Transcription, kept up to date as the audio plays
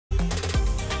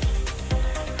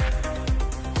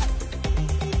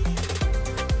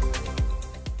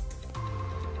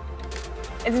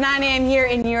It's 9 a.m. here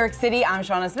in New York City. I'm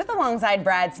Shauna Smith alongside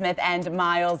Brad Smith and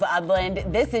Miles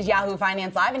Udland. This is Yahoo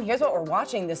Finance Live, and here's what we're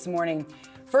watching this morning.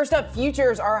 First up,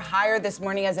 futures are higher this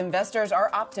morning as investors are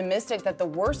optimistic that the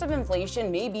worst of inflation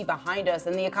may be behind us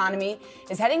and the economy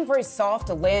is heading for a soft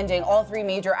landing. All three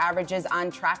major averages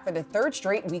on track for the third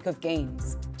straight week of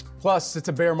gains. Plus, it's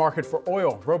a bear market for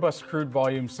oil. Robust crude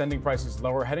volumes sending prices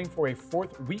lower, heading for a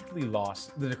fourth weekly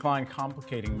loss. The decline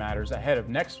complicating matters ahead of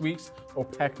next week's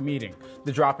OPEC meeting.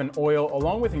 The drop in oil,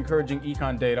 along with encouraging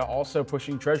econ data, also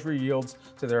pushing Treasury yields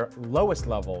to their lowest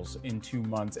levels in 2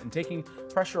 months and taking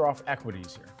pressure off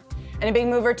equities here. And a big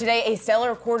mover today, a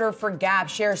stellar quarter for Gap.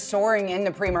 Shares soaring in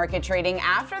the pre-market trading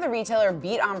after the retailer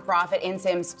beat on profit in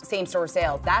same-store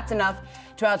sales. That's enough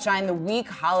to outshine the weak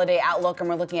holiday outlook, and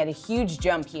we're looking at a huge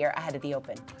jump here ahead of the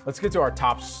open. Let's get to our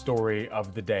top story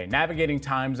of the day. Navigating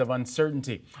times of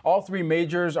uncertainty. All three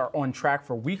majors are on track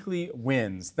for weekly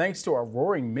wins, thanks to a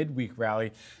roaring midweek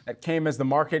rally that came as the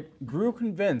market grew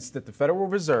convinced that the Federal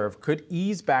Reserve could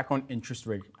ease back on interest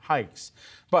rate hikes.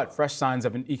 But fresh signs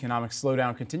of an economic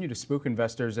slowdown continue to spook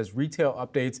investors as retail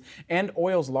updates and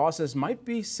oil's losses might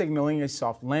be signaling a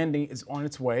soft landing is on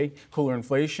its way. Cooler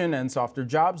inflation and softer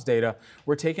jobs data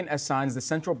were taken as signs the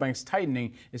central bank's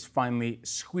tightening is finally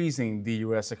squeezing the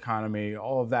U.S. economy.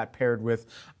 All of that paired with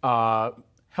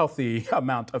healthy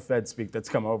amount of Fed speak that's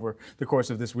come over the course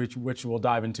of this week, which we'll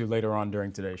dive into later on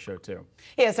during today's show, too.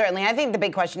 Yeah, certainly. I think the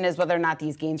big question is whether or not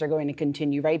these gains are going to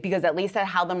continue, right? Because at least at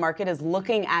how the market is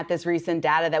looking at this recent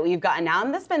data that we've gotten now,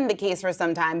 and this has been the case for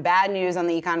some time. Bad news on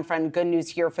the econ front, good news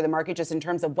here for the market, just in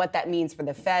terms of what that means for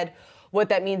the Fed, what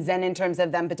that means then in terms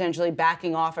of them potentially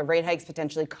backing off of rate hikes,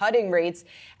 potentially cutting rates,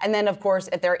 and then, of course,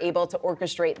 if they're able to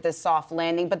orchestrate this soft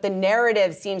landing. But the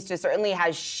narrative seems to certainly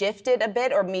has shifted a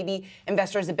bit, or maybe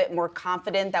investors a bit more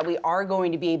confident that we are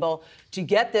going to be able to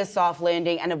get this soft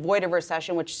landing and avoid a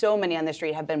recession, which so many on the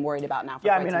street have been worried about now for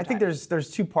quite some time. I think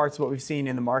there's two parts of what we've seen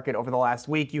in the market over the last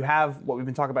week. You have what we've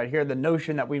been talking about here, the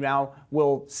notion that we now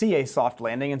will see a soft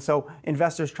landing. And so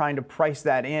investors trying to price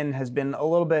that in has been a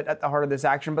little bit at the heart of this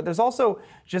action. But there's also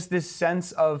just this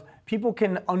sense of people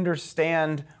can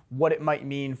understand what it might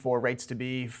mean for rates to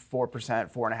be 4%,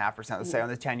 4.5%, let's say on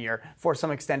the 10-year for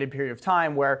some extended period of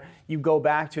time, where you go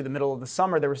back to the middle of the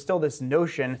summer, there was still this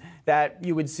notion that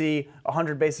you would see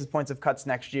 100 basis points of cuts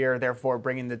next year, therefore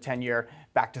bringing the 10-year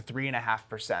back to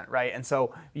 3.5%, right? And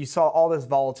so you saw all this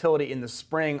volatility in the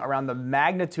spring around the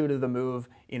magnitude of the move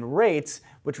in rates,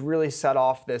 which really set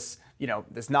off this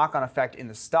this knock-on effect in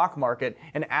the stock market.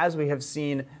 And as we have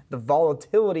seen the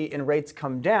volatility in rates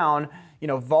come down,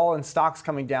 vol in stocks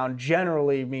coming down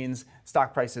generally means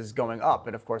stock prices going up.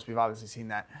 And of course, we've obviously seen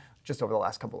that just over the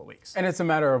last couple of weeks. And it's a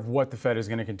matter of what the Fed is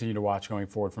going to continue to watch going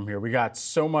forward from here. We got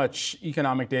so much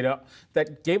economic data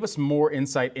that gave us more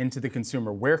insight into the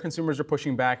consumer, where consumers are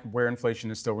pushing back, where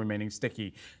inflation is still remaining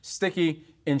sticky. Sticky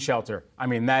in shelter. I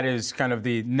mean, that is kind of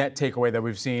the net takeaway that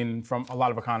we've seen from a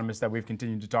lot of economists that we've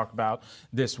continued to talk about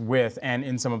this with, and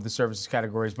in some of the services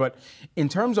categories. But in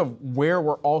terms of where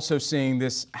we're also seeing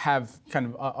this have kind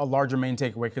of a larger main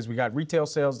takeaway, because we got retail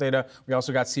sales data, we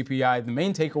also got CPI. The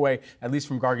main takeaway, at least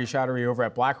from Gargi Chaudhary over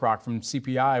at BlackRock from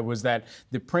CPI, was that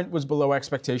the print was below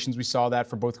expectations. We saw that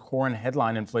for both core and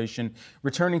headline inflation,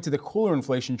 returning to the cooler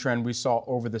inflation trend we saw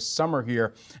over the summer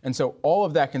here. And so all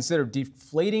of that considered,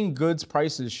 deflating goods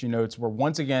prices, she notes, were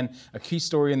once again a key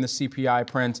story in the CPI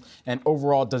print, and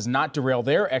overall does not derail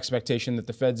their expectation that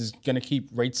the Fed is going to keep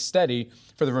rates steady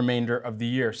for the remainder of the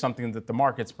year, something that the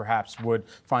markets perhaps would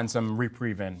find some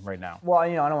reprieve in right now. Well,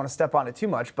 I don't want to step on it too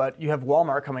much, but you have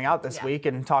Walmart coming out this week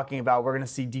and talking about we're going to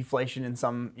see deflation in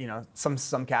some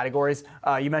categories.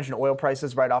 You mentioned oil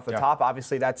prices right off the top.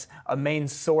 Obviously, that's a main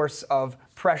source of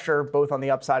pressure both on the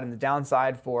upside and the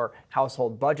downside for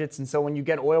household budgets. And so when you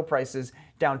get oil prices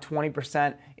down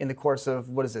 20% in the course of,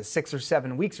 6 or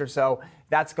 7 weeks or so,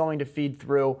 that's going to feed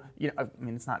through,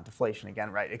 it's not deflation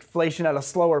again, right? Inflation at a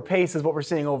slower pace is what we're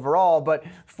seeing overall, but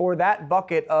for that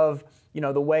bucket of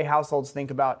the way households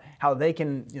think about how they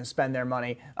can spend their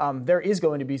money, there is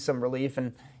going to be some relief.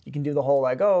 And you can do the whole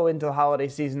into the holiday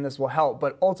season, this will help.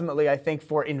 But ultimately, I think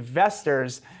for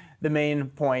investors, the main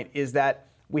point is that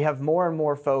we have more and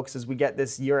more folks as we get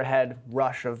this year ahead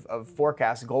rush of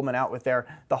forecasts. Goldman out with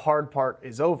the hard part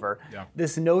is over. Yeah.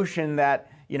 This notion that,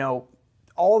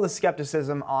 all the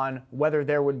skepticism on whether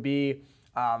there would be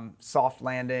soft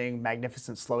landing,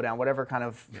 magnificent slowdown, whatever kind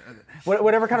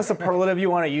of superlative you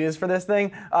want to use for this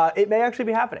thing, it may actually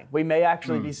be happening. We may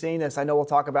actually be seeing this. I know we'll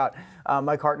talk about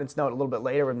Mike Hartnett's note a little bit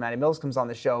later when Matty Mills comes on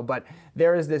the show, but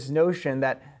there is this notion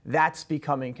that that's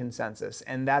becoming consensus,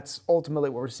 and that's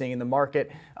ultimately what we're seeing in the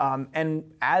market. And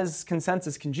as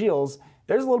consensus congeals,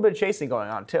 there's a little bit of chasing going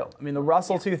on too. I mean, the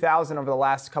Russell 2000 over the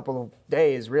last couple of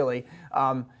days, really.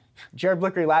 Jared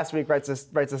Blickery last week writes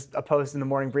a post in the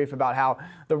morning brief about how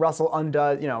the Russell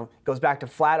goes back to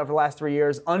flat over the last 3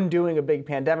 years, undoing a big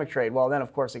pandemic trade. Well, then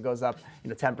of course it goes up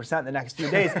 10% in the next few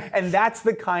days, and that's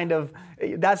the kind of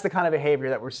behavior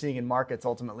that we're seeing in markets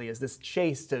ultimately, is this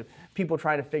chase to people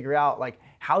trying to figure out, like,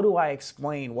 how do I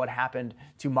explain what happened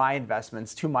to my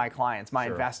investments, to my clients, my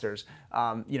investors,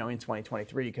 in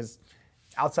 2023? Because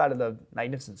outside of the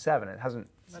Magnificent Seven, it hasn't.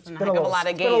 It's been a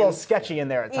little sketchy in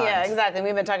there at times. Yeah, exactly.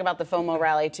 We've been talking about the FOMO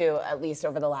rally, too, at least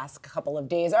over the last couple of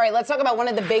days. All right, let's talk about one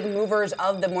of the big movers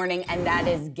of the morning, and that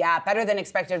is Gap. Better than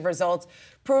expected results,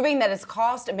 proving that its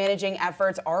cost-managing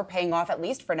efforts are paying off, at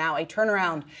least for now. A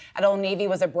turnaround at Old Navy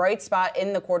was a bright spot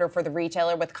in the quarter for the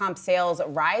retailer, with comp sales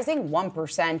rising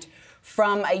 1%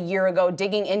 from a year ago.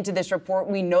 Digging into this report,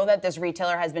 we know that this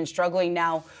retailer has been struggling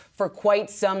now for quite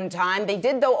some time. They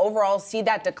did, though, overall see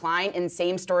that decline in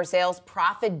same-store sales.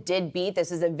 Profit did beat.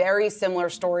 This is a very similar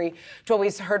story to what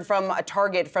we heard from a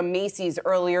Target from Macy's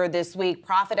earlier this week.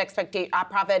 Profit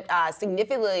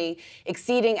significantly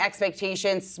exceeding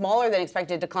expectations, smaller than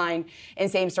expected decline in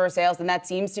same-store sales, and that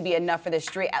seems to be enough for the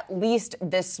street, at least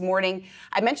this morning.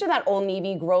 I mentioned that Old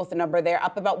Navy growth number there,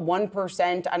 up about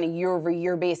 1% on a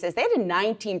year-over-year basis. They had a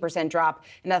 19% drop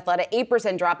in Athleta,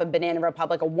 8% drop in Banana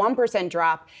Republic, a 1%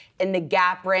 drop in the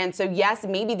Gap brand. So yes,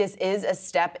 maybe this is a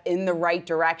step in the right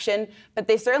direction, but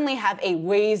they certainly have a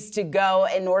ways to go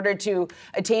in order to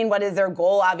attain what is their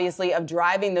goal, obviously, of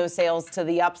driving those sales to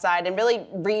the upside and really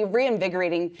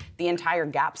reinvigorating the entire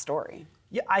Gap story.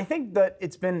 Yeah, I think that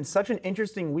it's been such an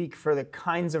interesting week for the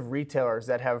kinds of retailers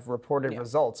that have reported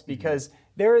results, because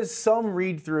there is some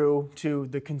read-through to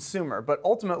the consumer. But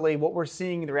ultimately, what we're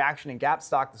seeing, the reaction in Gap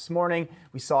stock this morning,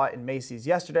 we saw it in Macy's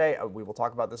yesterday. We will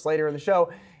talk about this later in the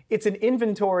show. It's an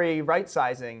inventory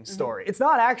right-sizing story. It's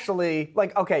not actually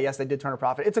like, okay, yes, they did turn a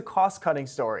profit. It's a cost-cutting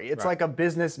story. It's like a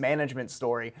business management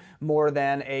story more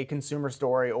than a consumer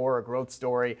story or a growth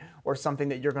story or something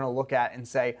that you're going to look at and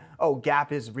say, oh,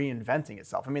 Gap is reinventing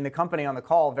itself. I mean, the company on the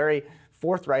call very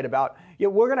forthright about,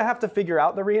 we're going to have to figure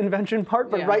out the reinvention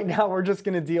part, but right now we're just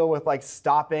going to deal with like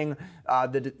stopping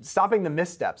the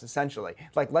missteps, essentially.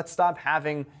 Like, let's stop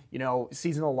having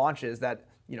seasonal launches that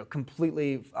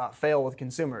completely fail with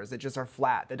consumers, that just are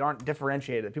flat, that aren't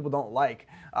differentiated, that people don't like.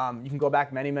 You can go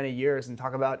back many, many years and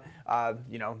talk about,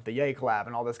 the Ye collab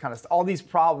and all this kind of stuff, all these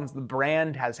problems the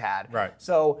brand has had. Right.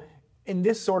 So in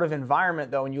this sort of environment,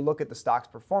 though, when you look at the stock's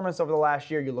performance over the last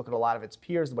year, you look at a lot of its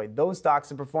peers, the way those stocks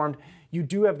have performed, you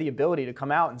do have the ability to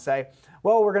come out and say,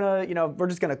 well, we're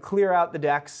just gonna clear out the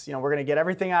decks. We're gonna get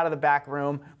everything out of the back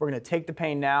room. We're gonna take the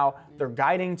pain now. They're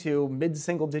guiding to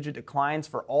mid-single-digit declines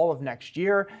for all of next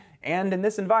year. And in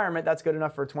this environment, that's good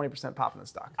enough for a 20% pop in the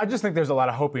stock. I just think there's a lot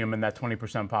of hopium in that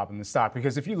 20% pop in the stock,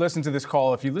 because if you listen to this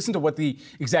call, if you listen to what the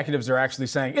executives are actually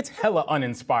saying, it's hella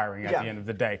uninspiring at the end of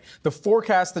the day. The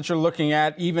forecast that you're looking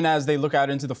at, even as they look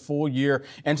out into the full year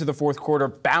and to the fourth quarter,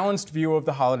 balanced view of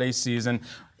the holiday season.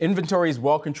 Inventory is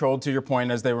well controlled, to your point,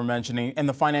 as they were mentioning, and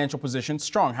the financial position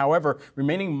strong. However,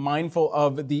 remaining mindful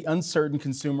of the uncertain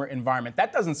consumer environment.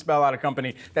 That doesn't spell out a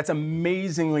company that's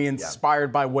amazingly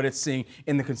inspired by what it's seeing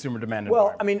in the consumer demand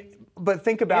environment. Well, I mean, but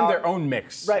think about in their own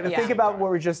mix. Right, but think about what we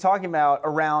were just talking about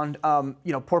around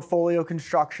portfolio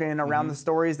construction, around the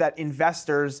stories that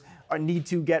investors need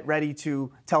to get ready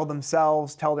to tell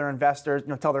themselves, tell their investors,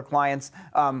 tell their clients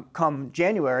come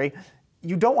January.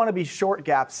 You don't want to be short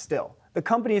Gap still. The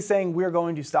company is saying we're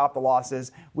going to stop the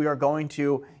losses. We are going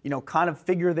to, kind of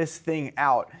figure this thing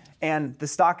out. And the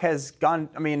stock has gone,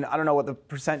 I mean, I don't know what the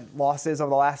percent loss is over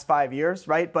the last 5 years,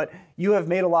 right? But you have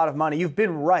made a lot of money. You've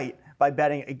been right by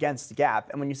betting against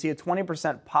Gap. And when you see a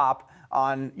 20% pop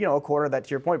on, a quarter that, to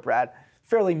your point, Brad,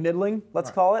 fairly middling,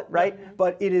 let's call it, right? Yeah.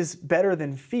 But it is better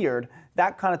than feared.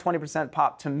 That kind of 20%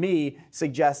 pop, to me,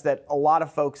 suggests that a lot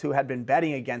of folks who had been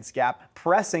betting against Gap,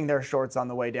 pressing their shorts on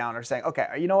the way down, are saying, okay,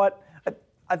 you know what?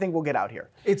 I think we'll get out here.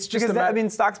 It's just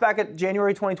stock's back at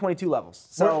January 2022 levels.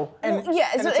 So it's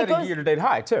at a year-to-date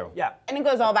high too. Yeah, and it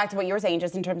goes all back to what you were saying,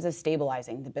 just in terms of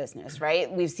stabilizing the business, right?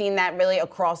 We've seen that really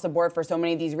across the board for so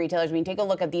many of these retailers. I mean, take a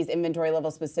look at these inventory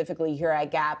levels specifically here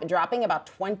at Gap, dropping about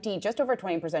just over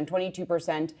 20%,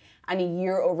 22% on a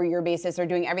year-over-year basis. They're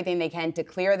doing everything they can to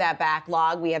clear that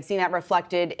backlog. We have seen that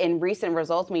reflected in recent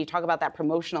results when you talk about that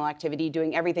promotional activity,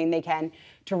 doing everything they can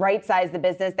to right-size the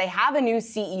business. They have a new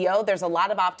CEO. There's a lot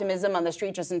of optimism on the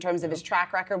street just in terms of his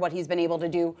track record, what he's been able to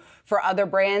do for other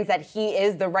brands, that he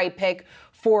is the right pick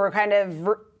for kind of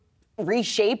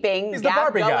reshaping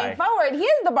Gap going forward. He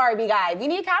is the Barbie guy. We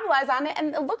need to capitalize on it,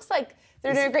 and it looks like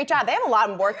they're doing a great job. They have a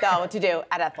lot of work, though, to do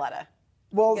at Athleta.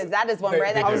 Well, because that is one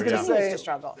that continues to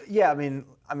struggle. Yeah, I mean,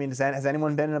 has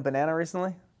anyone been in a banana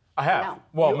recently? I have. No.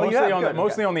 Well,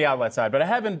 mostly on the outlet side, but I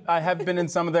have been in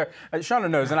some of their. Shauna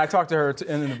knows, and I talked to her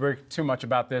in the break too much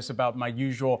about this, about my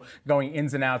usual going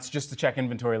ins and outs just to check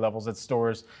inventory levels at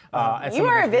stores. You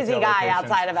are a busy guy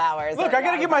outside of hours. Look, I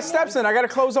got to get my steps in. I got to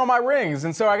close all my rings,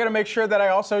 and so I got to make sure that I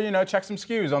also, check some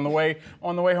SKUs on the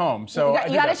way home. So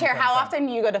you got to share how often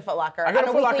you go to Foot Locker on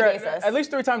a weekly basis. At least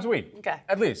 3 times a week. Okay.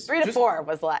 At least 3 to 4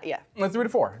 was 3 to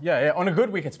 4. Yeah. On a good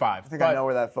week, it's 5. I think I know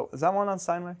where that is. That one on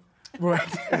Steinway? Right.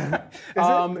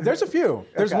 There's a few.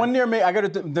 There's one near me.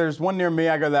 There's one near me.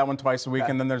 I go to that one twice a week,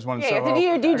 and then there's one in Soho. You have to do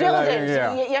your due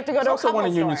diligence. You have to go to a couple one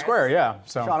in Union Square. Yeah.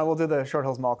 So. Shauna, we'll do the Short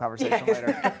Hills Mall conversation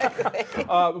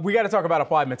later. We got to talk about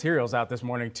Applied Materials out this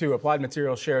morning too. Applied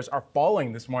Materials shares are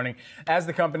falling this morning as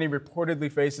the company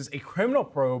reportedly faces a criminal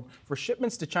probe for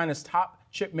shipments to China's top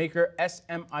chip maker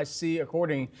SMIC,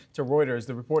 according to Reuters.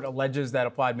 The report alleges that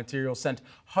Applied Materials sent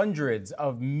hundreds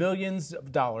of millions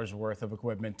of dollars worth of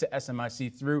equipment to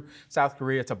SMIC through South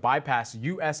Korea to bypass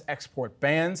U.S. export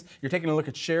bans. You're taking a look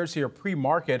at shares here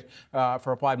pre-market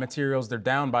for Applied Materials. They're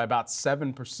down by about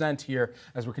 7% here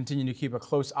as we're continuing to keep a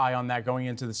close eye on that going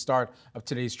into the start of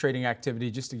today's trading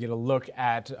activity, just to get a look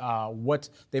at what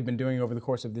they've been doing over the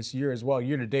course of this year as well.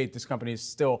 Year to date, this company is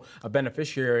still a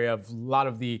beneficiary of a lot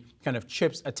of the kind of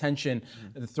chips attention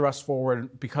thrust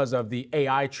forward because of the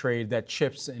AI trade that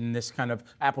chips in this kind of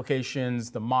applications,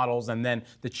 the models, and then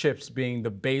the chips being the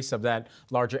base of that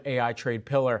larger AI trade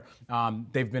pillar.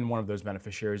 They've been one of those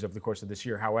beneficiaries over the course of this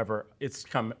year. However, it's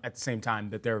come at the same time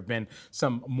that there have been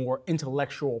some more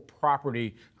intellectual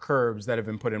property curbs that have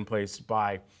been put in place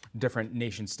by different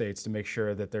nation states to make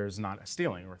sure that there's not a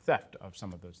stealing or theft of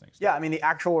some of those things. Yeah, I mean, the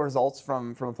actual results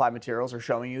from Applied Materials are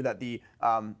showing you that the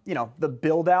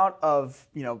build out of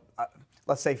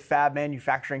let's say fab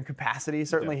manufacturing capacity,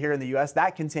 certainly here in the U.S.,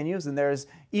 that continues, and there's,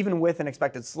 even with an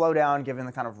expected slowdown, given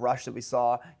the kind of rush that we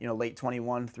saw, late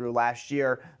 21 through last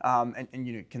year, and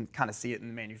you can kind of see it in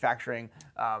the manufacturing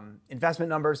investment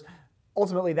numbers.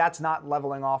 Ultimately, that's not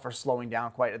leveling off or slowing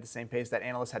down quite at the same pace that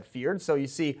analysts had feared. So you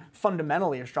see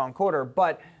fundamentally a strong quarter,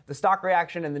 but the stock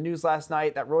reaction and the news last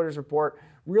night, that Reuters report,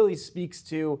 really speaks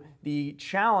to the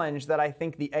challenge that I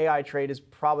think the AI trade is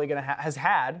probably going to has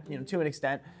had, to an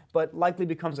extent, but likely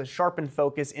becomes a sharpened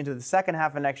focus into the second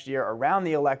half of next year around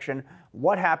the election.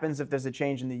 What happens if there's a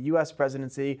change in the U.S.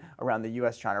 presidency around the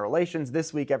U.S.-China relations?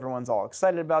 This week, everyone's all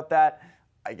excited about that.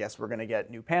 I guess we're going to get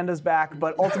new pandas back,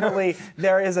 but ultimately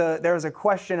there is a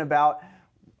question about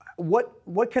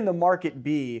what can the market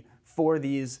be for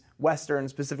these Western,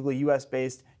 specifically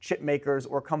U.S.-based chip makers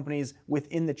or companies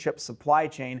within the chip supply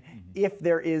chain if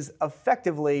there is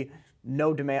effectively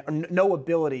no demand, or no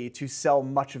ability to sell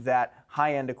much of that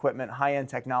high-end equipment, high-end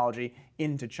technology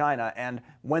into China. And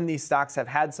when these stocks have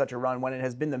had such a run, when it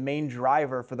has been the main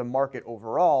driver for the market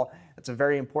overall, it's a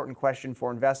very important question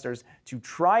for investors to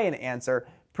try and answer,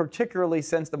 particularly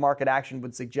since the market action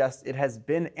would suggest it has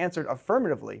been answered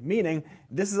affirmatively, meaning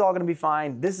this is all going to be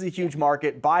fine, this is a huge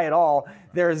market, buy it all.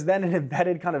 There is then an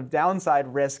embedded kind of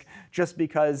downside risk just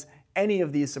because any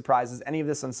of these surprises, any of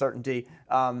this uncertainty,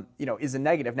 is a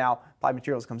negative. Now, Applied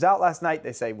Materials comes out last night.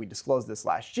 They say we disclosed this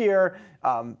last year.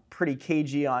 Pretty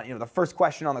cagey on, the first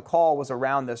question on the call was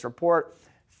around this report.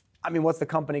 I mean, what's the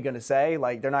company going to say?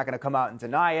 Like, they're not going to come out and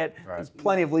deny it. Right. There's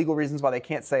plenty of legal reasons why they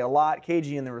can't say a lot.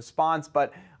 Cagey in the response,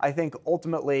 but I think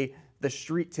ultimately the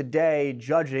street today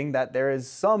judging that there is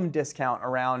some discount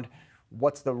around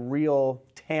what's the real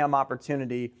TAM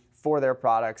opportunity for their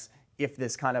products if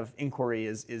this kind of inquiry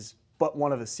is but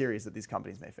one of a series that these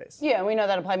companies may face. Yeah, we know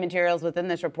that Applied Materials within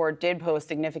this report did post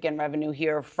significant revenue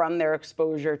here from their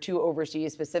exposure to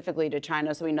overseas, specifically to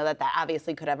China. So we know that that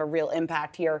obviously could have a real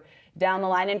impact here down the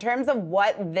line. In terms of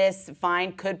what this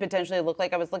fine could potentially look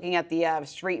like, I was looking at the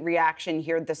street reaction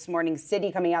here this morning.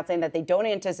 Citi coming out saying that they don't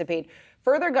anticipate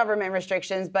further government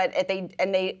restrictions, but if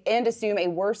they assume a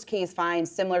worst case fine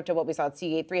similar to what we saw at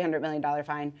Seagate, $300 million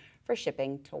fine for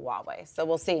shipping to Huawei. So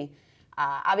we'll see.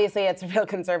 Obviously, it's a real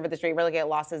concern for the street. We're looking at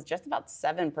losses just about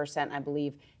 7%, I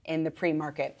believe, in the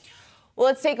pre-market. Well,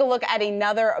 let's take a look at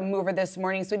another mover this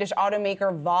morning. Swedish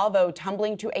automaker Volvo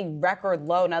tumbling to a record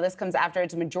low. Now, this comes after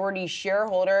its majority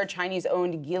shareholder,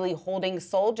 Chinese-owned Geely Holdings,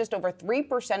 sold just over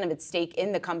 3% of its stake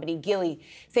in the company. Geely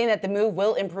saying that the move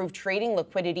will improve trading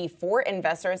liquidity for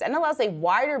investors and allows a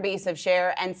wider base of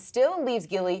share and still leaves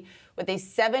Geely with a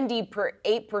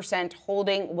 78%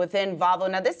 holding within Volvo.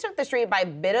 Now, this took the street by a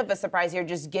bit of a surprise here,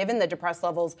 just given the depressed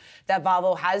levels that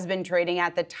Volvo has been trading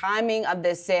at. The timing of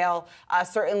this sale,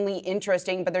 certainly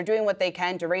interesting, but they're doing what they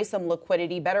can to raise some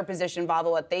liquidity, better position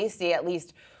Volvo, what they see at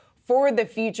least for the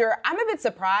future. I'm a bit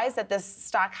surprised that this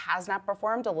stock has not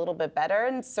performed a little bit better,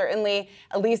 and certainly,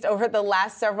 at least over the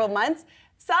last several months.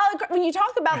 Solid. When you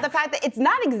talk about the fact that it's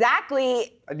not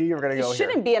exactly, I knew you were going to go it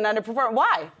shouldn't be an underperformer.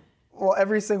 Why? Well,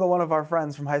 every single one of our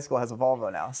friends from high school has a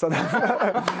Volvo now, so that's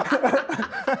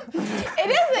It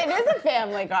is a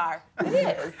family car. It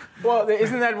is. Well,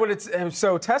 isn't that what it's?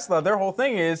 So Tesla, their whole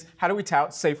thing is, how do we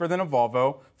tout safer than a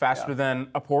Volvo, faster than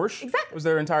a Porsche? Exactly. Was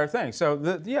their entire thing. So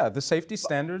the safety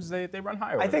standards, they run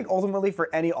higher. I think ultimately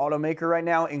for any automaker right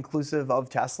now, inclusive of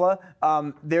Tesla,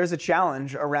 there's a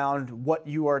challenge around what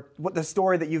the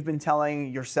story that you've been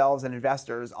telling yourselves and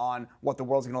investors on what the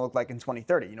world's going to look like in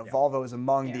 2030. Volvo is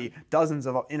among the dozens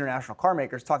of international car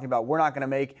makers talking about we're not going to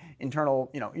make internal,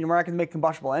 we're not going to make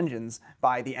combustible engines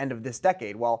by the end of this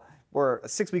decade. Well, we're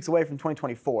 6 weeks away from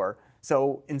 2024.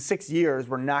 So in 6 years,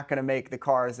 we're not going to make the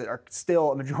cars that are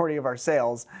still a majority of our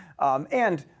sales.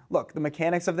 And look, the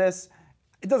mechanics of this,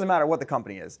 it doesn't matter what the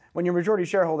company is. When your majority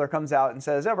shareholder comes out and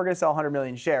says, oh, we're going to sell 100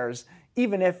 million shares,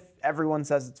 even if everyone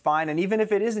says it's fine, and even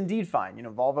if it is indeed fine,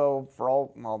 Volvo,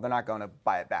 well, they're not going to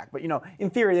buy it back. But, in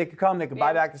theory, they could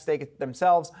buy back the stake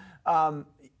themselves.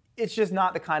 It's just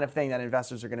not the kind of thing that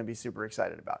investors are going to be super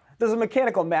excited about. There's a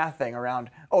mechanical math thing around,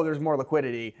 there's more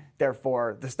liquidity,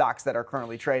 therefore the stocks that are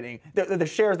currently trading, the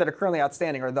shares that are currently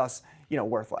outstanding are thus,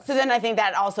 worth less. So then I think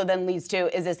that also then leads to,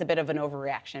 is this a bit of an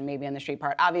overreaction maybe on the street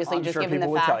part? Obviously, I'm just sure given the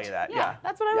people fact. would tell you that. Yeah,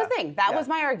 that's what I was thinking. That was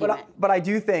my argument. But I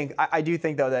do think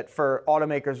though that for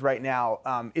automakers right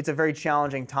now, it's a very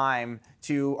challenging time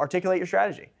to articulate your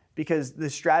strategy. Because the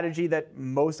strategy that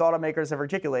most automakers have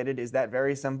articulated is that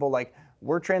very simple, like,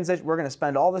 we're going to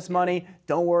spend all this money,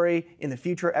 don't worry, in the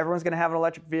future everyone's going to have an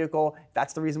electric vehicle,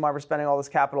 that's the reason why we're spending all this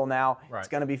capital now, It's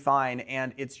going to be fine,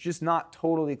 and it's just not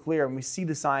totally clear, and we see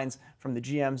the signs from the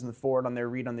GMs and the Ford on their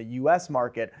read on the US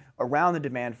market around the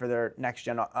demand for their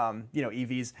next-gen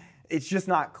EVs. It's just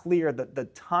not clear that the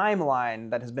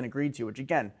timeline that has been agreed to, which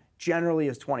again, generally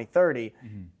is 2030,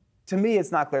 to me,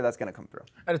 it's not clear that's going to come through.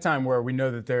 At a time where we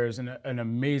know that there's an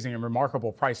amazing and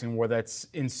remarkable pricing war that's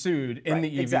ensued in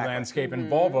the EV landscape, and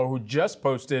Volvo, who just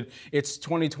posted its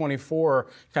 2024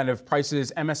 kind of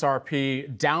prices,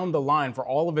 MSRP, down the line for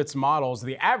all of its models,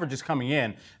 the average is coming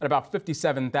in at about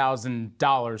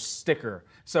 $57,000 sticker.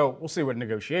 So we'll see what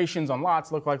negotiations on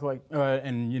lots look like,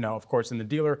 and of course in the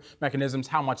dealer mechanisms,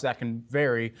 how much that can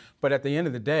vary. But at the end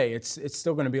of the day, it's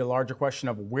still going to be a larger question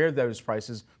of where those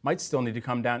prices might still need to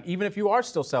come down, even if you are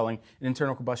still selling an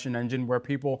internal combustion engine, where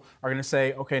people are going to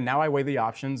say, okay, now I weigh the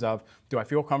options of, do I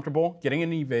feel comfortable getting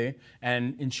an EV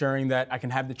and ensuring that I can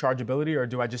have the chargeability, or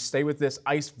do I just stay with this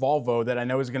ICE Volvo that I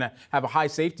know is going to have a high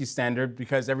safety standard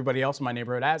because everybody else in my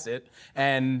neighborhood has it,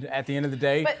 and at the end of the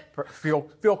day,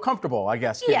 feel comfortable, I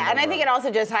guess. Yeah, and I think it also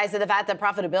just ties to the fact that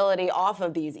profitability off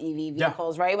of these EV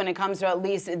vehicles, right? When it comes to at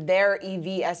least their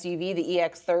EV SUV, the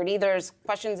EX30, there's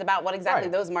questions about what exactly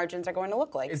those margins are going to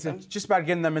look like. It's just about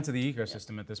getting them into the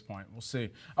ecosystem at this point. We'll see.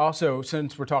 Also,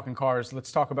 since we're talking cars,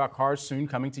 let's talk about cars soon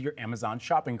coming to your Amazon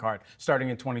shopping cart. Starting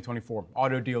in 2024,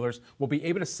 auto dealers will be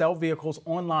able to sell vehicles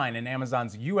online in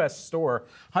Amazon's U.S. store.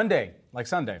 Hyundai, like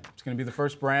Sunday, it's going to be the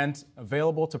first brand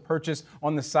available to purchase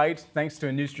on the site, thanks to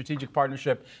a new strategic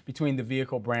partnership between the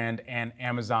vehicle brand and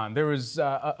Amazon. There was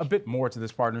a bit more to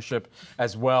this partnership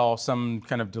as well. Some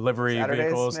kind of delivery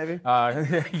vehicles. Maybe?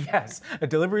 Yes,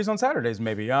 deliveries on Saturdays,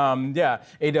 maybe.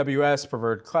 AWS,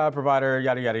 preferred cloud provider,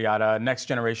 yada, yada, yada. Next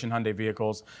generation Hyundai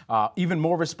vehicles. Even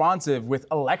more responsive with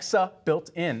Alexa built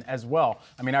in as well.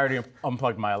 I mean, I already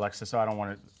unplugged my Alexa, so I don't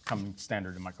want it coming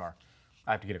standard in my car.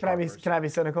 I have to get a car first. Can I be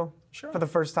cynical? Sure. For the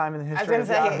first time in the history I was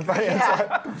going to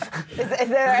say, is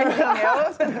there anything new about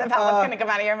what's going to come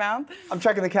out of your mouth? I'm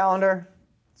checking the calendar.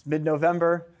 It's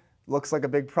mid-November. Looks like a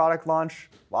big product launch.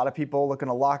 A lot of people looking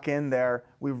to lock in there.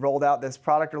 We rolled out this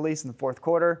product release in the fourth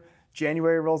quarter.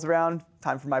 January rolls around.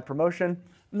 Time for my promotion.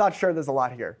 I'm not sure there's a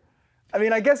lot here. I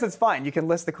mean, I guess it's fine. You can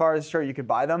list the cars. Sure, you could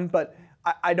buy them. But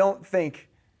I don't think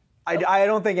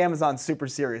Amazon's super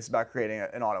serious about creating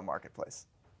an auto marketplace.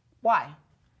 Why?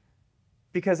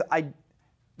 Because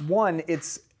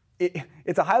it's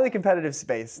a highly competitive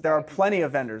space. There are plenty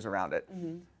of vendors around it.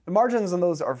 The margins on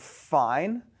those are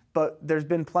fine, but there's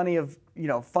been plenty of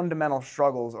fundamental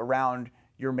struggles around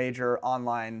your major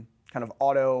online kind of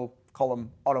auto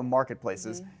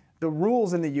marketplaces. The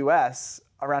rules in the U.S.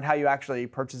 around how you actually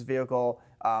purchase a vehicle,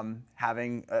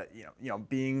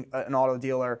 being an auto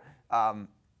dealer,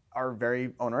 are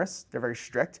very onerous. They're very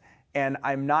strict. And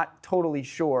I'm not totally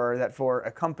sure that for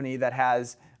a company that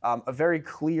has a very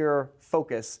clear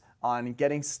focus on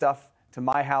getting stuff to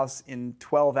my house in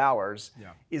 12 hours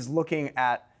is looking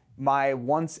at my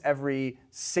once every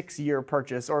 6-year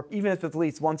purchase, or even if it's at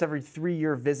least once every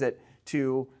 3-year visit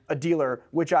to a dealer,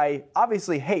 which I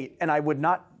obviously hate and I do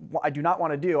not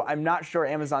want to do. I'm not sure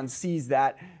Amazon sees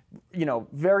that,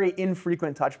 very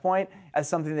infrequent touch point as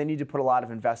something they need to put a lot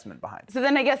of investment behind. So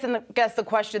then I guess the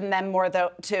question then more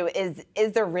though too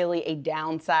is there really a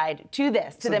downside to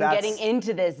this, to them getting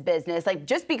into this business? Like,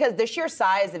 just because the sheer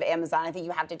size of Amazon, I think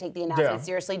you have to take the announcement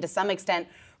seriously to some extent.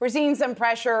 We're seeing some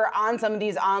pressure on some of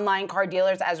these online car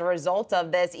dealers as a result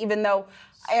of this, even though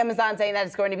Amazon saying that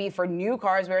it's going to be for new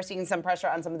cars. We're seeing some pressure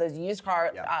on some of those used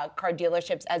car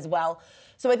dealerships as well.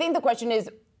 So I think the question is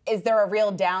there a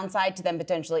real downside to them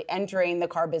potentially entering the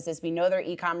car business? We know their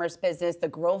e-commerce business, the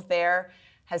growth there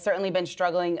has certainly been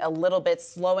struggling a little bit,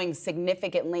 slowing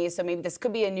significantly. So maybe this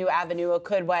could be a new avenue,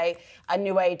 a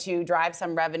new way to drive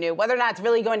some revenue. Whether or not it's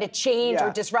really going to change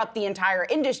or disrupt the entire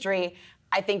industry,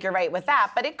 I think you're right with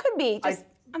that. But it could be just.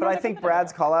 But I think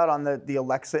Brad's call out on the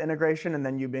Alexa integration and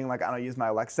then you being like, I don't use my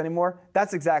Alexa anymore,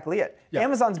 that's exactly it. Yeah.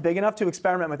 Amazon's big enough to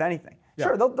experiment with anything. Yeah.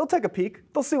 Sure, they'll take a peek.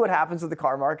 They'll see what happens with the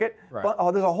car market. Right.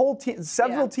 But there's a whole team,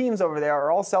 several teams over there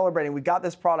are all celebrating. We got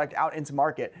this product out into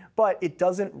market. But it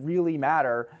doesn't really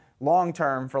matter long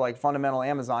term for like fundamental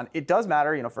Amazon. It does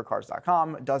matter, for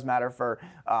Cars.com. It does matter for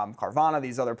Carvana,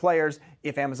 these other players,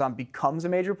 if Amazon becomes a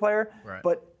major player. Right.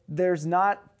 But there's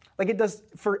not. Like it does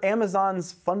for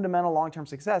Amazon's fundamental long-term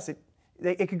success,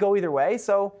 it could go either way,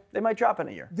 so they might drop in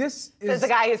a year. This is the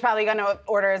guy who's probably going to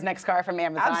order his next car from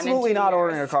Amazon. Absolutely not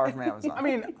ordering a car from Amazon. I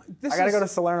mean, I got to go to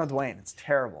Salerno Dwayne. It's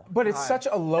terrible. But it's such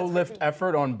a low-lift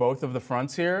effort on both of the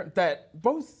fronts here that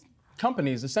both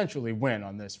companies essentially win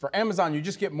on this. For Amazon, you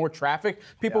just get more traffic.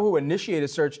 People who initiate a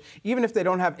search, even if they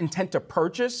don't have intent to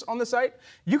purchase on the site,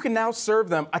 you can now serve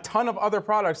them a ton of other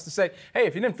products to say, hey,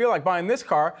 if you didn't feel like buying this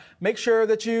car, make sure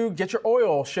that you get your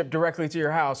oil shipped directly to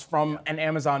your house from an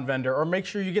Amazon vendor, or make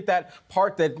sure you get that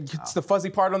part that gets the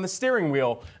fuzzy part on the steering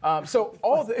wheel. So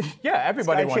all the,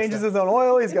 everybody wants changes his own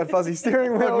oil. He's got fuzzy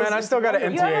steering wheels. Look, man, I still got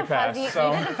an MTA pass, so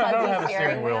I don't have a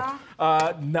steering wheel.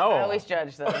 No. I always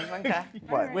judge those. Okay.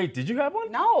 What? Wait, did you have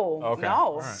one? No. Okay.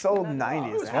 No. Right. So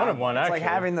 90s. It's one of one, actually. It's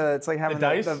like having the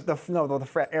dice? air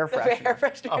freshener. Air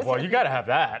freshener. Oh, well, you got to have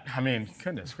that. I mean,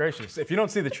 goodness gracious. If you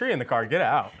don't see the tree in the car, get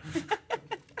out.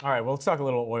 All right, well, let's talk a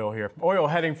little oil here. Oil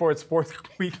heading for its fourth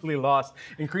weekly loss.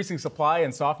 Increasing supply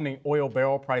and softening oil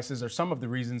barrel prices are some of the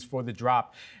reasons for the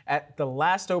drop. At the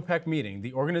last OPEC meeting,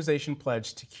 the organization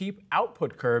pledged to keep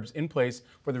output curbs in place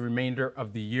for the remainder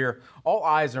of the year. All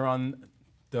eyes are on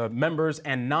the members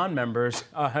and non-members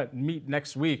meet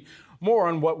next week. More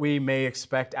on what we may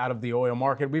expect out of the oil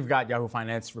market. We've got Yahoo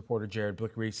Finance reporter Jared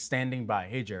Blickery standing by.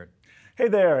 Hey, Jared. Hey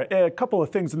there. A couple of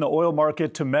things in the oil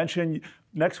market to mention.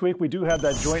 Next week, we do have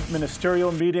that joint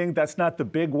ministerial meeting. That's not the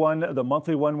big one, the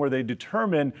monthly one where they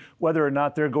determine whether or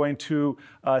not they're going to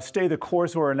stay the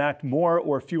course or enact more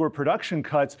or fewer production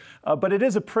cuts. But it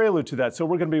is a prelude to that. So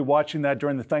we're going to be watching that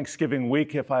during the Thanksgiving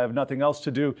week. If I have nothing else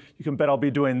to do, you can bet I'll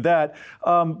be doing that.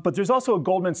 But there's also a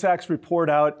Goldman Sachs report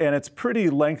out, and it's pretty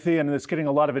lengthy, and it's getting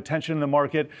a lot of attention in the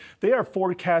market. They are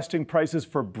forecasting prices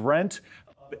for Brent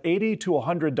 $80 to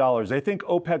 $100. They think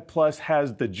OPEC Plus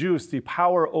has the juice, the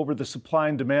power over the supply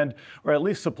and demand, or at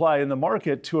least supply in the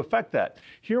market to affect that.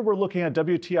 Here we're looking at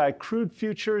WTI crude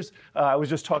futures. I was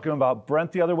just talking about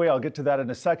Brent the other way. I'll get to that in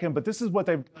a second. But this is what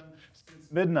they've done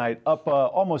since midnight, up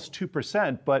almost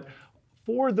 2%. But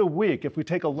for the week, if we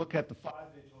take a look at the 5-day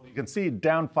total, you can see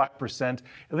down 5%. And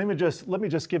let me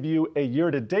just give you a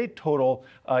year-to-date total.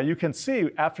 You can see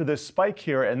after this spike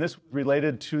here, and this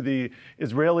related to the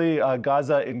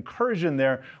Israeli-Gaza incursion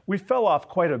there, we fell off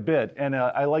quite a bit. And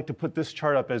I like to put this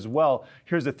chart up as well.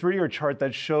 Here's a 3-year chart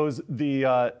that shows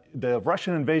the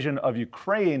Russian invasion of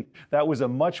Ukraine. That was a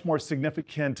much more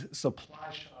significant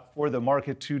supply shock for the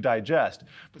market to digest.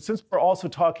 But since we're also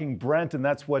talking Brent, and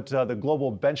that's what the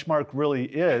global benchmark really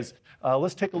is,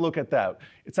 let's take a look at that.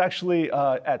 It's actually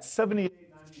at 78.91,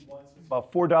 about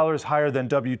 $4 higher than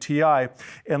WTI.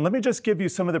 And let me just give you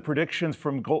some of the predictions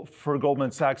for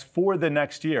Goldman Sachs for the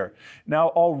next year. Now,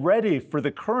 already for the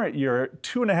current year,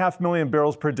 2.5 million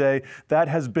barrels per day, that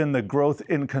has been the growth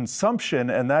in consumption,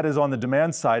 and that is on the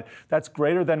demand side. That's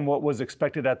greater than what was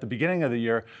expected at the beginning of the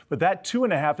year. But that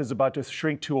 2.5 is about to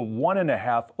shrink to a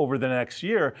 1.5 over the next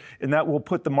year, and that will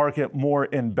put the market more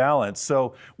in balance.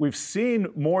 So we've seen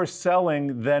more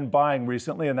selling than buying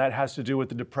recently, and that has to do with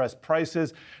the depressed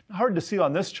prices. Hard to see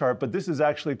on this chart, but this is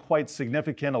actually quite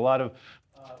significant. A lot of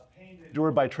pain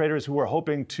endured by traders who were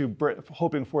hoping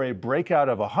for a breakout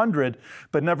of 100,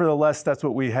 but nevertheless, that's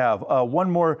what we have. One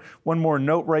more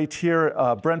note right here.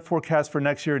 Brent forecast for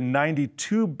next year,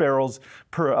 $92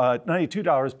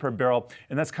 per barrel,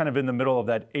 and that's kind of in the middle of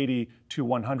that $80 to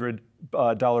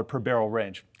 $100 per barrel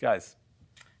range, guys.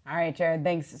 All right, Jared,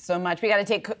 thanks so much. We got to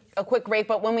take a quick break,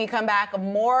 but when we come back,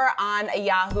 more on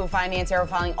Yahoo Finance. We're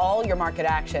following all your market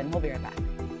action. We'll be right back.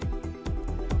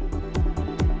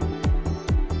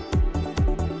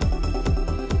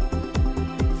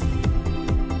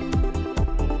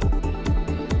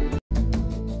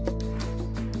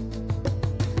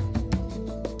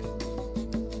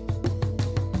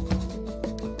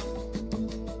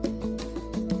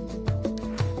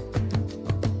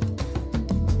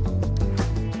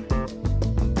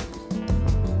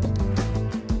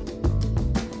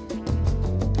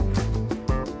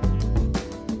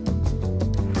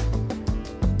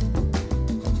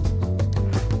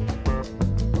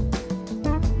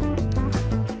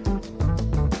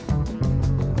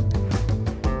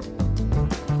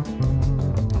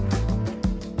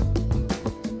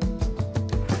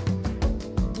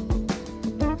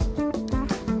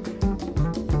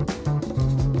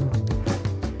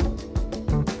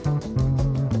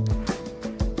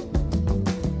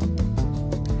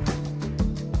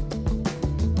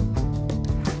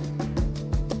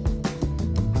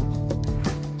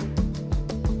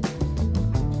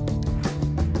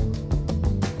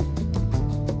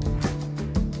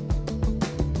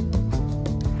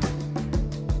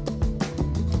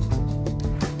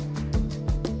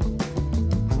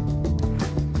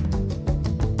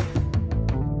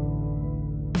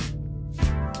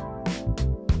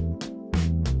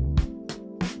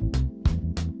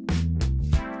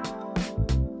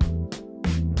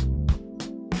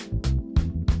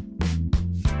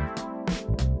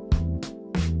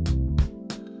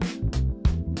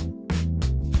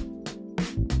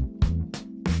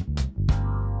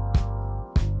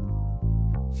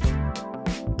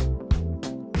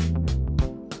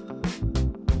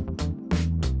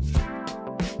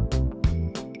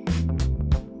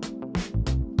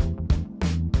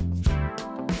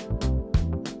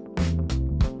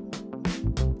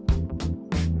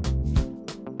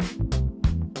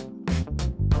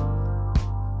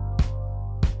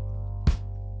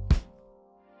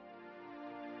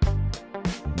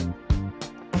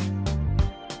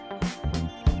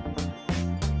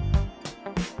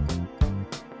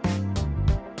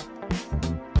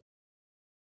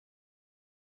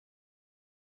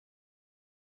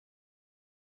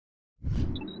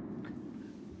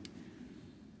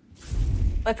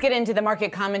 Let's get into the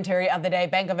market commentary of the day.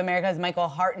 Bank of America's Michael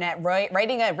Hartnett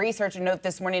writing a research note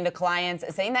this morning to clients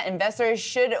saying that investors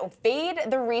should fade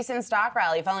the recent stock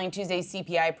rally following Tuesday's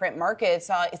CPI print. Markets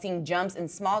seeing jumps in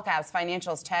small caps,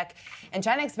 financials, tech, and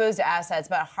China exposed assets.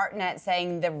 But Hartnett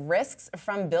saying the risks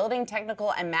from building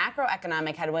technical and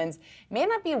macroeconomic headwinds may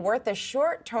not be worth the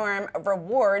short-term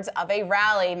rewards of a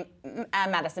rally.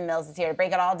 Madison Mills is here to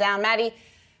break it all down. Maddie,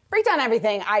 break down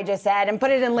everything I just said and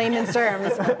put it in layman's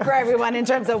terms for everyone in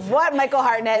terms of what Michael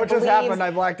Hartnett believes happened,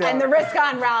 I blacked out. And the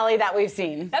risk-on rally that we've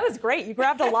seen. That was great. You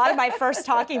grabbed a lot of my first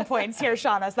talking points here,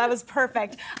 Shauna, so that was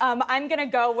perfect. I'm going to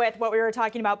go with what we were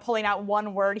talking about, pulling out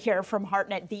one word here from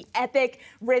Hartnett, the epic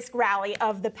risk rally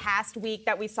of the past week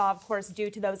that we saw, of course, due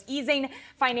to those easing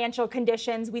financial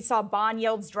conditions. We saw bond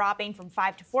yields dropping from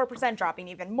 5 to 4%, dropping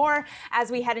even more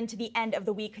as we head into the end of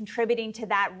the week, contributing to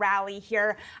that rally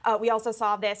here. We also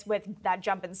saw this with that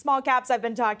jump in small caps I've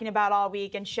been talking about all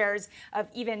week, and shares of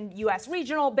even U.S.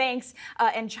 regional banks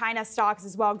and China stocks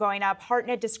as well going up.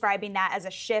 Hartnett describing that as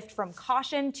a shift from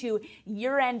caution to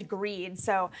year-end greed.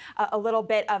 So a little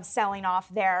bit of selling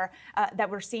off there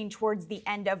that we're seeing towards the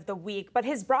end of the week. But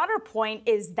his broader point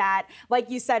is that,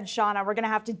 like you said, Shauna, we're going to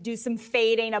have to do some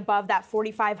fading above that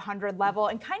 4,500 level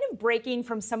and kind of breaking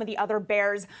from some of the other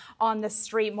bears on the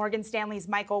street. Morgan Stanley's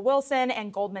Michael Wilson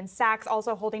and Goldman Sachs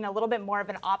also holding a little bit more of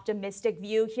an optimistic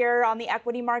view here on the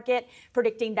equity market,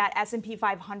 predicting that S&P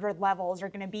 500 levels are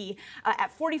going to be at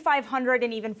 4,500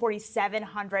 and even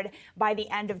 4,700 by the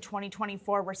end of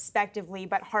 2024, respectively.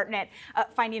 But Hartnett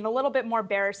finding a little bit more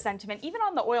bearish sentiment, even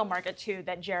on the oil market, too,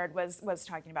 that Jared was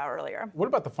talking about earlier. What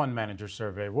about the fund manager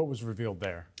survey? What was revealed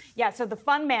there? Yeah, so the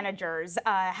fund managers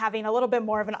having a little bit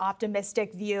more of an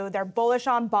optimistic view. They're bullish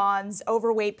on bonds,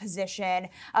 overweight position.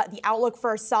 The outlook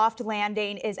for a soft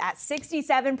landing is at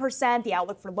 67%. The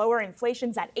outlook outlook for lower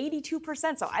inflation's at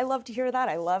 82%. So I love to hear that.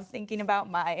 I love thinking about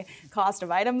my cost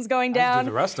of items going down.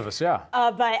 The rest of us, yeah.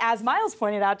 But as Miles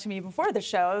pointed out to me before the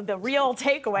show, the real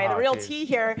takeaway, the real tea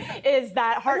here is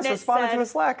that Hartnett said... responded to a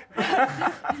Slack.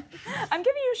 I'm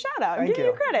giving you a shout out. I'm giving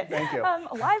you credit. Thank you.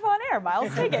 Live on air,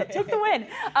 Miles. Take it. Take the win.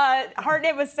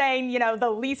 Hartnett was saying, you know, the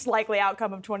least likely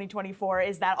outcome of 2024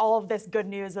 is that all of this good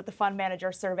news that the fund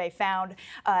manager survey found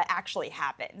actually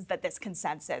happens, that this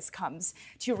consensus comes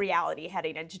to reality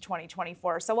heading into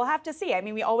 2024. So we'll have to see. I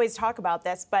mean, we always talk about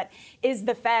this, but is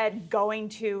the Fed going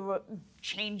to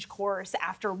change course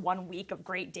after 1 week of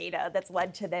great data that's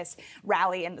led to this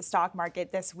rally in the stock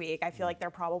market this week? I feel like they're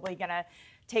probably going to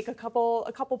take a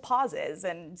couple pauses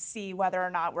and see whether or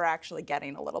not we're actually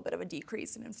getting a little bit of a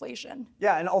decrease in inflation.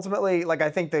 Yeah, and ultimately, like I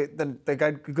think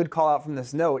the good call out from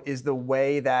this note is the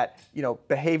way that, you know,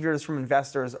 behaviors from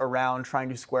investors around trying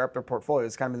to square up their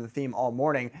portfolios, kind of the theme all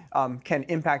morning, can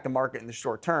impact the market in the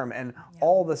short term. And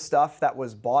all the stuff that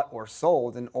was bought or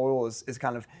sold, and oil is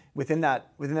kind of within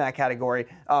that category,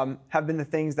 have been the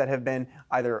things that have been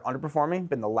either underperforming,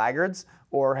 been the laggards,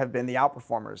 or have been the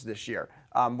outperformers this year.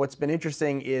 What's been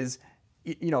interesting is,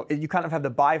 you know, you kind of have the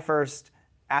buy first,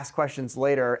 ask questions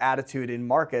later attitude in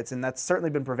markets, and that's certainly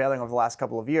been prevailing over the last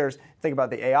couple of years. Think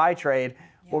about the AI trade.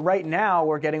 Yeah. Well, right now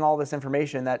we're getting all this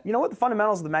information that, you know what, the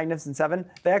fundamentals of the Magnificent Seven,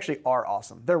 they actually are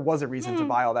awesome. There was a reason to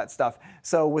buy all that stuff.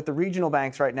 So with the regional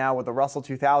banks right now, with the Russell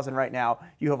 2000 right now,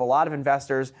 you have a lot of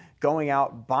investors going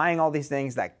out, buying all these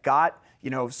things that got, you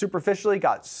know, superficially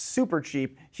got super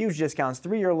cheap, huge discounts,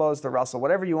 3-year lows, the Russell,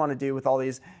 whatever you want to do with all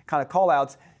these kind of call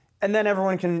outs. And then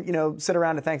everyone can, you know, sit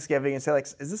around at Thanksgiving and say, like,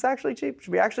 is this actually cheap?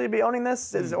 Should we actually be owning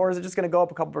this? Or is it just going to go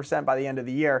up a couple percent by the end of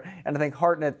the year? And I think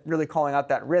Hartnett really calling out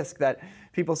that risk that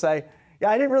people say, yeah,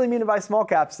 I didn't really mean to buy small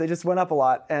caps. They just went up a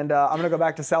lot. And I'm going to go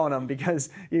back to selling them because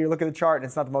you look at the chart and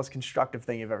it's not the most constructive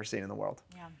thing you've ever seen in the world.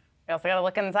 Yeah. You also got to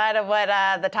look inside of what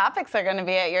the topics are going to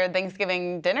be at your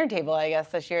Thanksgiving dinner table, I guess,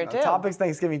 this year, too. Topics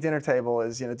Thanksgiving dinner table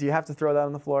is, you know, do you have to throw that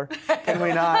on the floor? Can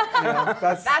we not? You know,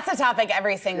 that's a topic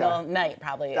every single night,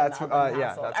 probably. That's all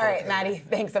right, Maddie,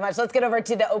 thanks so much. Let's get over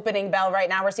to the opening bell right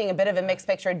now. We're seeing a bit of a mixed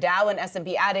picture. Dow and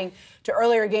S&P adding to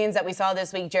earlier gains that we saw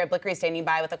this week. Jared Blickery standing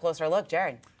by with a closer look.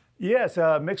 Jared. Yes,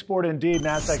 mixed board indeed.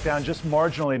 Nasdaq down just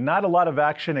marginally. Not a lot of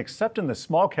action except in the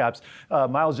small caps.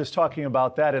 Miles just talking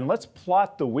about that. And let's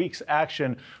plot the week's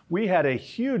action. We had a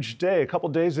huge day a couple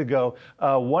days ago.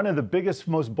 One of the biggest,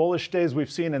 most bullish days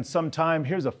we've seen in some time.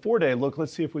 Here's a 4-day look.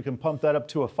 Let's see if we can pump that up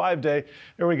to a 5-day.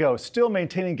 There we go. Still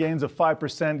maintaining gains of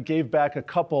 5%. Gave back a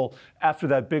couple after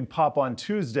that big pop on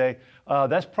Tuesday.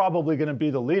 That's probably going to be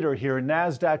the leader here.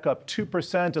 Nasdaq up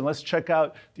 2%, and let's check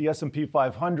out the S&P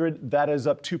 500. That is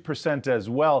up 2% as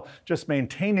well, just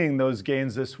maintaining those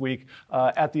gains this week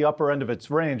at the upper end of its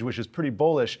range, which is pretty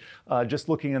bullish, just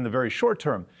looking in the very short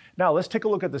term. Now, let's take a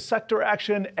look at the sector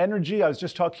action. Energy, I was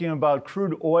just talking about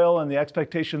crude oil and the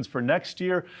expectations for next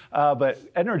year, but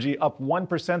energy up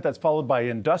 1%. That's followed by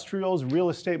industrials, real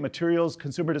estate, materials,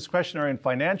 consumer discretionary, and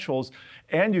financials,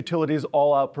 and utilities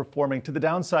all outperforming to the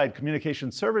downside.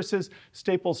 Communication services,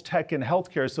 staples, tech, and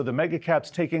healthcare. So the mega caps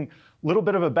taking a little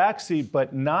bit of a backseat,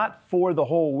 but not for the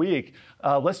whole week.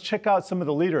 Let's check out some of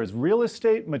the leaders. Real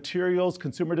estate, materials,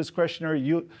 consumer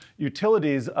discretionary,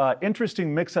 utilities,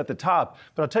 interesting mix at the top.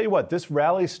 But I'll tell you what, this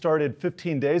rally started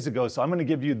 15 days ago, so I'm going to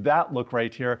give you that look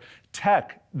right here.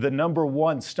 Tech, the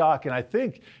 #1 stock, and I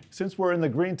think since we're in the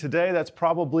green today, that's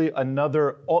probably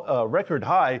another record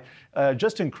high.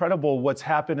 Just incredible what's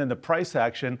happened in the price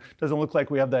action. Doesn't look like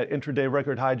we have that intraday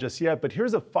record high just yet, but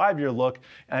here's a 5-year look,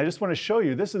 and I just want to show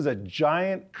you, this is a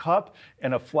giant cup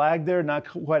and a flag there, not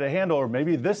quite a handle, or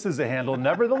maybe this is a handle.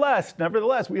 Nevertheless,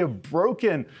 we have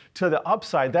broken to the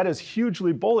upside. That is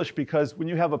hugely bullish because when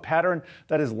you have a pattern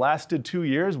that has lasted 2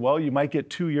 years, well, you might get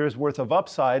 2 years worth of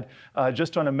upside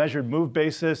just on a measured move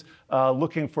basis,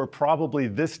 looking for probably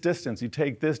this distance. You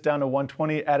take this down to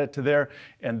 120, add it to there,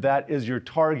 and that is your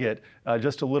target.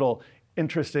 Just a little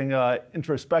interesting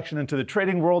introspection into the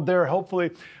trading world there,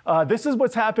 hopefully. This is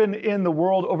what's happened in the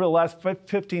world over the last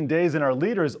 15 days in our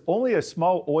leaders. Only a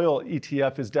small oil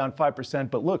ETF is down 5%,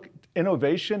 but look,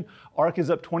 innovation, ARK is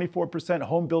up 24%,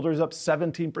 home builders up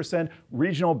 17%,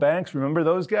 regional banks, remember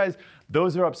those guys?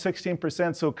 Those are up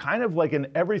 16%, so kind of like an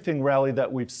everything rally that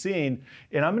we've seen.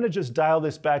 And I'm going to just dial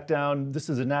this back down. This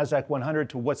is a Nasdaq 100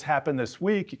 to what's happened this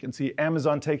week. You can see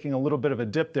Amazon taking a little bit of a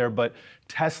dip there, but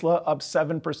Tesla up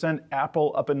 7%,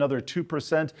 Apple up another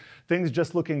 2%. Things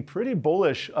just looking pretty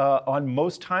bullish on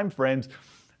most time frames.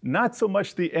 Not so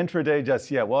much the intraday just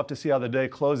yet. We'll have to see how the day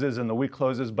closes and the week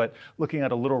closes, but looking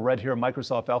at a little red here,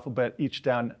 Microsoft, Alphabet, each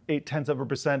down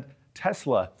 0.8%.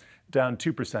 Tesla down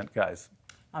 2%, guys.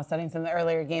 Offsetting some of the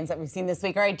earlier gains that we've seen this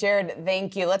week. All right, Jared,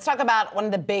 thank you. Let's talk about one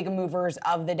of the big movers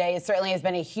of the day. It certainly has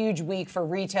been a huge week for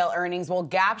retail earnings. Well,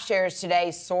 Gap shares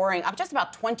today soaring up just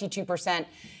about 22%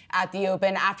 at the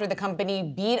open after the company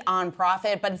beat on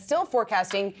profit, but it's still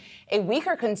forecasting a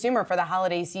weaker consumer for the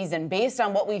holiday season. Based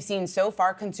on what we've seen so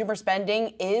far, consumer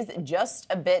spending is just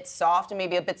a bit soft, and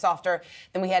maybe a bit softer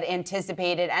than we had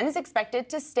anticipated, and is expected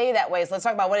to stay that way. So let's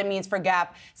talk about what it means for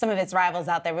Gap, some of its rivals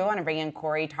out there. We want to bring in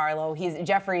Corey Tarlow. He's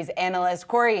Jefferies analyst.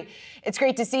 Corey, it's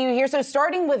great to see you here. So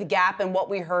starting with Gap and what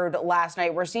we heard last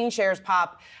night, we're seeing shares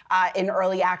pop in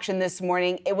early action this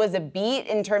morning. It was a beat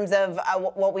in terms of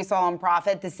what we saw on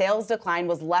profit. The sales decline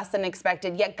was less than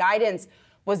expected, yet guidance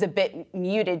was a bit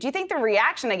muted. Do you think the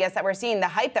reaction, I guess, that we're seeing, the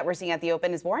hype that we're seeing at the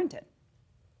open is warranted?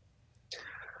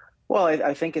 Well,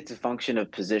 I think it's a function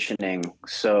of positioning.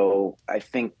 So I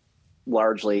think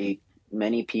largely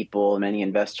many people, many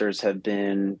investors have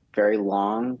been very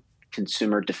long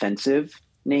consumer defensive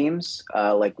names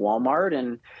like Walmart,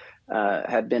 and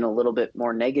have been a little bit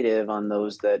more negative on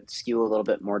those that skew a little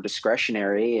bit more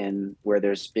discretionary and where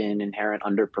there's been inherent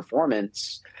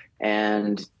underperformance.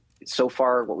 And so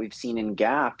far, what we've seen in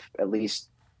Gap, at least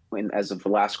as of the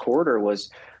last quarter,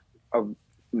 was a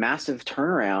massive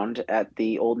turnaround at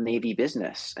the Old Navy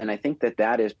business. And I think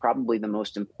that is probably the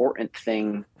most important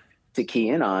thing to key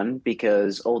in on,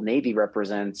 because Old Navy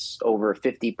represents over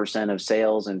 50% of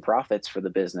sales and profits for the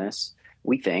business,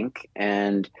 we think.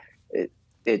 And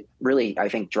it really, I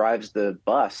think, drives the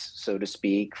bus, so to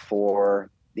speak,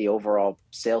 for the overall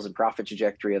sales and profit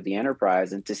trajectory of the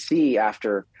enterprise. And to see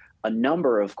after a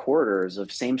number of quarters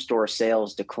of same-store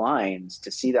sales declines,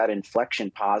 to see that inflection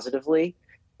positively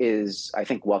is, I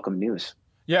think, welcome news.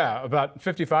 Yeah, about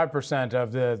 55%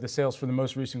 of the sales for the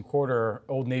most recent quarter,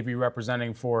 Old Navy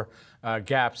representing for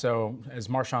Gap. So as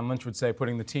Marshawn Lynch would say,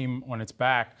 putting the team on its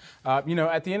back. At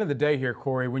the end of the day here,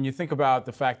 Corey, when you think about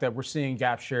the fact that we're seeing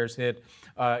Gap shares hit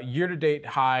year-to-date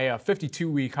high, a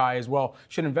 52-week high as well,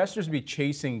 should investors be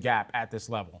chasing Gap at this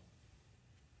level?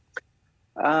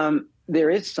 There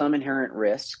is some inherent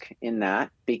risk in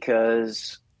that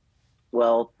because,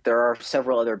 well, there are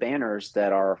several other banners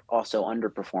that are also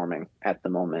underperforming at the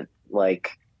moment, like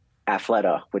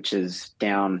Athleta, which is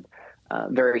down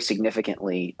very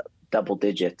significantly, double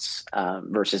digits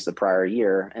versus the prior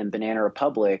year, and Banana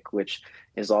Republic, which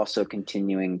is also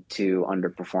continuing to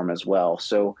underperform as well.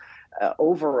 So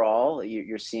overall,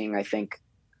 you're seeing, I think,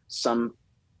 some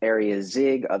areas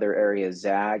zig, other areas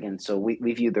zag. And so we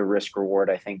view the risk reward,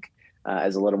 I think,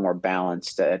 as a little more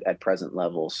balanced at present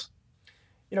levels.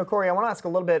 Corey, I want to ask a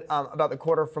little bit about the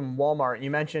quarter from Walmart.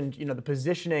 You mentioned, the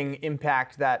positioning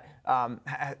impact that,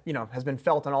 has been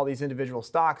felt on all these individual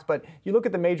stocks. But you look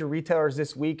at the major retailers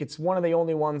this week, it's one of the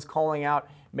only ones calling out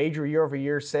major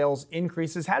year-over-year sales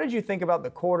increases. How did you think about the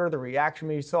quarter, the reaction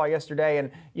we saw yesterday,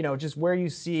 and, just where you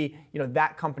see,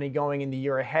 that company going in the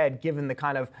year ahead, given the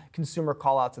kind of consumer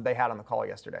call-outs that they had on the call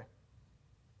yesterday?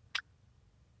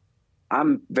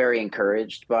 I'm very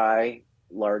encouraged by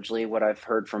largely what I've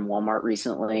heard from Walmart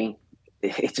recently.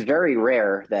 It's very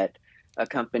rare that a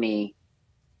company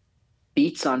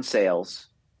beats on sales,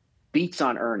 beats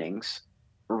on earnings,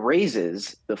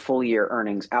 raises the full year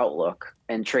earnings outlook,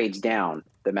 and trades down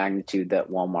the magnitude that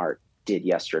Walmart did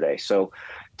yesterday. So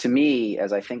to me,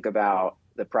 as I think about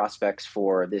the prospects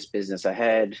for this business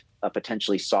ahead, a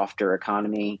potentially softer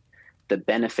economy, the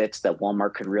benefits that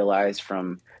Walmart could realize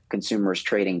from consumers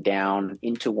trading down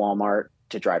into Walmart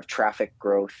to drive traffic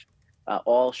growth,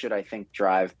 all should, I think,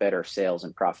 drive better sales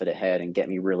and profit ahead and get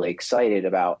me really excited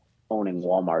about owning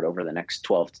Walmart over the next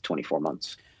 12 to 24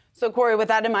 months. So, Corey, with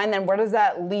that in mind, then, where does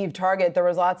that leave Target? There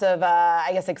was lots of,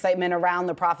 excitement around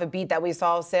the profit beat that we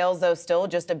saw. Sales, though, still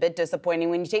just a bit disappointing.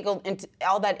 When you take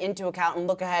all that into account and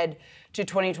look ahead to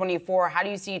 2024, how do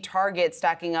you see Target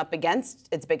stacking up against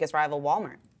its biggest rival,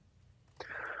 Walmart?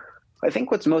 I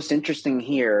think what's most interesting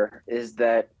here is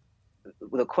that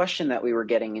the question that we were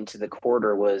getting into the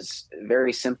quarter was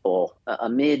very simple.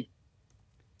 Amid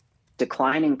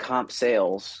declining comp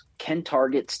sales, can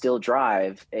Target still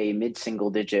drive a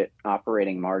mid-single-digit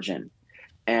operating margin?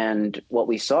 And what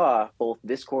we saw both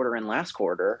this quarter and last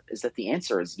quarter is that the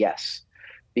answer is yes.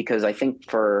 Because I think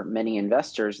for many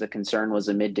investors, the concern was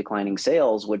amid declining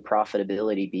sales, would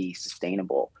profitability be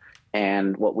sustainable?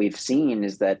 And what we've seen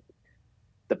is that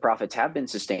the profits have been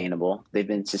sustainable. They've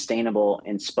been sustainable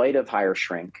in spite of higher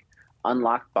shrink,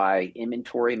 unlocked by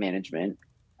inventory management,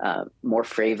 more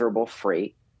favorable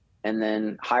freight, and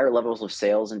then higher levels of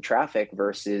sales and traffic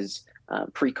versus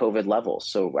pre-COVID levels.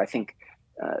 So I think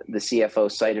the CFO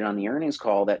cited on the earnings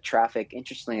call that traffic,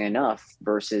 interestingly enough,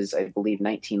 versus I believe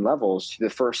 19 levels through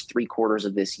the first 3 quarters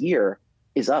of this year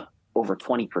is up over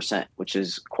 20%, which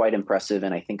is quite impressive,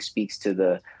 and I think speaks to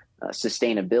the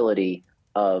sustainability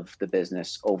of the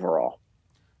business overall.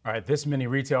 All right, this many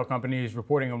retail companies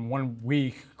reporting in 1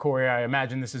 week. Corey, I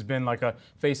imagine this has been like a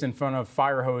face in front of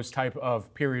fire hose type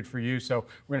of period for you. So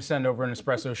we're going to send over an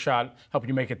espresso shot, help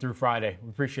you make it through Friday. We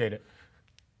appreciate it.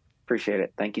 Appreciate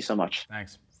it. Thank you so much.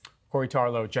 Thanks. Corey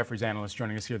Tarlow, Jefferies analyst,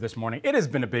 joining us here this morning. It has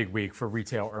been a big week for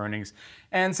retail earnings,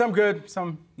 and some good,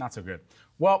 some not so good.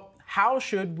 Well, how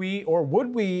should we or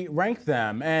would we rank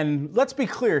them? And let's be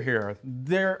clear here.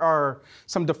 There are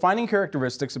some defining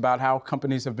characteristics about how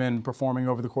companies have been performing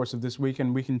over the course of this week,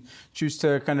 and we can choose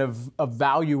to kind of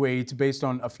evaluate based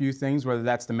on a few things, whether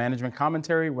that's the management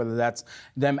commentary, whether that's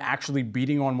them actually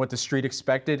beating on what the street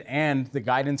expected and the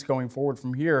guidance going forward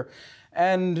from here.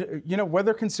 And, you know,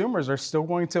 whether consumers are still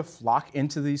going to flock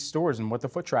into these stores and what the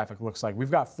foot traffic looks like.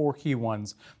 We've got 4 key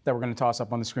ones that we're going to toss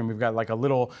up on the screen. We've got like a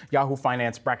little Yahoo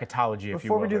Finance bracketology, if you will.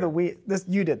 Before we do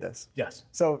you did this. Yes.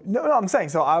 So, no, I'm saying,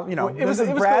 so, this is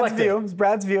Brad's view. It's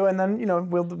Brad's view, and then,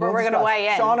 we're going to weigh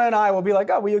in. Shauna and I will be like,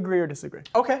 oh, we agree or disagree.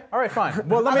 Okay. All right, fine.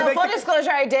 Well, let me make full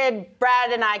disclosure,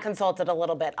 Brad and I consulted a a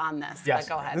little bit on this. Yes.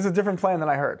 But go ahead. This is a different plan than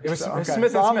I heard. It was Smith &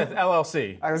 Smith,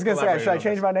 LLC. I was going to say, should I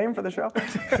change my name for the show?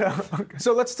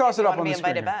 So let's toss it up on the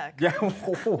screen. Invited back. Yeah.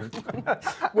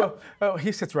 Well,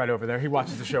 he sits right over there. He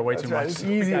watches the show way too much. It's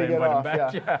easy to get off.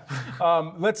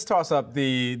 Yeah. Let's toss up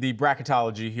the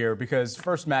bracketology here, because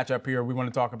first matchup here, we want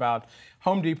to talk about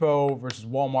Home Depot versus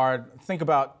Walmart. Think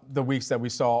about the weeks that we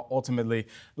saw ultimately.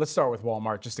 Let's start with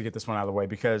Walmart just to get this one out of the way,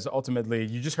 because ultimately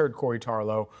you just heard Corey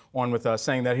Tarlow on with us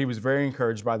saying that he was very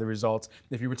encouraged by the results.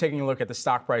 If you were taking a look at the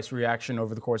stock price reaction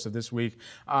over the course of this week,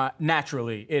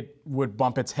 naturally it would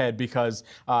bump its head because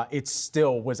it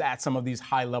still was at some of these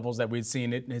high levels that we'd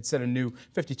seen. It set a new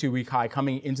 52-week high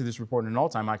coming into this report, and an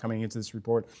all-time high coming into this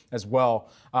report as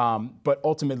well. But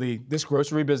ultimately, this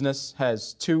grocery business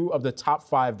has 2 of the top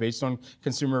 5 based on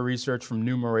consumer research from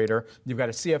Numerator. You've got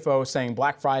a CFO saying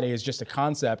Black Friday is just a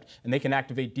concept and they can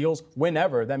activate deals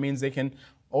whenever. That means they can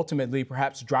ultimately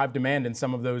perhaps drive demand in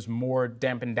some of those more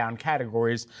dampened down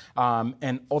categories.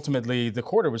 And ultimately, the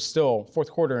quarter was still, fourth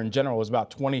quarter in general was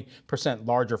about 20%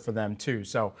 larger for them too.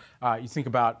 So you think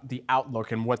about the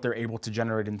outlook and what they're able to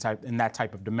generate in that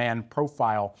type of demand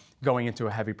profile going into a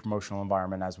heavy promotional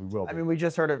environment, as we will be. I mean, we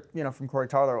just heard it, from Corey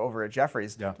Tarlow over at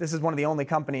Jefferies. Yeah. This is one of the only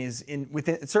companies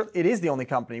it is the only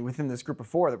company within this group of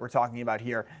 4 that we're talking about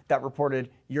here that reported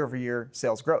year-over-year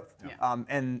sales growth. Yeah.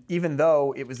 And even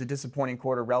though it was a disappointing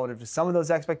quarter relative to some of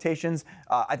those expectations,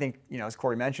 I think, as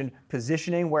Corey mentioned,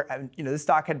 positioning where, this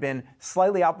stock had been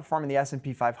slightly outperforming the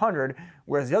S&P 500,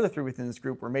 whereas the other 3 within this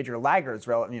group were major laggards.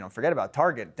 Forget about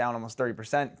Target, down almost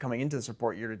 30% coming into this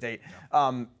report year to date.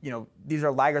 Yeah. These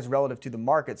are laggards relative to the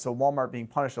market, so Walmart being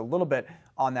punished a little bit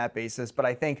on that basis. But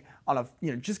I think on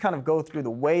just kind of go through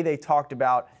the way they talked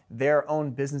about their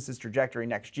own business's trajectory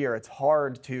next year, it's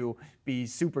hard to be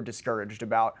super discouraged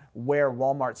about where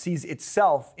Walmart sees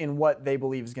itself in what they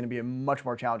believe is going to be a much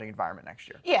more challenging environment next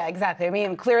year. Yeah, exactly. I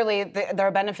mean, clearly they're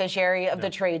a beneficiary of the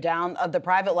trade down of the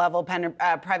private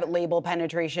label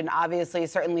penetration. Obviously,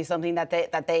 certainly something that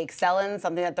they excel in,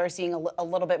 something that they're seeing a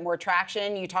little bit more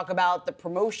traction. You talk about the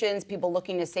promotions, people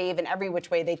looking to save in every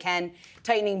which way they can,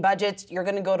 tightening budgets. You're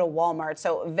going to go to Walmart.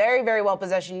 So very, very well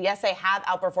positioned. Yes, they have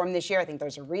outperformed this year. I think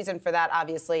there's a reason for that,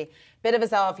 obviously. Bit of a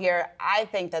sell-off here. I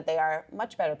think that they are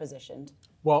much better positioned.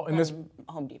 Well, in this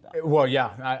Home Depot. Well,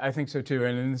 yeah, I think so too.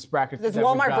 And in this bracket, it's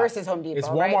Walmart versus Home Depot. It's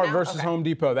Walmart right versus Home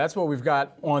Depot. That's what we've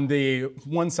got on the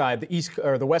one side, the east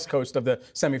or the west coast of the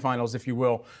semifinals, if you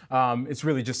will. It's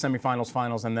really just semifinals,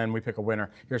 finals, and then we pick a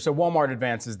winner here. So Walmart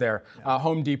advances there.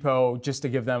 Home Depot, just to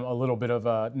give them a little bit of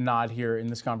a nod here in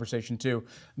this conversation too.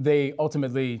 They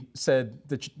ultimately said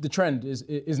the trend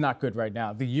is not good right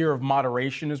now. The year of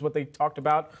moderation is what they talked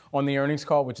about on the earnings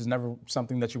call, which is never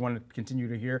something that you want to continue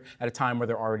to hear at a time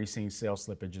where they're already seeing sales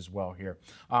slippage as well here.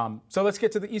 So let's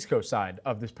get to the East Coast side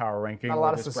of this power ranking. Not a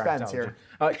lot of suspense here.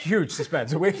 Huge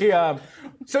suspense.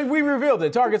 So we revealed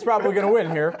it. Target's probably going to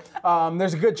win here.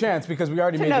 There's a good chance because we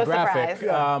already made the graphic.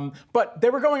 But they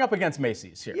were going up against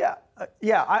Macy's here.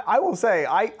 Yeah. I will say,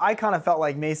 I kind of felt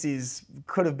like Macy's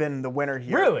could have been the winner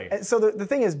here. Really? So the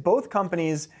thing is, both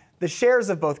companies, the shares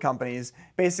of both companies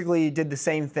basically did the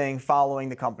same thing following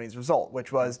the company's result,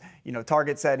 which was,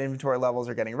 Target said inventory levels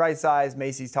are getting right-sized.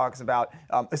 Macy's talks about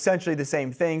essentially the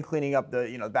same thing, cleaning up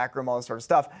the back room, all this sort of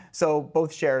stuff. So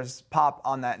both shares pop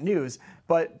on that news.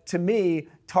 But to me,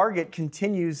 Target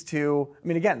continues to,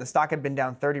 again, the stock had been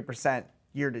down 30%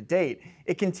 year to date,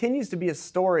 it continues to be a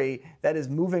story that is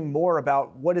moving more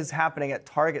about what is happening at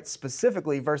Target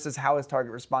specifically versus how is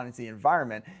Target responding to the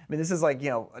environment. I mean, this is like,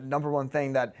 a number one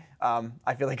thing that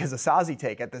I feel like is a Sazi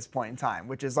take at this point in time,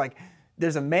 which is like,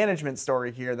 there's a management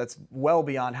story here that's well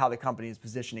beyond how the company is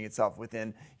positioning itself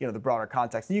within the broader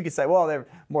context. And you could say, well, they're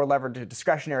more levered to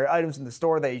discretionary items in the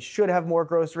store. They should have more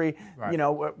grocery, right.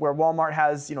 Where Walmart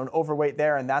has an overweight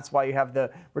there, and that's why you have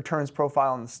the returns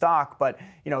profile in the stock. But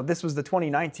this was the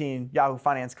 2019 Yahoo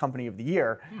Finance Company of the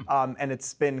Year, and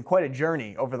it's been quite a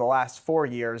journey over the last 4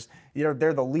 years. They're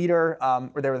the leader,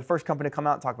 or they were the first company to come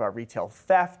out and talk about retail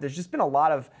theft. There's just been a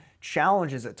lot of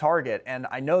challenges at Target, and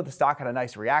I know the stock had a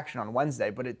nice reaction on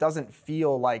Wednesday, but it doesn't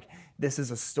feel like this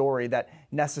is a story that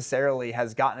necessarily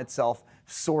has gotten itself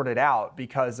sorted out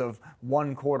because of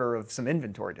 1 quarter of some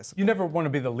inventory discipline. You never want to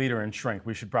be the leader in shrink,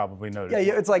 we should probably notice.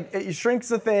 Yeah, it's like shrink's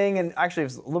the thing, and actually it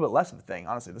was a little bit less of a thing,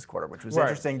 honestly, this quarter, which was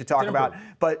interesting to talk about.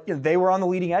 But they were on the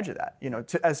leading edge of that,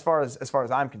 as far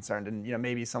as I'm concerned, and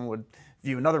maybe someone would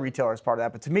view another retailer as part of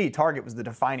that. But to me, Target was the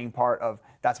defining part of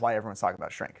that's why everyone's talking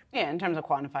about shrink. Yeah, in terms of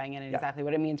quantifying it and exactly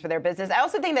what it means for their business. I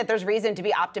also think that there's reason to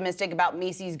be optimistic about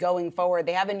Macy's going forward.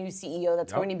 They have a new CEO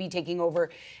that's going to be taking over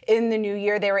in the new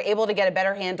year. They were able to get a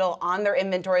better handle on their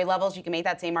inventory levels. You can make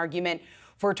that same argument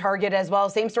for Target as well.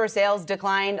 Same-store sales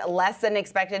declined less than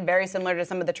expected, very similar to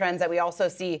some of the trends that we also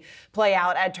see play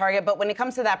out at Target. But when it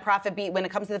comes to that profit beat, when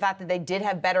it comes to the fact that they did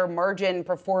have better margin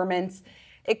performance,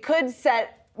 it could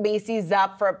set Macy's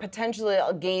up for potentially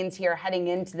gains here heading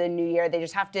into the new year. They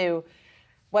just have to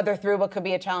weather through what could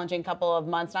be a challenging couple of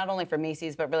months, not only for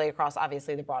Macy's, but really across,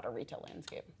 obviously, the broader retail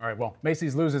landscape. All right, well,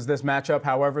 Macy's loses this matchup.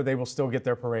 However, they will still get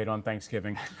their parade on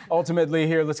Thanksgiving. Ultimately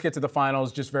here, let's get to the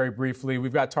finals just very briefly.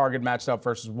 We've got Target matched up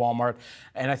versus Walmart.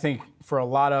 And I think for a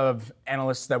lot of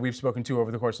analysts that we've spoken to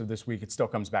over the course of this week, it still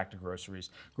comes back to groceries.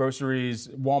 Groceries,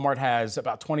 Walmart has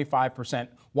about 25%.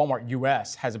 Walmart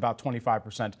US has about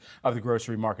 25% of the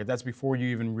grocery market. That's before you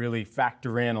even really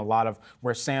factor in a lot of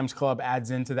where Sam's Club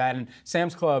adds into that. And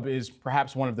Sam's Club is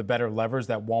perhaps one of the better levers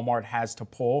that Walmart has to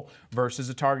pull versus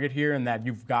a Target here, in that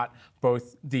you've got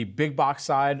both the big box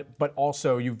side, but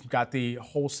also you've got the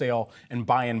wholesale and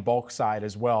buy in bulk side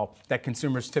as well that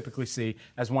consumers typically see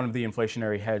as one of the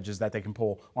inflationary hedges that they can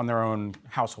pull on their own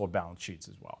household balance sheets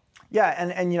as well. Yeah,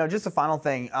 and just a final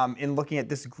thing, in looking at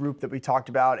this group that we talked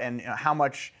about and how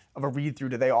much of a read-through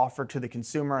do they offer to the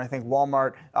consumer. I think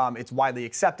Walmart, it's widely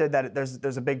accepted that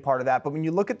there's a big part of that. But when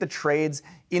you look at the trades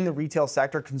in the retail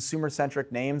sector,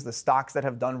 consumer-centric names, the stocks that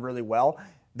have done really well,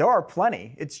 there are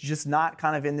plenty. It's just not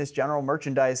kind of in this general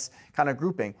merchandise kind of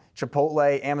grouping.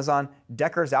 Chipotle, Amazon,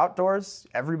 Deckers Outdoors,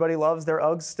 everybody loves their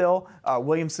Uggs still.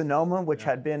 Williams-Sonoma, which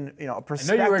had been a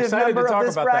prospective member of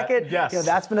this bracket. That. Yes.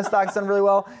 That's been a stock that's done really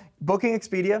well. Booking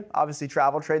Expedia, obviously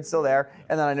travel trade's still there.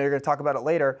 And then I know you're going to talk about it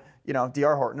later.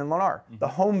 D.R. Horton and Lennar. The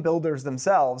home builders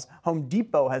themselves, Home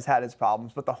Depot has had its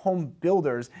problems, but the home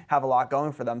builders have a lot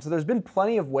going for them. So there's been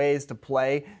plenty of ways to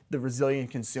play the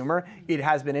resilient consumer. It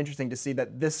has been interesting to see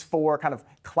that this 4 kind of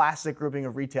classic grouping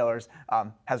of retailers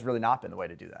has really not been the way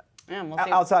to do that. Yeah, we'll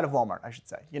see. Outside of Walmart, I should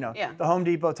say. The Home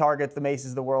Depot, Targets, the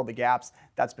Macy's of the world, the Gaps,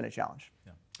 that's been a challenge.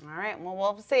 Yeah. All right, well,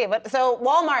 we'll see. But so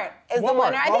Walmart is the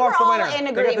winner. I think we're all in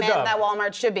agreement that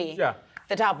Walmart should be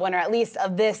the top winner, at least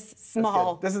of this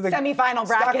small semifinal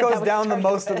bracket. Stock goes down the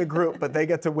most of the group, but they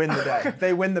get to win the day.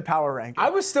 They win the power ranking. I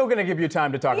was still going to give you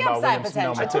time to talk about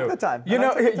Williams-Sonoma, too. I took the time.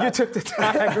 You took the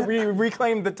time. We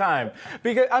reclaimed the time.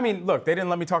 Because, I mean, look, they didn't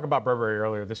let me talk about Burberry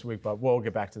earlier this week, but we'll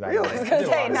get back to that. Really? I was going to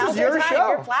say, now's your time,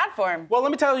 your platform. Well,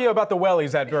 let me tell you about the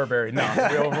wellies at Burberry.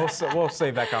 No, we'll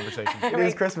save that conversation. It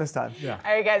is Christmas time. Yeah.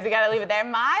 All right, guys, we got to leave it there.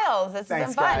 Miles, this has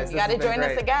been fun. Guys. You got to join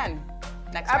us again.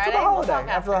 After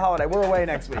the holiday. We're away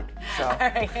next week. So. All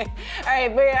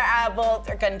right.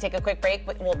 We're going to take a quick break.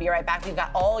 We'll be right back. We've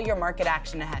got all your market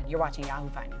action ahead. You're watching Yahoo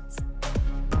Finance.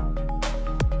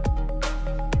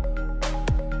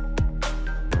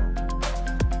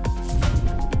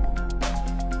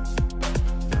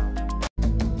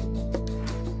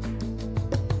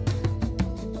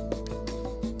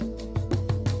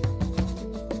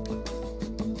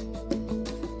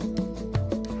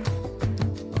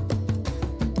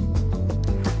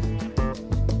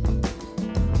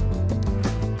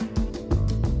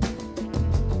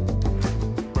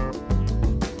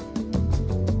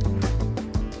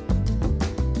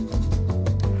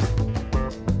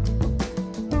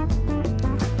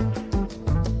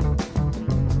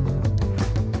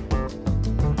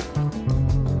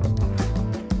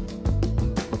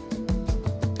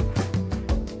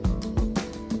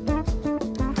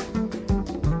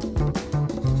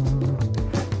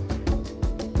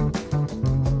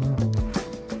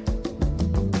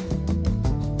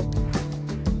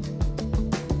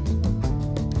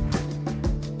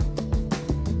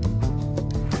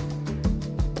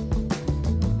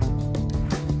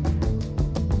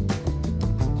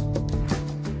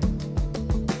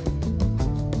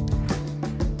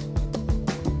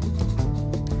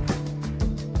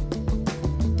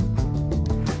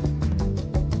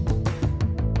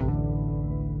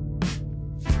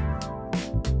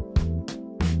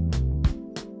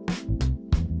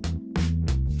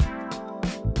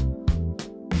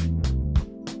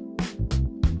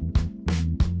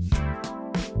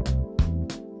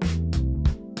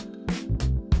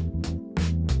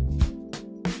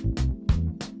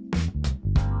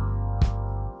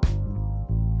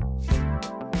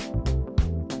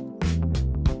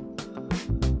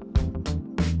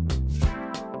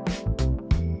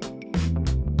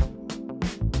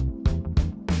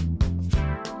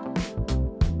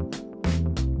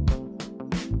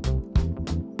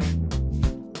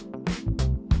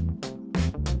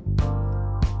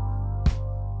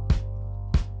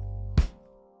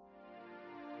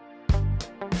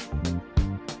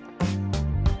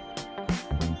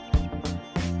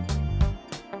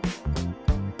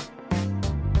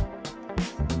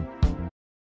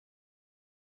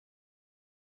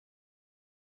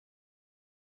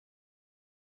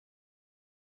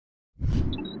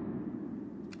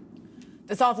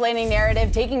 The soft landing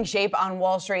narrative taking shape on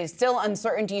Wall Street. Still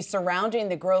uncertainty surrounding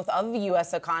the growth of the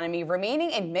U.S. economy,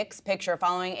 remaining a mixed picture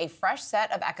following a fresh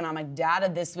set of economic data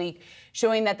this week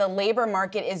showing that the labor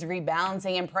market is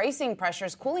rebalancing and pricing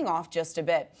pressures cooling off just a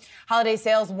bit. Holiday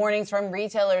sales warnings from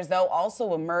retailers, though,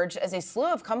 also emerged as a slew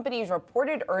of companies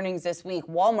reported earnings this week.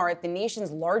 Walmart, the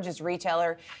nation's largest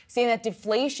retailer, saying that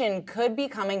deflation could be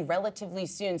coming relatively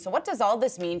soon. So what does all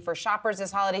this mean for shoppers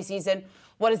this holiday season?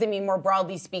 What does it mean more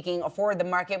broadly speaking for the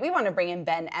market? We want to bring in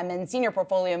Ben Emmons, Senior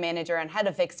Portfolio Manager and Head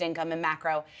of Fixed Income and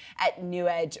Macro at New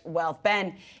Edge Wealth.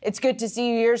 Ben, it's good to see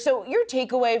you here. So your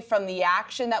takeaway from the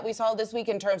action that we saw this week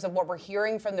in terms of what we're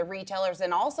hearing from the retailers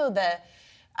and also the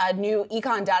new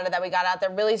econ data that we got out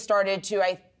that really started to,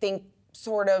 I think,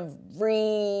 sort of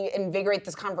reinvigorate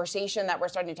this conversation that we're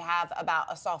starting to have about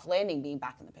a soft landing being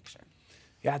back in the picture.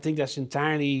 Yeah, I think that's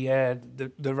entirely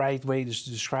the right way to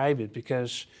describe it,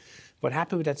 because what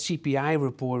happened with that CPI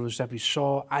report was that we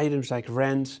saw items like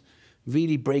rent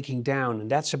really breaking down, and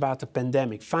that's about the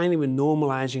pandemic. Finally, we're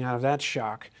normalizing out of that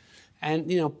shock.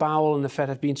 And, you know, Powell and the Fed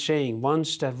have been saying,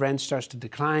 once that rent starts to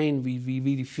decline, we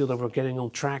really feel that we're getting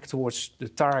on track towards the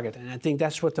target. And I think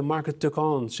that's what the market took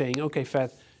on, saying, okay,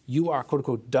 Fed, you are, quote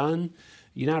unquote, done.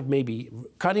 You're not maybe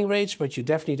cutting rates, but you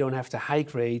definitely don't have to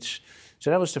hike rates.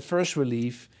 So that was the first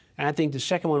relief. And I think the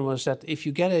second one was that if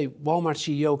you get a Walmart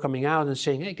CEO coming out and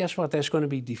saying, hey, guess what, there's going to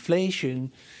be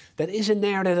deflation, that is a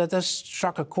narrative that does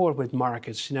struck a chord with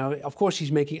markets. You know, of course,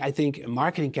 he's making, I think, a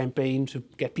marketing campaign to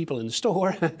get people in the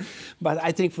store. But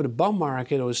I think for the bond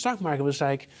market or the stock market, it was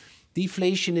like,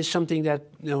 deflation is something that,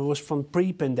 you know, was from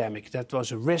pre-pandemic. That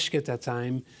was a risk at that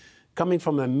time. Coming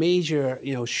from a major,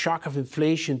 you know, shock of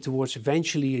inflation towards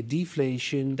eventually a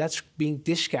deflation, that's being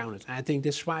discounted. And I think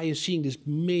that's why you're seeing this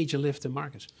major lift in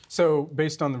markets. So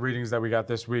based on the readings that we got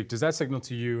this week, does that signal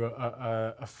to you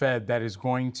a Fed that is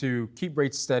going to keep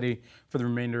rates steady for the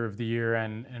remainder of the year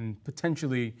and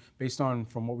potentially, based on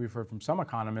from what we've heard from some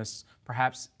economists,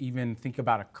 perhaps even think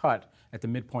about a cut at the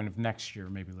midpoint of next year,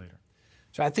 maybe later?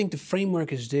 So I think the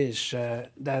framework is this,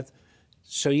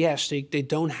 so yes, they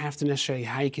don't have to necessarily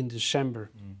hike in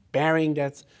December, barring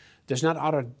that there's not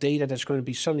other data that's going to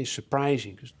be suddenly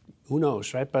surprising, because who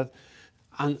knows, right? But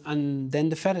and then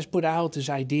the Fed has put out this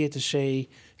idea to say,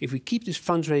 if we keep this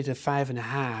funds rate at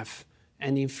 5.5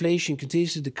 and the inflation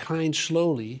continues to decline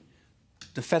slowly,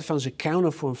 the Fed funds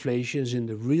accounted for inflation, as in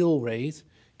the real rate,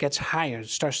 gets higher, it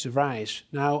starts to rise.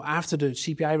 Now, after the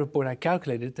CPI report, I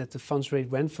calculated that the funds rate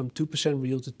went from 2%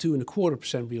 real to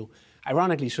 2.25% real.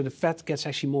 Ironically, so the Fed gets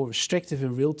actually more restrictive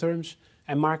in real terms,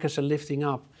 and markets are lifting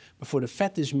up. But for the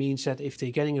Fed, this means that if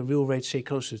they're getting a real rate, say,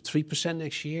 close to 3%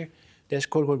 next year, there's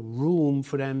quote-unquote room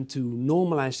for them to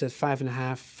normalize that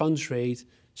 5.5 funds rate,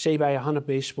 say by 100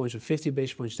 basis points or 50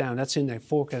 basis points down. That's in their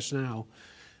forecast now.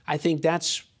 I think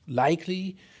that's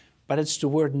likely, but it's the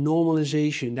word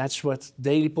normalization. That's what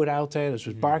Daly put out there, that's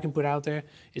what Barkin put out there.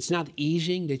 It's not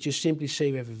easing. They just simply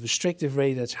say we have a restrictive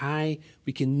rate that's high.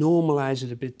 We can normalize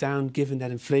it a bit down, given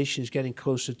that inflation is getting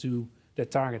closer to the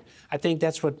target. I think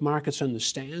that's what markets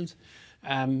understand.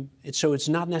 So it's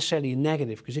not necessarily a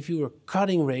negative, because if you were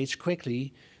cutting rates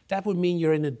quickly, that would mean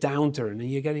you're in a downturn and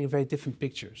you're getting a very different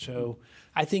picture. So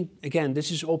I think, again,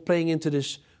 this is all playing into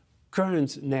this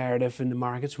current narrative in the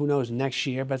markets. Who knows next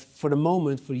year? But for the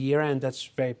moment, for year end, that's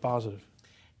very positive.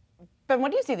 But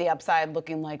what do you see the upside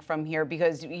looking like from here?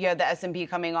 Because you have the S&P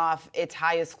coming off its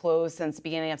highest close since the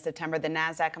beginning of September, the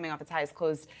Nasdaq coming off its highest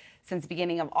close since the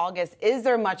beginning of August. Is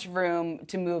there much room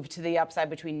to move to the upside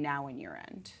between now and year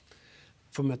end?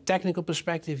 From a technical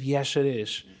perspective, yes, it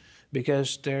is.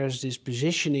 Because there's this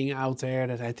positioning out there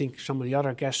that I think some of the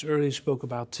other guests earlier spoke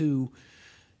about too.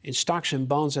 In stocks and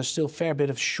bonds, there's still a fair bit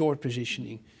of short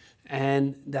positioning.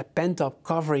 And that pent-up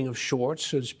covering of shorts,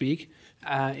 so to speak,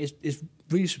 is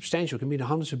really substantial. It can be the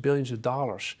hundreds of billions of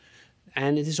dollars.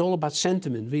 And it is all about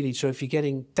sentiment, really. So if you're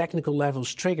getting technical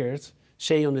levels triggered,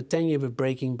 say on the 10-year we're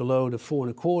breaking below the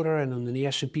 4.25, and on the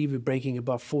S&P we're breaking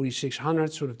above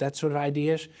 4,600, sort of that sort of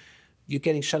ideas, you're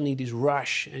getting suddenly this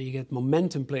rush, and you get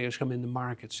momentum players come in the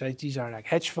market. So these are like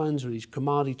hedge funds or these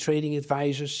commodity trading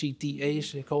advisors,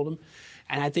 CTAs, they call them.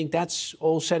 And I think that's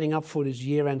all setting up for this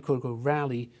year-end quote-unquote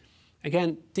rally.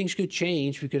 Again, things could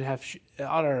change. We could have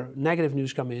other negative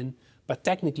news come in. But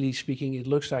technically speaking, it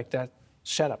looks like that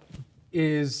setup.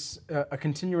 Is a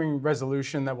continuing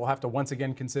resolution that we'll have to once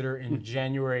again consider in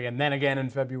January and then again in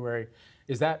February,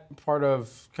 is that part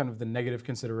of kind of the negative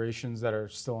considerations that are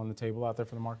still on the table out there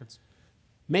for the markets?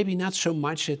 Maybe not so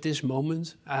much at this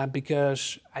moment,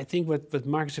 because I think what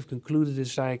markets have concluded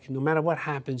is like, no matter what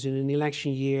happens in an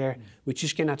election year, we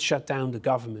just cannot shut down the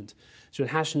government. So it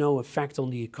has no effect on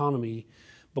the economy.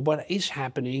 But what is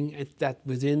happening is that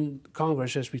within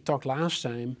Congress, as we talked last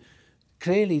time,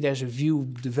 clearly there's a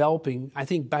view developing, I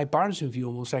think bipartisan view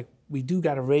almost, like we do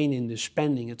got to rein in the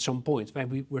spending at some point. Like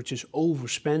we're just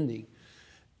overspending.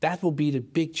 That will be the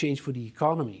big change for the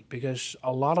economy, because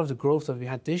a lot of the growth that we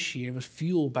had this year was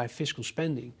fueled by fiscal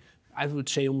spending. I would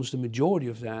say almost the majority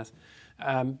of that,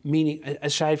 meaning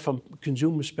aside from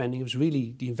consumer spending, it was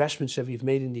really the investments that we've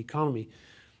made in the economy.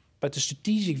 But the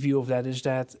strategic view of that is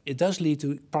that it does lead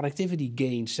to productivity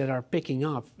gains that are picking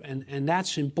up, and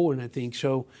that's important, I think.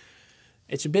 So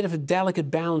it's a bit of a delicate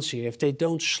balance here. If they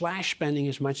don't slash spending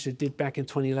as much as they did back in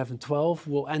 2011-12,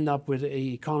 we'll end up with an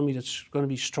economy that's going to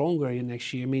be stronger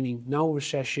next year, meaning no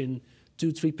recession,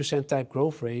 2-3% type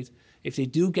growth rate. If they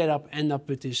do end up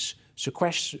with this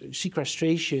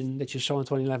sequestration that you saw in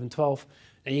 2011-12,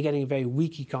 then you're getting a very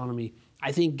weak economy.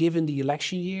 I think given the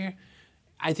election year,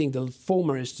 I think the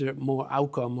former is the more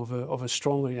outcome of a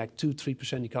stronger, like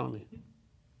 2-3% economy.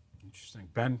 Interesting.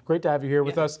 Ben, great to have you here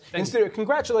with us in studio.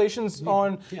 Congratulations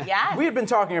on, we had been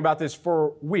talking about this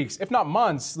for weeks, if not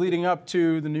months, leading up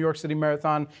to the New York City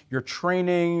Marathon. Your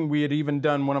training, we had even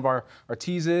done one of our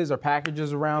teases, our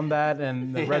packages around that,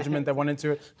 and the regiment that went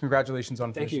into it. Congratulations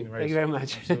on finishing the race. Thank you very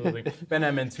much. Absolutely. Ben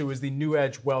Emmons, who is the New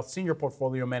Edge Wealth Senior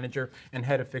Portfolio Manager and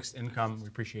Head of Fixed Income. We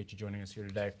appreciate you joining us here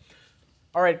today.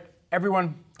 All right.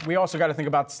 Everyone, we also got to think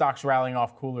about stocks rallying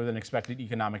off cooler than expected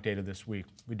economic data this week.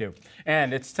 We do.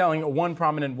 And it's telling one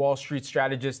prominent Wall Street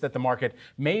strategist that the market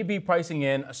may be pricing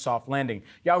in a soft landing.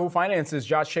 Yahoo Finance's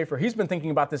Josh Schaefer, he's been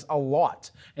thinking about this a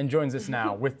lot and joins us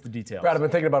now with the details. Brad, I've been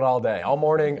thinking about it all day, all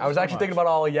morning. I was actually thinking about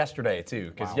it all yesterday, too,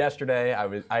 because yesterday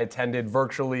I attended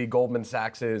virtually Goldman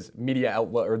Sachs's media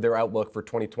outlook, or their outlook for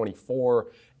 2024.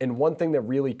 And one thing that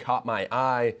really caught my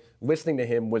eye listening to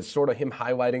him was sort of him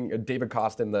highlighting, David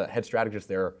Kostin, the head strategist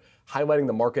there, highlighting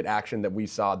the market action that we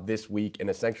saw this week and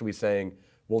essentially saying,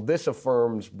 well, this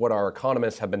affirms what our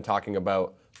economists have been talking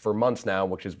about for months now,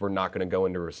 which is we're not going to go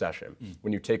into a recession.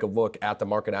 When you take a look at the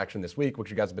market action this week, which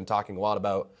you guys have been talking a lot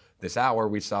about this hour,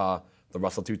 we saw the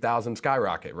Russell 2000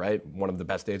 skyrocket, right? One of the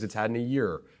best days it's had in a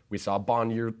year. We saw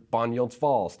bond yields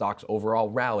fall, stocks overall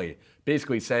rally,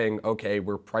 basically saying, okay,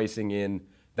 we're pricing in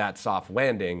that soft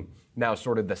landing. Now,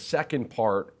 sort of the second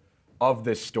part of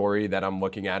this story that I'm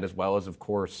looking at as well is, of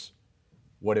course,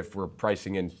 what if we're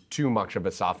pricing in too much of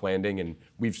a soft landing? And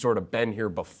we've sort of been here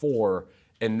before,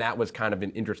 and that was kind of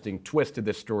an interesting twist to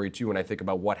this story, too, when I think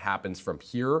about what happens from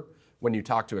here. When you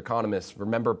talk to economists,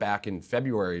 remember back in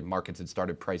February, markets had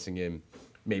started pricing in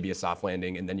maybe a soft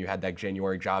landing, and then you had that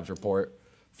January jobs report,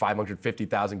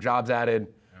 550,000 jobs added.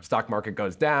 Stock market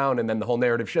goes down, and then the whole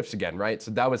narrative shifts again, right?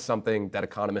 So that was something that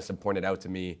economists have pointed out to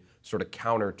me, sort of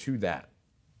counter to that.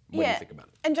 What do you think about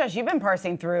it? And Josh, you've been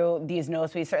parsing through these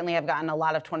notes. We certainly have gotten a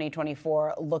lot of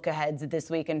 2024 look-aheads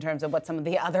this week in terms of what some of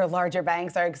the other larger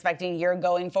banks are expecting here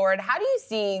going forward. How do you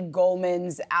see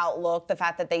Goldman's outlook, the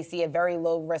fact that they see a very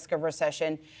low risk of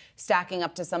recession, stacking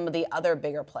up to some of the other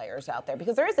bigger players out there?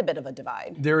 Because there is a bit of a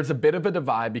divide. There is a bit of a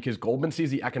divide because Goldman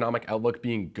sees the economic outlook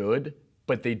being good,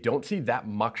 but they don't see that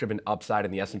much of an upside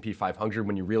in the S&P 500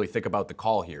 when you really think about the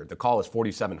call here. The call is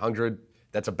 4,700.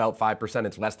 That's about 5%.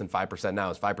 It's less than 5% now.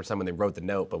 It's 5% when they wrote the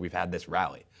note, but we've had this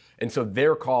rally. And so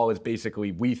their call is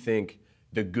basically, we think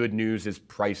the good news is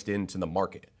priced into the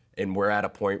market. And we're at a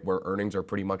point where earnings are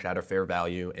pretty much at a fair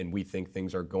value, and we think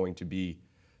things are going to be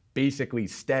basically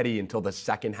steady until the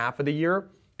second half of the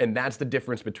year. And that's the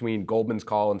difference between Goldman's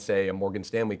call and, say, a Morgan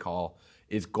Stanley call,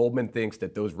 is Goldman thinks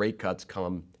that those rate cuts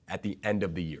come at the end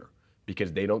of the year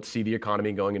because they don't see the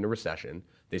economy going into recession.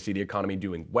 They see the economy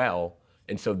doing well.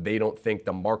 And so they don't think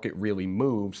the market really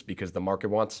moves because the market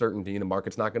wants certainty and the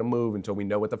market's not going to move until we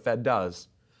know what the Fed does.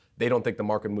 They don't think the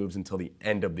market moves until the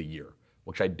end of the year,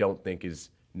 which I don't think is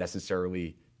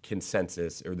necessarily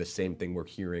consensus or the same thing we're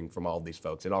hearing from all of these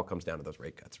folks. It all comes down to those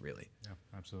rate cuts, really. Yeah,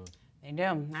 absolutely. They do.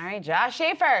 All right, Josh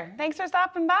Schaefer, thanks for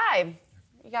stopping by.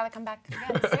 You got to come back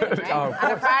again soon, right?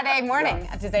 On a Friday morning,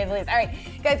 to say the least. All right,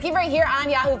 guys, keep right here on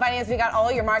Yahoo Finance. We got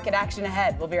all your market action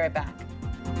ahead. We'll be right back.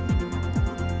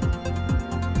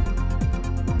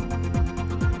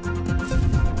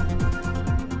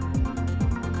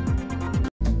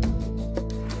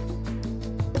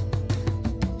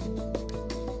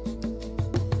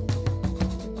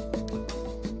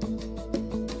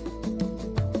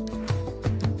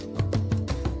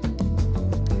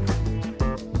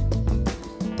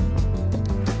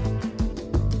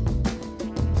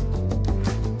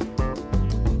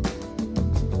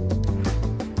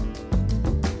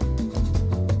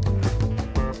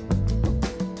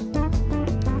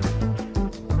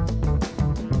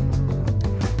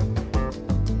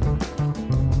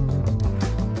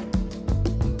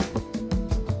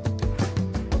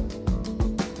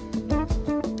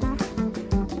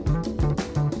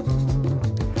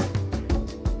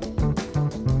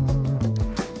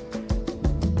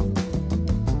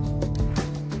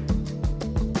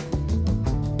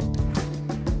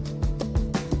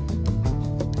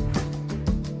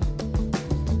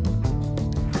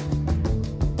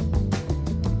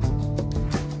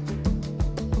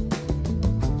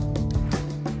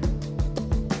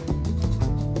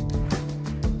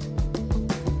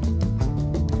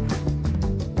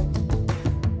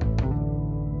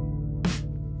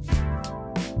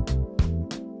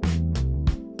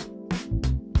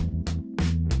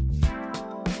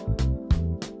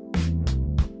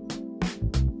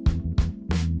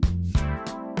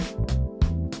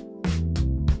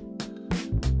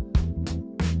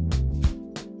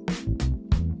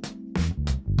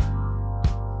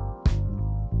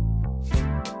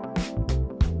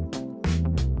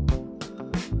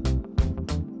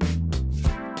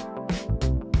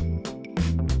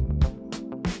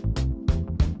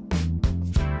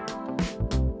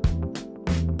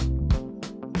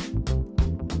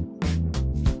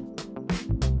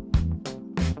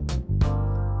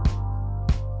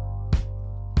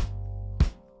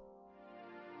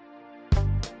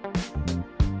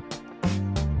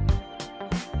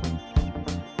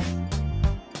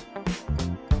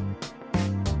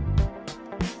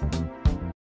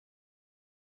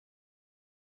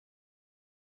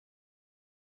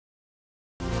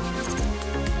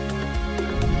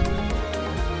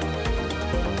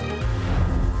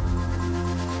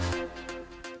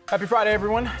 Happy Friday,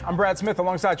 everyone. I'm Brad Smith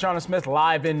alongside Shauna Smith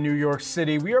live in New York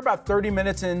City. We are about 30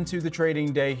 minutes into the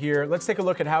trading day here. Let's take a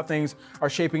look at how things are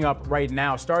shaping up right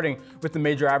now, starting with the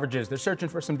major averages. They're searching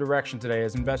for some direction today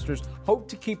as investors hope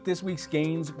to keep this week's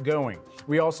gains going.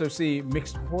 We also see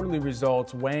mixed quarterly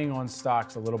results weighing on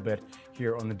stocks a little bit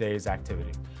here on the day's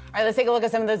activity. All right, let's take a look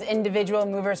at some of those individual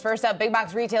movers. First up, big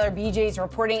box retailer BJ's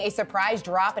reporting a surprise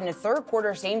drop in its third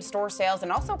quarter same-store sales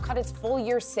and also cut its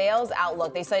full-year sales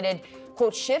outlook. They cited,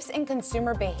 quote, shifts in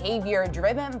consumer behavior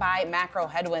driven by macro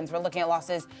headwinds. We're looking at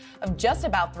losses of just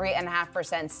about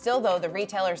 3.5%. Still, though, the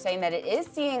retailer is saying that it is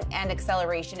seeing an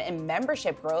acceleration in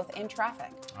membership growth and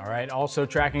traffic. All right, also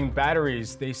tracking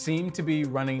batteries. They seem to be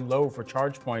running low for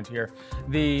ChargePoint here.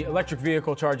 The electric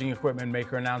vehicle charging equipment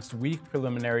maker announced weak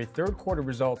preliminary third quarter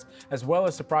results as well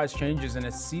as surprise changes in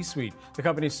its C-suite. The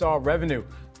company saw revenue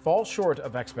fall short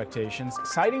of expectations,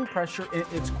 citing pressure in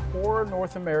its core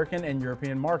North American and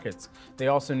European markets. They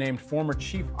also named former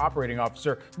Chief Operating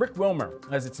Officer Rick Wilmer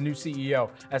as its new CEO,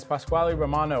 as Pasquale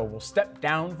Romano will step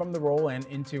down from the role and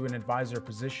into an advisor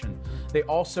position. They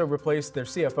also replaced their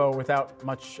CFO without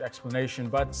much explanation,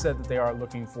 but said that they are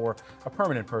looking for a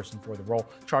permanent person for the role.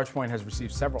 ChargePoint has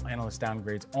received several analyst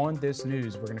downgrades on this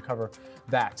news. We're going to cover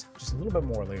that just a little bit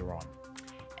more later on.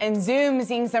 And Zoom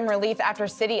seeing some relief after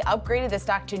Citi upgraded the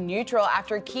stock to neutral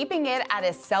after keeping it at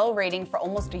a sell rating for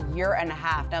almost a year and a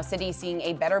half. Now, Citi seeing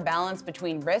a better balance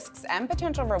between risks and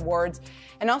potential rewards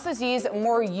and also sees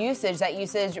more usage, that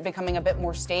usage becoming a bit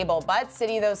more stable. But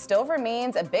Citi, though, still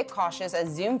remains a bit cautious as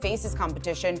Zoom faces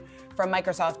competition from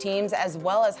Microsoft Teams as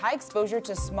well as high exposure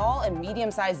to small and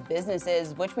medium-sized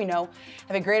businesses, which we know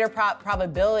have a greater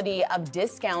probability of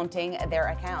discounting their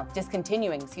accounts,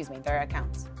 discontinuing their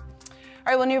accounts.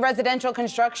 All right, well, new residential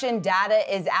construction data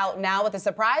is out now with a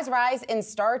surprise rise in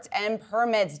starts and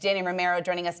permits. Danny Romero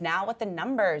joining us now with the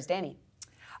numbers. Danny.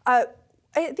 I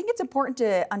think it's important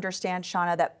to understand,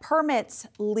 Shauna, that permits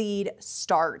lead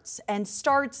starts, and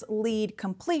starts lead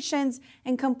completions,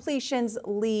 and completions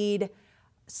lead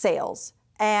sales.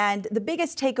 And the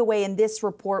biggest takeaway in this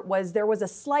report was there was a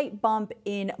slight bump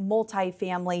in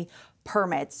multifamily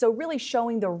permits. So really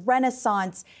showing the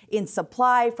renaissance in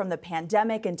supply from the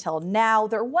pandemic until now.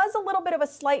 There was a little bit of a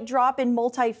slight drop in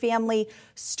multifamily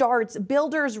starts.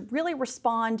 Builders really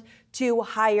respond to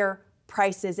higher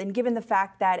prices. And given the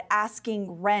fact that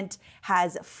asking rent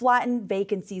has flattened,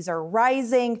 vacancies are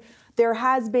rising, there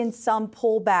has been some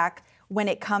pullback when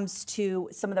it comes to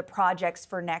some of the projects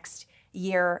for next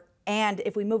year. And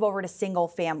if we move over to single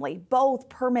family, both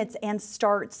permits and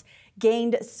starts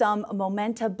gained some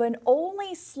momentum, but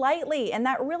only slightly. And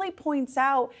that really points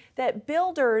out that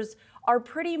builders are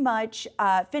pretty much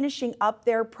finishing up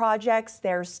their projects.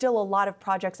 There's still a lot of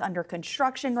projects under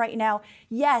construction right now.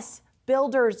 Yes,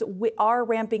 builders are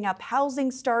ramping up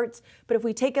housing starts, but if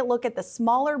we take a look at the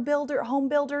smaller home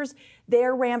builders,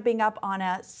 they're ramping up on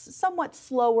a somewhat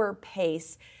slower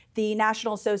pace. The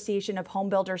National Association of Home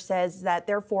Builders says that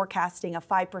they're forecasting a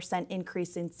 5%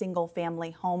 increase in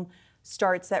single-family home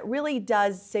starts. That really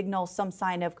does signal some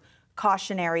sign of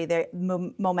cautionary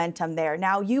momentum there.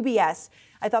 Now, UBS,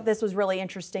 I thought this was really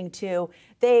interesting too.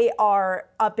 They are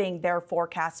upping their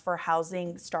forecast for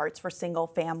housing starts for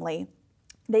single-family.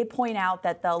 They point out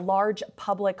that the large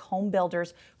public home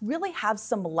builders really have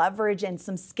some leverage and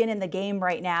some skin in the game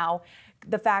right now.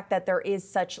 The fact that there is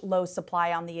such low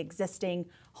supply on the existing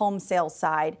home sales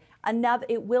side.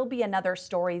 It will be another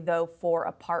story, though, for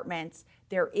apartments.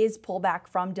 There is pullback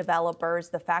from developers.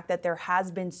 The fact that there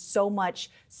has been so much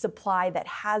supply that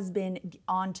has been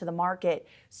onto the market.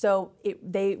 So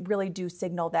they really do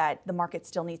signal that the market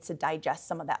still needs to digest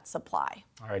some of that supply.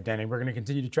 All right, Danny, we're going to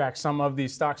continue to track some of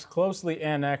these stocks closely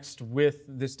annexed with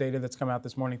this data that's come out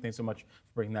this morning. Thanks so much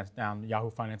for breaking that down. Yahoo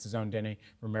Finance's own Danny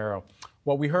Romero.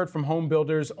 What we heard from home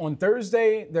builders on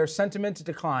Thursday, their sentiment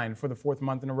declined for the fourth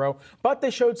month in a row, but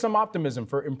they showed some optimism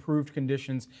for improved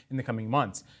conditions in the coming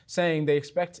months, saying they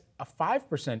expect a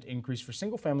 5% increase for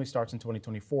single-family starts in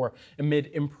 2024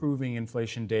 amid improving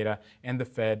inflation data and the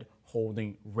Fed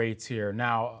holding rates here.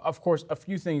 Now, of course, a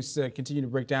few things to continue to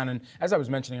break down. And as I was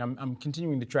mentioning, I'm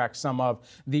continuing to track some of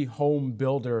the home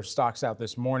builder stocks out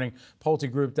this morning. Pulte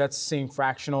Group, that's seeing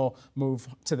fractional move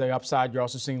to the upside. You're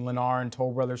also seeing Lennar and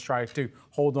Toll Brothers try to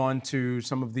hold on to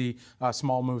some of the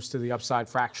small moves to the upside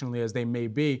fractionally as they may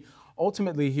be.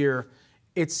 Ultimately here,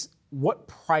 it's what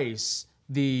price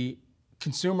the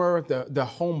consumer, the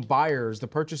home buyers, the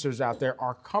purchasers out there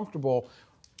are comfortable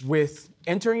with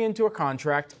entering into a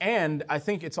contract. And I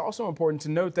think it's also important to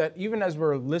note that even as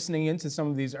we're listening into some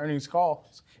of these earnings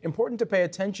calls, important to pay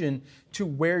attention to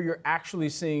where you're actually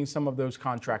seeing some of those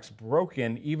contracts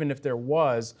broken, even if there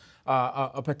was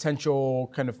a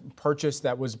potential kind of purchase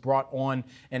that was brought on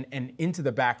and into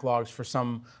the backlogs for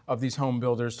some of these home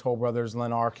builders, Toll Brothers,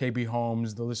 Lennar, KB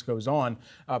Homes, the list goes on.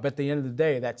 But at the end of the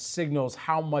day, that signals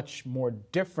how much more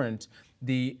different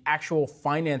the actual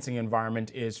financing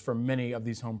environment is for many of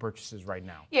these home purchases right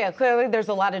now. Yeah, clearly there's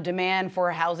a lot of demand for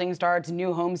housing starts,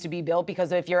 new homes to be built,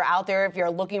 because if you're out there, if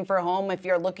you're looking for a home, if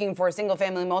you're looking for a single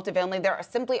family, multifamily, there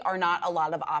simply are not a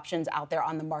lot of options out there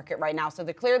on the market right now. So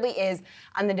there clearly is,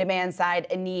 on the demand side,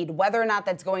 a need. Whether or not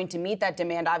that's going to meet that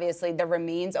demand, obviously there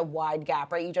remains a wide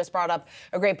gap, right? You just brought up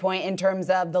a great point in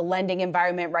terms of the lending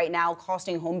environment right now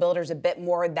costing home builders a bit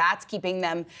more. That's keeping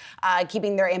them,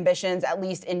 keeping their ambitions at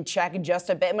least in check just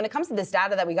a bit. And when it comes to this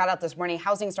data that we got out this morning,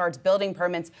 housing starts, building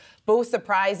permits, both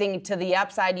surprising to the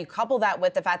upside. You couple that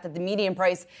with the fact that the median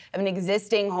price of an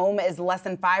existing home is less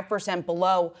than 5%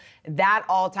 below that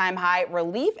all-time high.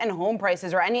 Relief in home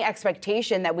prices, or any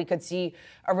expectation that we could see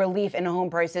a relief in home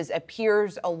prices,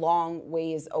 appears a long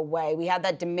ways away. We had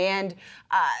that demand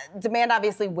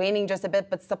obviously waning just a bit,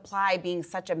 but supply being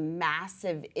such a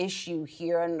massive issue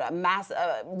here, and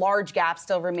a large gap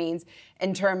still remains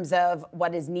in terms of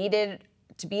what is needed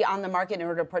to be on the market in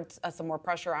order to put some more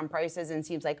pressure on prices, and it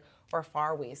seems like we're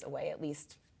far ways away, at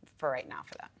least for right now,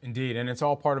 for that. Indeed, and it's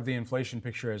all part of the inflation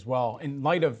picture as well. In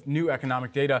light of new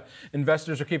economic data,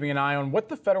 investors are keeping an eye on what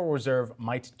the Federal Reserve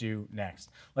might do next.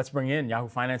 Let's bring in Yahoo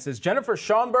Finance's Jennifer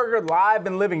Schonberger, live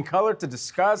in living color, to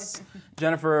discuss.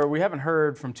 Jennifer, we haven't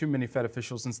heard from too many Fed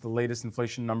officials since the latest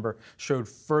inflation number showed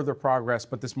further progress,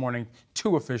 but this morning,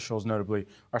 two officials notably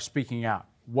are speaking out.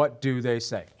 What do they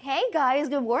say? Hey guys,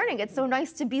 good morning. It's so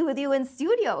nice to be with you in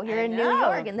studio here in New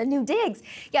York in the new digs.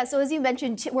 Yeah, so as you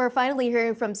mentioned, we're finally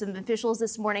hearing from some officials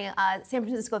this morning. San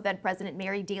Francisco Fed President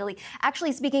Mary Daly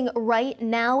actually speaking right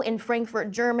now in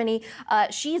Frankfurt, Germany.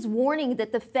 She's warning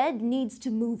that the Fed needs to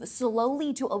move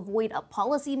slowly to avoid a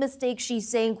policy mistake. She's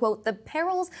saying, quote, the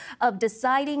perils of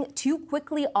deciding too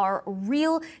quickly are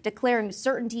real. Declaring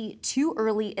certainty too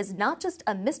early is not just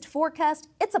a missed forecast,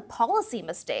 it's a policy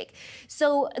mistake.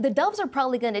 So the Doves are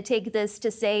probably going to take this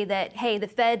to say that, hey, the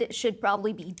Fed should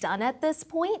probably be done at this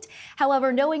point.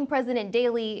 However, knowing President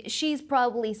Daly, she's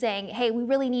probably saying, hey, we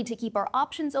really need to keep our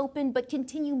options open, but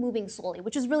continue moving slowly,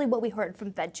 which is really what we heard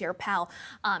from Fed Chair Powell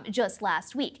just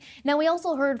last week. Now, we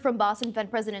also heard from Boston Fed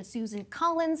President Susan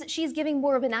Collins. She's giving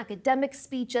more of an academic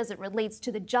speech as it relates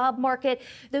to the job market,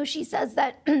 though she says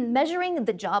that measuring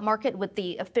the job market with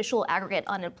the official aggregate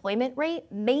unemployment rate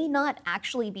may not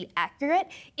actually be accurate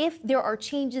if there are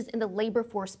changes in the labor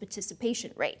force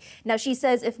participation rate. Now, she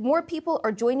says if more people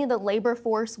are joining the labor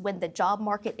force when the job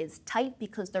market is tight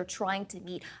because they're trying to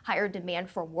meet higher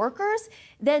demand for workers,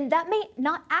 then that may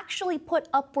not actually put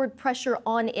upward pressure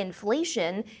on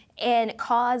inflation and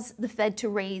cause the Fed to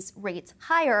raise rates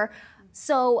higher.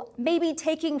 So maybe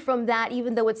taking from that,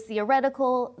 even though it's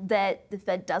theoretical, that the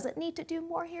Fed doesn't need to do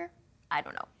more here, I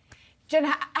don't know. Jen,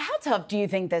 how tough do you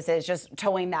think this is, just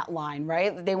towing that line,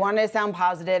 right? They want to sound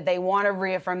positive. They want to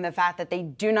reaffirm the fact that they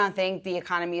do not think the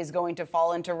economy is going to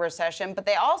fall into recession, but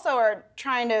they also are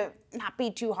trying to not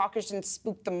be too hawkish and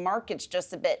spook the markets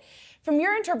just a bit. From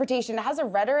your interpretation, has the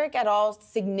rhetoric at all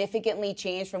significantly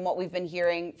changed from what we've been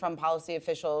hearing from policy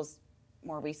officials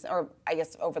more recent, or I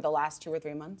guess over the last 2 or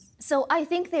 3 months? So I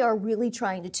think they are really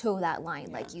trying to toe that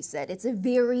line, like you said. It's a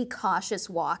very cautious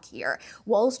walk here.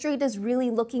 Wall Street is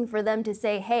really looking for them to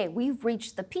say, hey, we've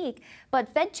reached the peak.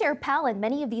 But Fed Chair Powell and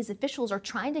many of these officials are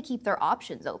trying to keep their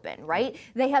options open, right?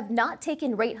 They have not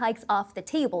taken rate hikes off the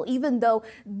table, even though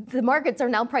the markets are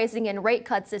now pricing in rate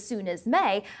cuts as soon as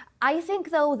May. I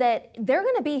think, though, that they're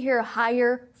going to be here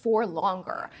higher for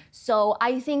longer. So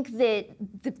I think that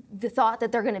the thought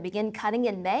that they're going to begin cutting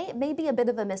in May may be a bit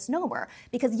of a misnomer,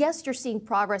 because yes, you're seeing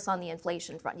progress on the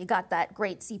inflation front. You got that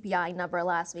great CPI number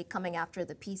last week coming after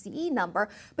the PCE number,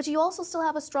 but you also still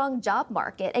have a strong job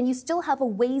market, and you still have a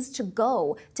ways to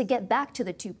go to get back to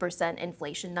the 2%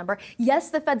 inflation number. Yes,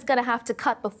 the Fed's going to have to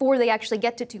cut before they actually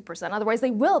get to 2%. Otherwise,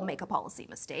 they will make a policy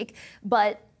mistake,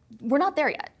 but we're not there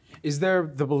yet. Is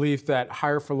there the belief that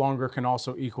higher for longer can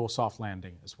also equal soft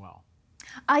landing as well?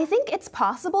 I think it's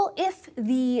possible if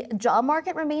the job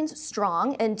market remains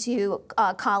strong. And to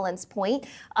Colin's point,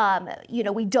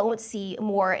 we don't see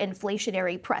more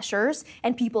inflationary pressures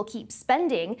and people keep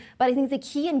spending. But I think the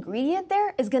key ingredient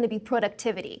there is going to be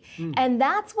productivity. And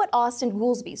that's what Austin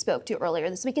Goolsbee spoke to earlier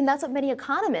this week. And that's what many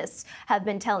economists have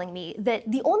been telling me,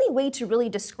 that the only way to really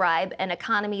describe an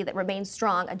economy that remains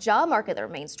strong, a job market that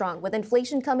remains strong with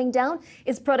inflation coming down,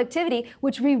 is productivity,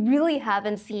 which we really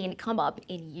haven't seen come up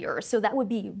in years. So that that would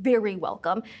be very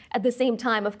welcome. At the same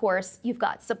time, of course, you've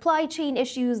got supply chain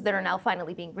issues that are now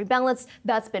finally being rebalanced.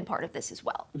 That's been part of this as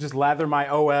well. Just lather my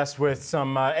OS with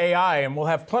some AI, and we'll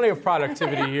have plenty of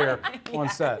productivity here on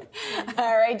set.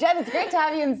 All right, Jen, it's great to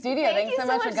have you in studio. Thanks so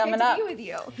much for coming up. Great to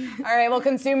be with you. All right, well,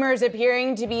 consumers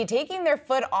appearing to be taking their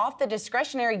foot off the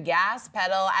discretionary gas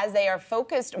pedal as they are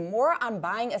focused more on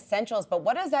buying essentials. But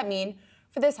what does that mean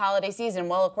for this holiday season?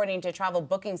 Well, according to travel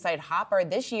booking site Hopper,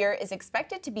 this year is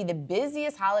expected to be the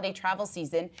busiest holiday travel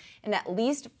season in at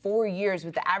least 4 years,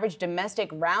 with the average domestic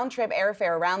round-trip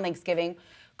airfare around Thanksgiving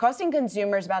costing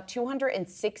consumers about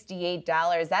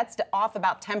 $268. That's off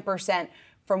about 10%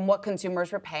 from what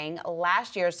consumers were paying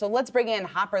last year. So let's bring in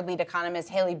Hopper lead economist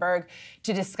Haley Berg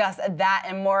to discuss that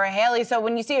and more. Haley, so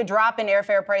when you see a drop in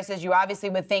airfare prices, you obviously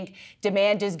would think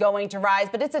demand is going to rise,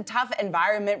 but it's a tough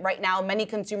environment right now. Many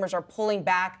consumers are pulling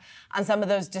back on some of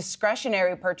those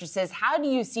discretionary purchases. How do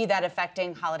you see that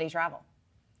affecting holiday travel?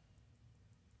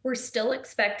 We're still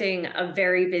expecting a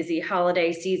very busy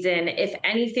holiday season. If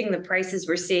anything, the prices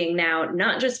we're seeing now,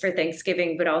 not just for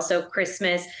Thanksgiving, but also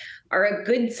Christmas, are a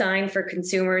good sign for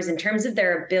consumers in terms of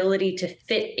their ability to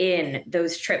fit in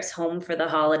those trips home for the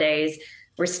holidays.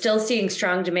 We're still seeing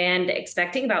strong demand,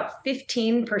 expecting about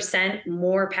 15%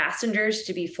 more passengers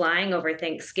to be flying over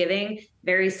Thanksgiving,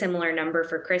 very similar number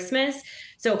for Christmas.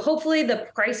 So hopefully the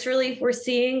price relief we're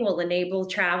seeing will enable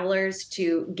travelers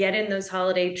to get in those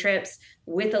holiday trips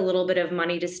with a little bit of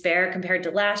money to spare compared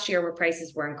to last year where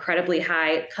prices were incredibly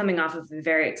high coming off of a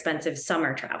very expensive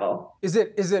summer travel. Is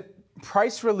it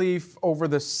price relief over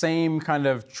the same kind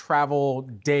of travel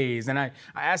days? And I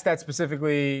asked that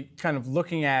specifically kind of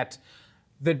looking at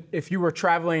if you were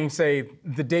traveling, say,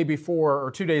 the day before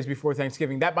or 2 days before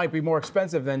Thanksgiving, that might be more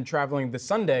expensive than traveling the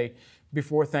Sunday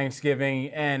before Thanksgiving.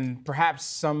 And perhaps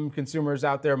some consumers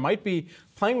out there might be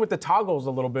playing with the toggles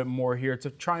a little bit more here to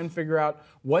try and figure out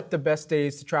what the best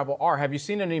days to travel are. Have you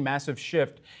seen any massive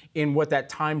shift in what that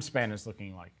time span is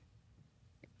looking like?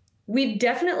 We've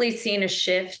definitely seen a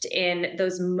shift in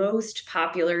those most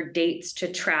popular dates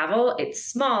to travel. It's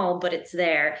small, but it's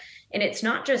there. And it's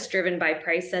not just driven by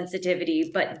price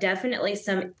sensitivity, but definitely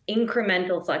some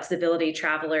incremental flexibility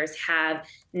travelers have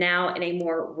now in a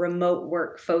more remote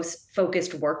work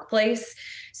focused workplace.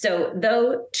 So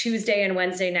though Tuesday and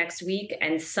Wednesday next week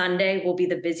and Sunday will be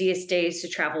the busiest days to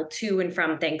travel to and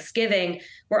from Thanksgiving,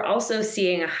 we're also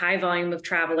seeing a high volume of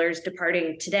travelers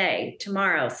departing today,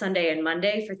 tomorrow, Sunday and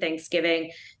Monday for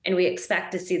Thanksgiving. And we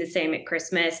expect to see the same at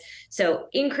Christmas. So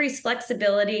increased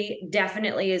flexibility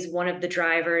definitely is one of the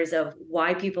drivers of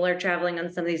why people are traveling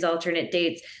on some of these alternate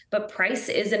dates. But price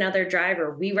is another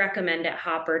driver. We recommend at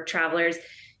Hopper travelers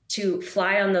to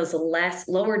fly on those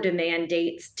lower demand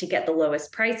dates to get the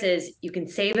lowest prices. You can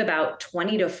save about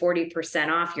 20 to 40%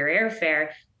 off your airfare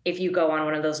if you go on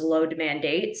one of those low demand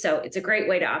dates. So it's a great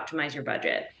way to optimize your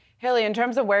budget. Haley, in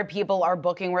terms of where people are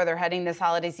booking, where they're heading this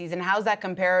holiday season, how's that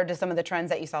compare to some of the trends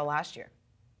that you saw last year?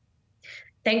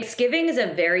 Thanksgiving is a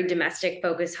very domestic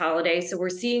focused holiday. So we're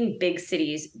seeing big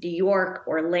cities, New York,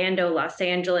 Orlando, Los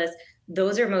Angeles.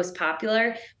 Those are most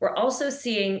popular. We're also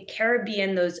seeing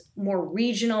Caribbean, those more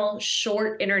regional,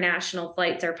 short international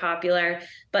flights are popular.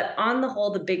 But on the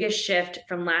whole, the biggest shift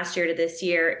from last year to this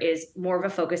year is more of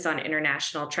a focus on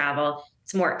international travel.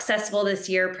 It's more accessible this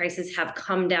year. Prices have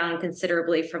come down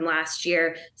considerably from last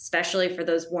year, especially for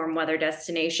those warm weather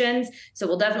destinations. So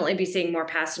we'll definitely be seeing more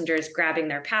passengers grabbing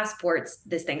their passports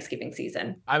this Thanksgiving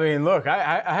season. I mean, look,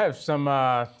 I have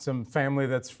some family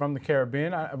that's from the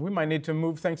Caribbean. We might need to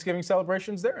move Thanksgiving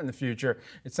celebrations there in the future.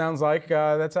 It sounds like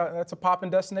that's a poppin'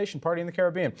 destination, party in the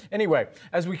Caribbean. Anyway,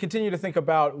 as we continue to think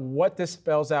about what this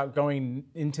spells out going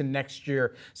into next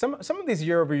year, some of these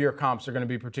year-over-year comps are going to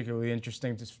be particularly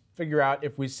interesting to figure out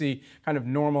if we see kind of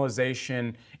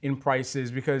normalization in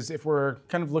prices, because if we're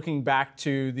kind of looking back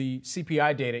to the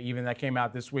CPI data even that came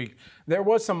out this week, there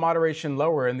was some moderation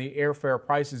lower in the airfare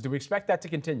prices. Do we expect that to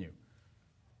continue?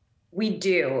 We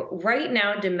do. Right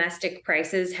now, domestic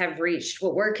prices have reached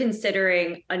what we're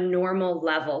considering a normal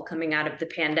level coming out of the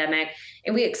pandemic,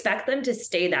 and we expect them to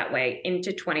stay that way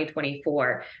into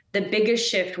 2024. The biggest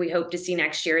shift we hope to see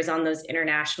next year is on those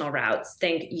international routes.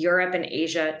 Think Europe and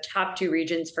Asia, top two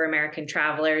regions for American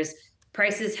travelers.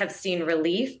 Prices have seen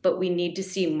relief, but we need to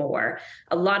see more.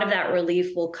 A lot of that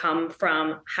relief will come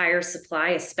from higher supply,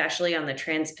 especially on the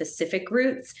trans-Pacific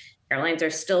routes. Airlines are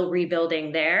still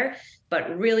rebuilding there.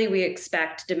 But really, we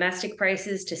expect domestic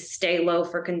prices to stay low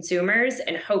for consumers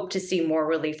and hope to see more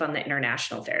relief on the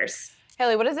international fares.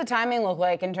 Haley, what does the timing look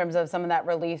like in terms of some of that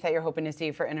relief that you're hoping to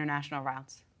see for international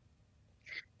routes?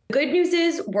 Good news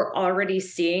is we're already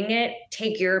seeing it.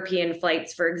 Take European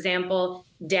flights, for example,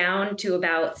 down to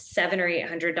about $700 or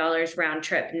 $800 round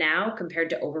trip now compared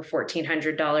to over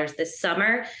 $1,400 this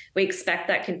summer. We expect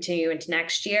that to continue into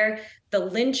next year. The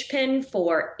linchpin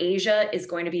for Asia is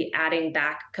going to be adding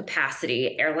back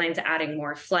capacity, airlines adding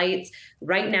more flights.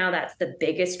 Right now, that's the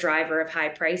biggest driver of high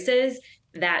prices.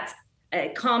 That's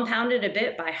compounded a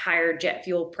bit by higher jet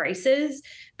fuel prices.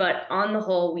 But on the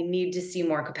whole, we need to see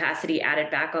more capacity added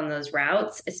back on those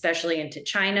routes, especially into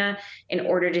China, in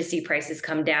order to see prices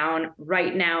come down.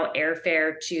 Right now,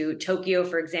 airfare to Tokyo,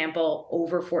 for example,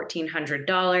 over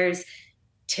 $1,400.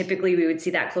 Typically, we would see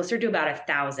that closer to about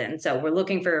 $1,000. So we're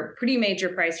looking for pretty major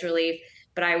price relief,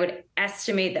 but I would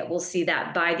estimate that we'll see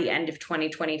that by the end of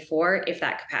 2024 if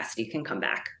that capacity can come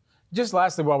back. Just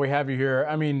lastly, while we have you here,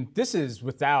 I mean, this is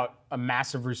without a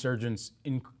massive resurgence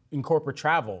in corporate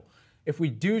travel. If we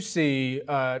do see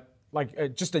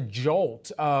just a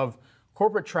jolt of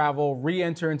corporate travel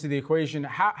re-enter into the equation,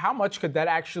 how much could that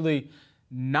actually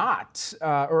not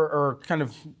or kind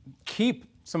of keep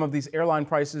some of these airline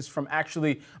prices from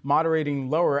actually moderating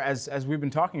lower, as we've been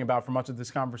talking about for much of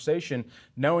this conversation,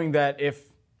 knowing that if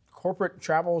corporate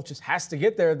travel just has to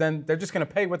get there, then they're just going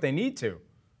to pay what they need to?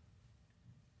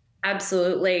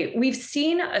 Absolutely. We've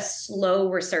seen a slow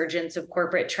resurgence of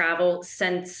corporate travel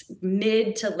since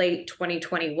mid to late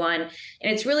 2021. And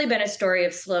it's really been a story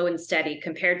of slow and steady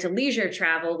compared to leisure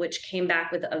travel, which came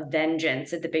back with a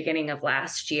vengeance at the beginning of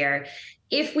last year.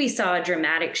 If we saw a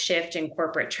dramatic shift in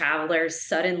corporate travelers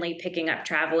suddenly picking up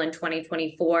travel in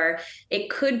 2024, it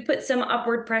could put some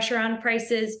upward pressure on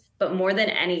prices. But more than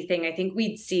anything, I think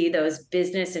we'd see those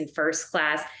business and first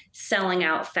class selling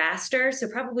out faster. So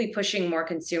probably pushing more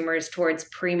consumers towards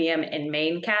premium and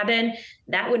main cabin.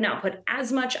 That would not put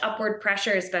as much upward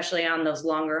pressure, especially on those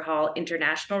longer haul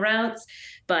international routes.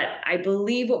 But I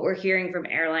believe what we're hearing from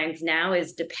airlines now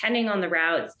is, depending on the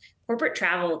routes, corporate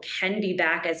travel can be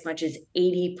back as much as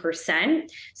 80%.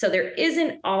 So there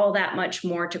isn't all that much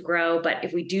more to grow. But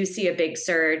if we do see a big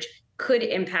surge, could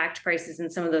impact prices in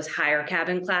some of those higher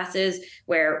cabin classes,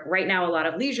 where right now a lot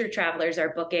of leisure travelers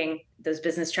are booking. Those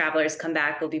business travelers come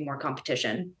back, there'll be more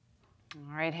competition.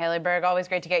 All right, Haley Berg, always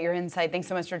great to get your insight. Thanks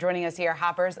so much for joining us here,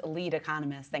 Hopper's lead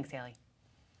economist. Thanks, Haley.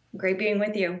 Great being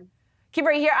with you. Keep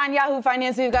right here on Yahoo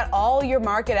Finance. We've got all your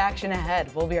market action ahead.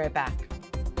 We'll be right back.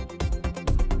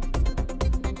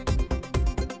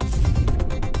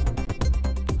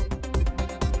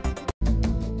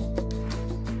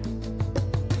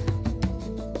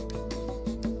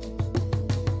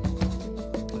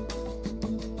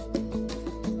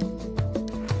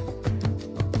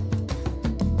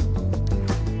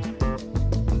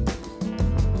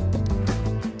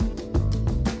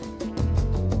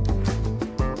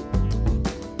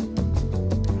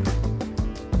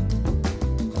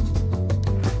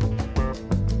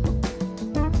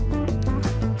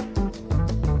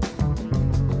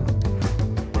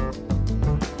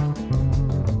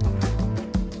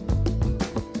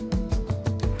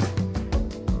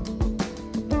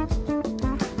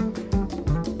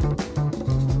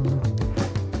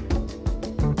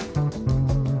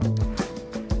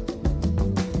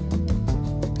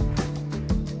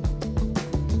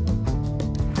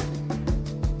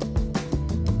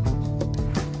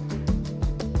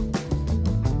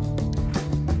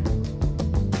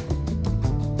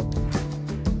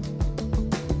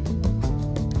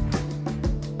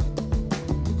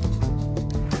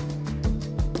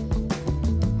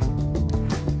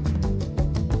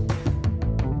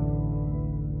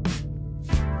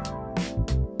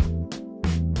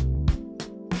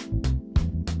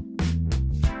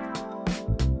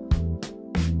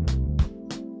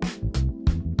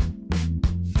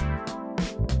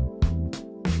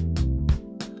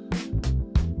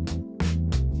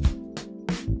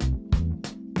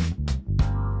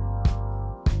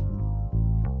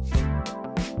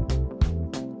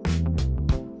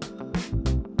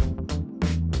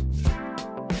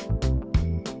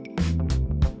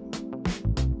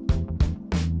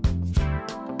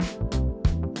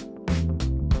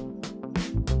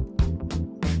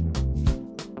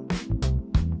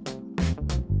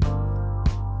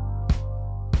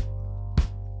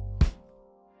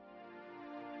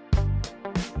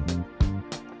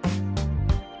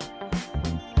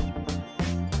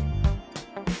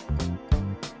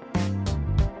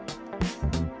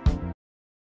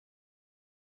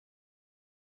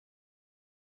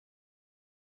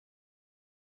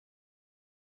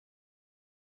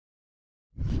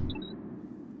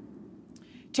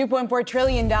 $2.4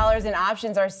 trillion in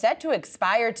options are set to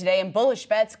expire today, and bullish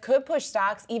bets could push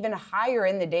stocks even higher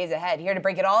in the days ahead. Here to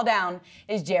break it all down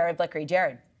is Jared Flickery.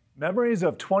 Jared. Memories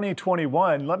of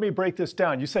 2021. Let me break this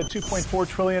down. You said 2.4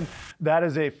 trillion. That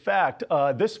is a fact.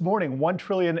 This morning, 1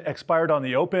 trillion expired on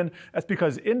the open. That's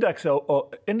because index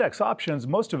options,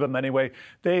 most of them anyway,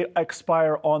 they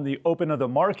expire on the open of the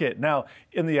market. Now,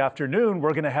 in the afternoon,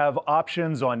 we're going to have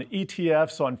options on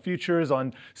ETFs, on futures,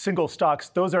 on single stocks.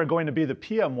 Those are going to be the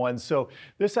PM ones. So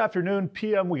this afternoon,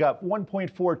 PM, we got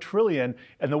 1.4 trillion.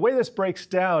 And the way this breaks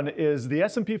down is the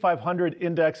S&P 500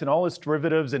 index and all its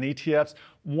derivatives and ETFs,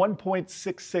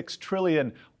 1.66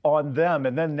 trillion on them.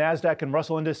 And then Nasdaq and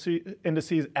Russell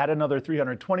indices add another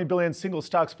 320 billion, single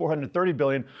stocks 430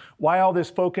 billion. Why all this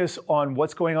focus on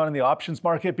what's going on in the options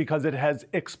market? Because it has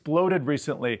exploded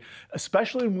recently,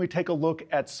 especially when we take a look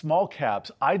at small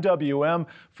caps. IWM,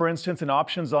 for instance, and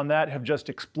options on that have just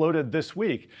exploded this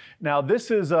week. Now, this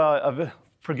is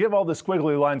forgive all the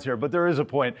squiggly lines here, but there is a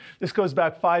point. This goes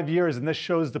back 5 years, and this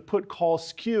shows the put-call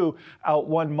skew out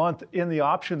 1 month in the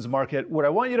options market. What I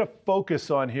want you to focus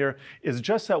on here is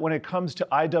just that when it comes to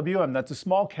IWM, that's the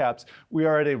small caps, we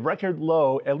are at a record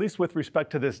low, at least with respect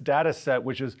to this data set,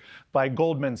 which is by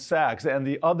Goldman Sachs. And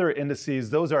the other indices,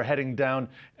 those are heading down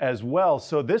as well.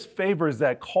 So this favors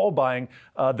that call buying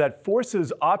that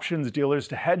forces options dealers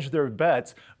to hedge their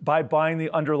bets by buying the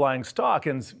underlying stock.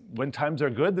 And when times are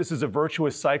good, this is a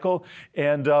virtuous cycle,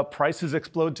 and prices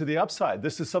explode to the upside.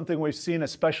 This is something we've seen,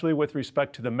 especially with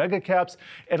respect to the mega caps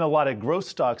and a lot of growth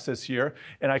stocks this year.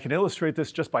 And I can illustrate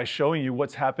this just by showing you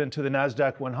what's happened to the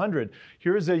Nasdaq 100.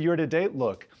 Here's a year-to-date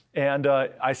look. And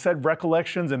I said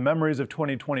recollections and memories of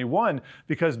 2021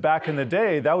 because back in the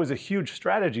day, that was a huge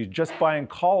strategy, just buying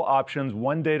call options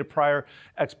 1 day to prior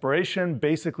expiration,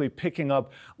 basically picking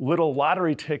up little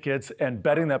lottery tickets and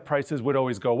betting that prices would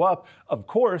always go up. Of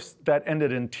course, that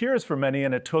ended in tears for many,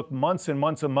 and it took months and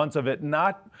months and months of it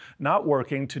not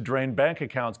working to drain bank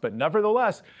accounts. But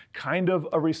nevertheless, kind of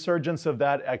a resurgence of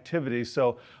that activity.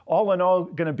 So all in all,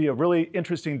 going to be a really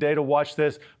interesting day to watch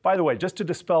this. By the way, just to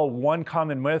dispel one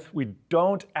common myth, we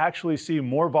don't actually see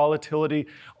more volatility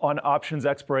on options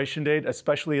expiration date,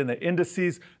 especially in the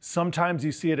indices. Sometimes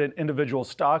you see it in individual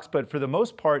stocks, but for the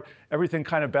most part, everything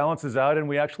kind of balances out and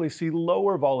we actually see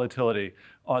lower volatility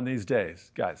on these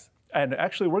days, guys. And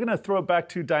actually, we're going to throw it back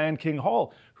to Diane King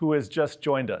Hall, who has just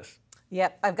joined us.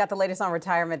 Yep, I've got the latest on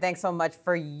retirement. Thanks so much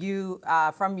from you,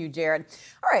 Jared.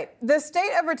 All right, the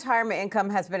state of retirement income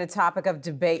has been a topic of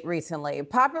debate recently.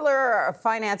 Popular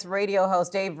finance radio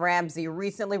host Dave Ramsey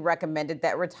recently recommended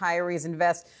that retirees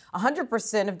invest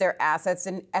 100% of their assets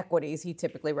in equities. He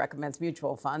typically recommends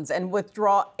mutual funds and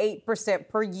withdraw 8%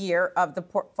 per year of the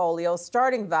portfolio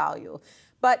starting value.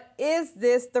 But is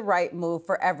this the right move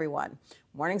for everyone?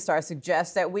 Morningstar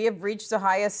suggests that we have reached the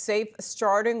highest safe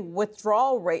starting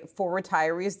withdrawal rate for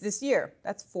retirees this year.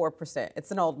 That's 4%.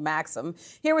 It's an old maxim.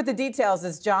 Here with the details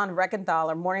is John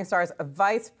Reckenthaler, Morningstar's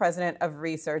Vice President of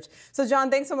Research. So, John,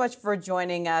 thanks so much for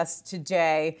joining us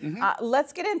today.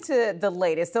 Let's get into the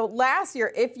latest. So last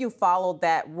year, if you followed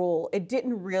that rule, it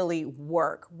didn't really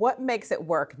work. What makes it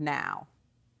work now?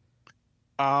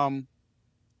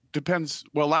 Depends.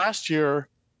 Well, last year,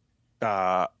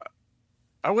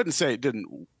 I wouldn't say it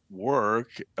didn't work.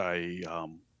 If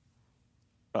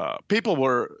people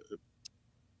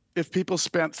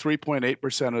spent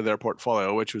 3.8% of their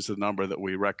portfolio, which was the number that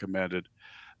we recommended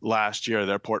last year,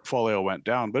 their portfolio went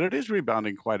down. But it is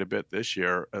rebounding quite a bit this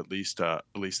year, at least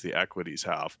the equities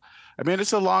have. I mean,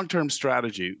 it's a long-term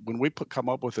strategy. When we come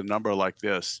up with a number like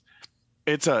this,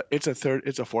 it's a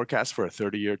forecast for a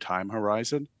 30-year time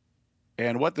horizon.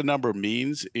 And what the number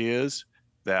means is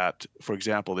that, for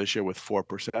example, this year with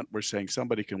 4%, we're saying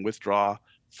somebody can withdraw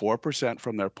 4%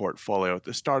 from their portfolio at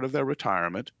the start of their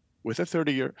retirement with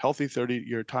a healthy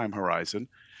 30-year time horizon.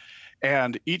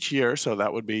 And each year, so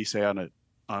that would be, say, on a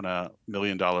 $1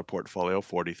 million portfolio,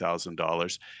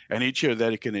 $40,000. And each year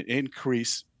that it can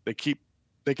increase, they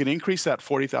can increase that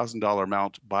 $40,000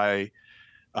 amount by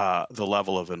the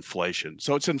level of inflation.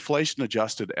 So it's inflation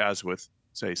adjusted as with,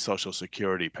 say, Social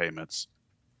Security payments.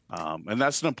 And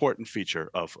that's an important feature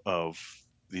of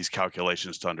these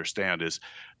calculations to understand is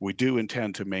we do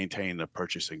intend to maintain the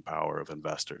purchasing power of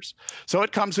investors. So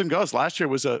it comes and goes. Last year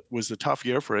was a tough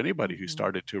year for anybody who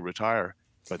started to retire,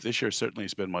 but this year certainly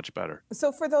has been much better.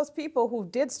 So for those people who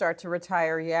did start to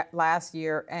retire last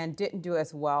year and didn't do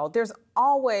as well, there's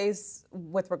always,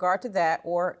 with regard to that,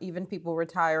 or even people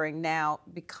retiring now,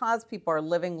 because people are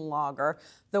living longer,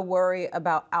 the worry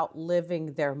about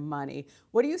outliving their money.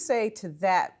 What do you say to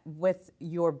that with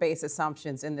your base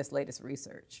assumptions in this latest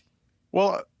research?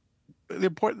 Well, the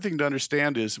important thing to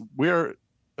understand is we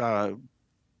have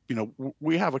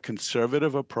a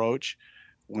conservative approach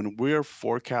when we're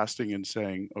forecasting and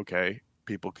saying, okay,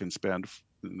 people can spend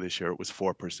This year it was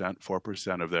 4%,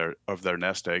 4% of their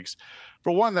nest eggs.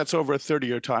 For one, that's over a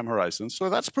 30-year time horizon, so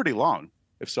that's pretty long.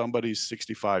 If somebody's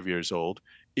 65 years old,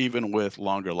 even with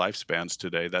longer lifespans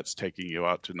today, that's taking you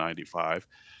out to 95.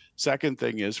 Second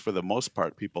thing is, for the most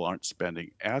part, people aren't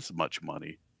spending as much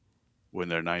money when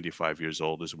they're 95 years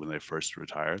old as when they first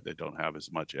retire. They don't have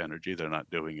as much energy. They're not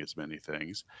doing as many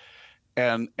things.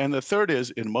 And the third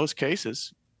is, in most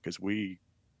cases, because we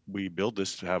build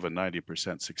this to have a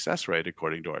 90% success rate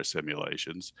according to our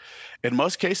simulations, in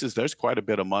most cases, there's quite a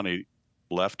bit of money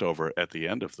left over at the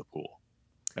end of the pool,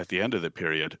 at the end of the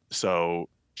period. So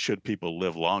should people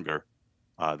live longer,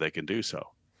 they can do so.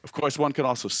 Of course, one can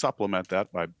also supplement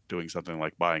that by doing something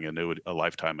like buying a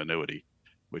lifetime annuity,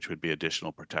 which would be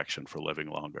additional protection for living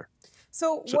longer.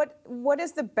 So what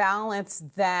is the balance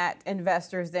that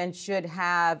investors then should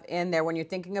have in there when you're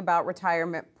thinking about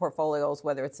retirement portfolios,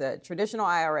 whether it's a traditional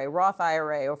IRA, Roth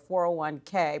IRA, or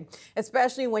 401k,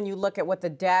 especially when you look at what the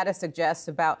data suggests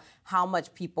about how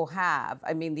much people have?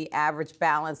 I mean, the average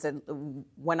balance, and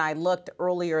when I looked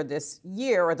earlier this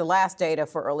year, or the last data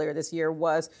for earlier this year,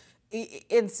 was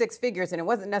in six figures, and it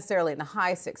wasn't necessarily in the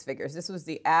high six figures. This was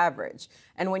the average.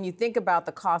 And when you think about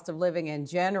the cost of living in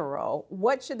general,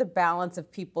 what should the balance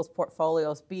of people's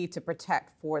portfolios be to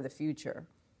protect for the future?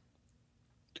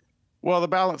 Well, the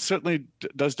balance certainly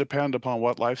does depend upon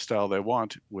what lifestyle they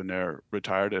want when they're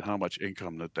retired and how much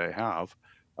income that they have.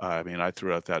 I mean, I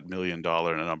threw out that $1 million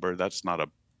number. That's not a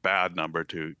bad number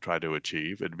to try to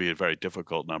achieve. It'd be a very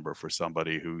difficult number for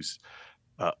somebody who's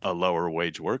a lower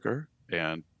wage worker,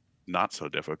 and not so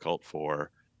difficult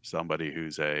for somebody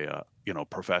who's a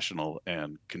professional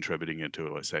and contributing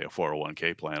into, say, a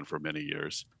 401k plan for many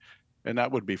years. And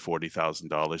that would be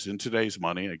 $40,000 in today's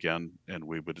money, again, and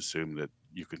we would assume that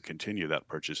you can continue that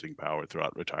purchasing power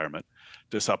throughout retirement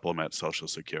to supplement Social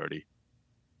Security.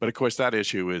 But of course, that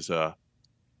issue is,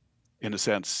 in a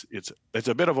sense, it's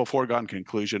a bit of a foregone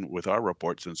conclusion with our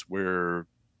report, since we're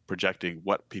projecting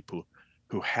what people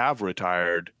who have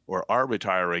retired or are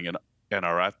retiring and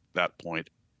are at that point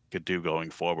could do going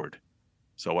forward.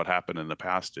 So what happened in the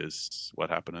past is what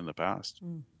happened in the past.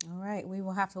 All right, we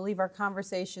will have to leave our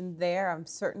conversation there. I'm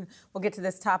certain we'll get to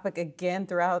this topic again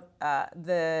throughout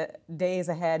the days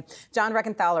ahead. John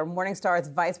Reckenthaler, Morningstar's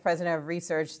Vice President of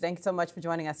Research, thanks so much for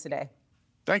joining us today.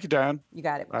 Thank you, Diane. You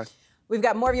got it. Bye. We've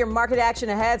got more of your market action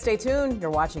ahead. Stay tuned.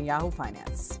 You're watching Yahoo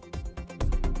Finance.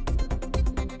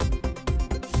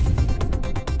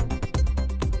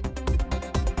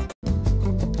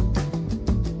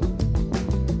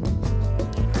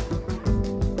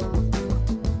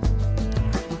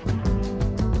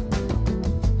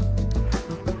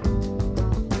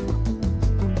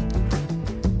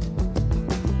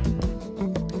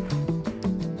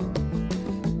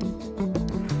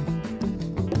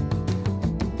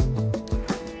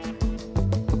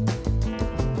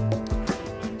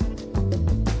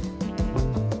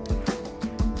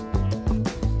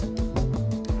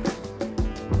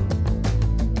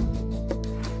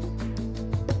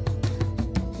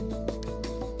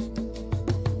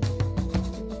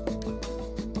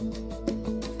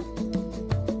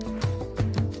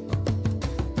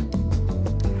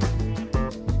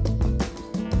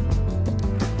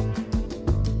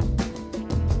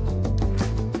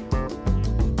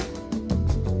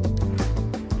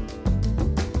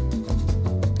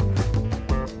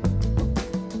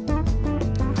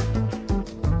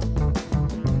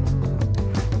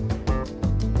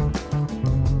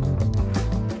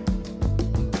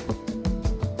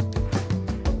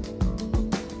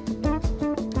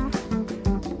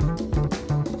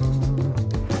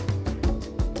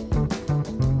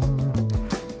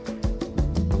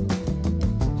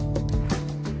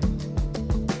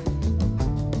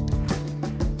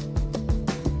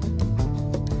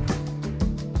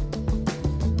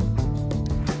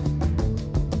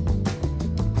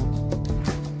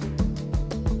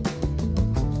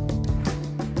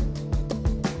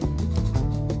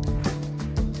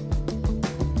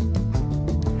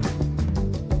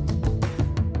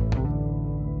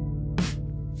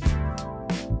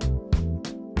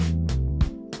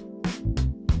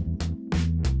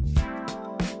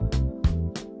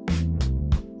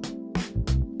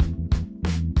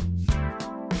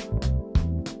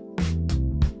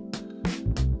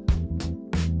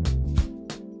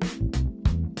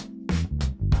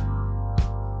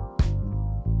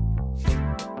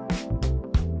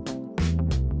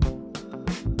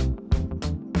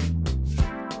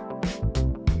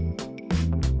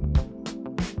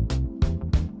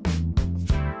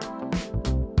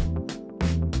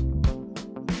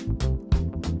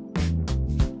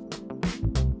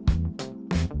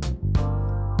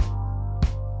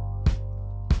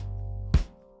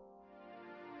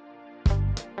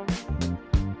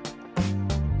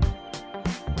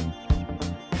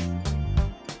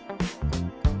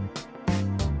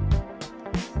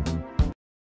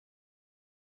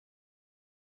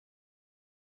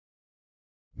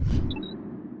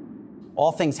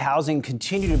 All things housing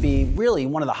continue to be really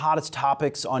one of the hottest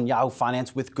topics on Yahoo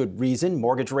Finance with good reason.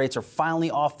 Mortgage rates are finally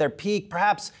off their peak,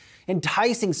 perhaps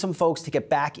enticing some folks to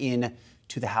get back in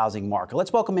to the housing market.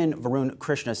 Let's welcome in Varun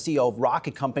Krishna, CEO of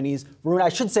Rocket Companies. Varun, I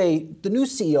should say, the new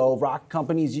CEO of Rocket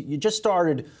Companies, you just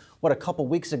started, a couple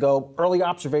weeks ago. Early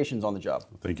observations on the job.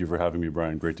 Thank you for having me,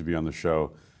 Brian. Great to be on the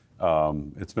show.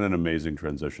 It's been an amazing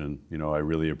transition. I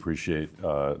really appreciate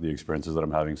the experiences that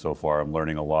I'm having so far. I'm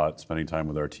learning a lot, spending time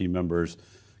with our team members,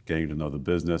 getting to know the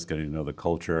business, getting to know the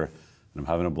culture, and I'm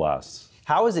having a blast.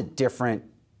 How is it different?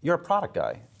 You're a product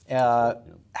guy.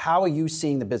 How are you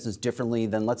seeing the business differently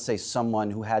than, let's say,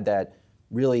 someone who had that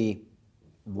really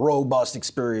robust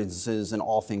experiences in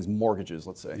all things mortgages,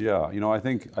 let's say? Yeah, I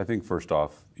think first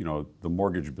off, the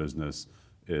mortgage business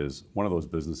is one of those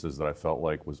businesses that I felt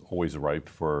like was always ripe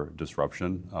for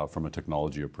disruption from a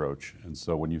technology approach. And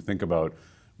so when you think about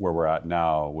where we're at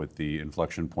now with the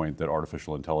inflection point that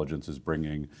artificial intelligence is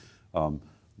bringing,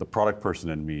 the product person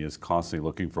in me is constantly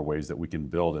looking for ways that we can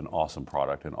build an awesome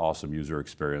product, an awesome user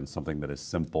experience, something that is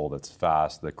simple, that's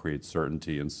fast, that creates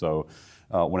certainty. And so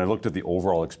when I looked at the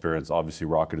overall experience, obviously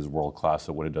Rocket is world-class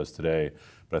at what it does today,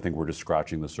 but I think we're just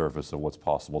scratching the surface of what's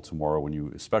possible tomorrow when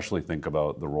you especially think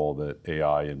about the role that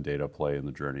AI and data play in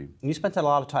the journey. And you spent a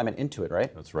lot of time at Intuit,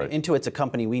 right? That's right. Intuit's a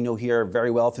company we know here very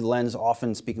well through the lens,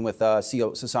 often speaking with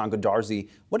CEO Sasan Goodarzi.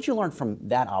 What did you learn from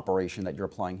that operation that you're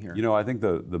applying here? I think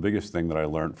the biggest thing that I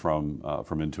learned from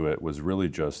Intuit was really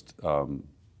just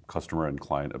customer and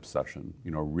client obsession.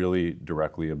 Really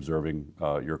directly observing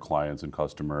your clients and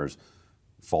customers,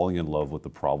 falling in love with the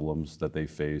problems that they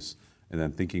face, and then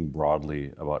thinking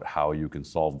broadly about how you can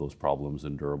solve those problems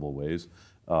in durable ways.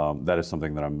 That is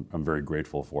something that I'm very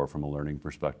grateful for from a learning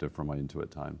perspective from my Intuit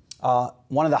time.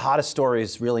 One of the hottest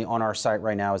stories really on our site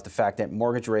right now is the fact that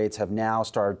mortgage rates have now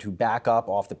started to back up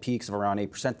off the peaks of around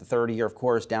 8%. The 30-year, of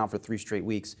course, down for 3 straight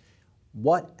weeks.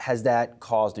 What has that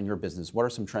caused in your business? What are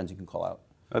some trends you can call out?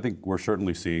 I think we're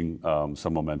certainly seeing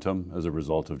some momentum as a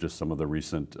result of just some of the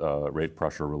recent rate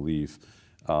pressure relief.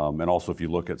 And also, if you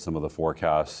look at some of the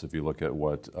forecasts, if you look at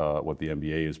what the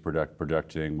MBA is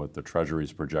projecting, what the Treasury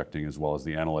is projecting, as well as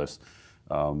the analysts,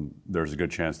 there's a good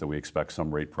chance that we expect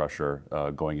some rate pressure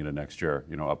going into next year.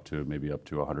 Up to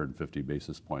 150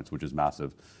 basis points, which is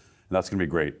massive. And that's going to be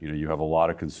great. You have a lot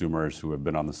of consumers who have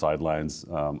been on the sidelines,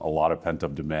 a lot of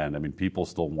pent-up demand. I mean, people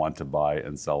still want to buy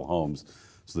and sell homes,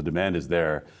 so the demand is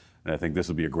there. And I think this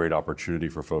will be a great opportunity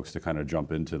for folks to kind of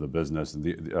jump into the business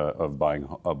of buying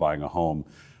a home.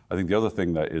 I think the other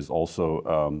thing that is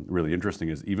also really interesting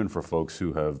is even for folks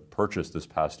who have purchased this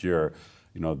past year,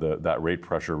 that rate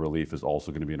pressure relief is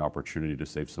also going to be an opportunity to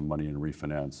save some money and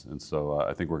refinance. And so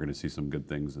I think we're going to see some good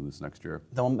things in this next year.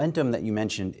 The momentum that you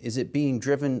mentioned, is it being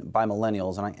driven by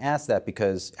millennials? And I ask that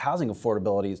because housing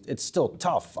affordability, it's still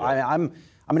tough. Yeah.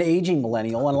 I'm an aging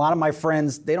millennial, and a lot of my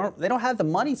friends, they don't have the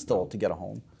money still to get a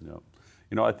home.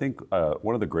 Yeah. I think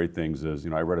one of the great things is,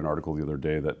 I read an article the other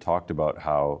day that talked about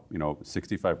how,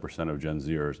 65% of Gen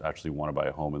Zers actually want to buy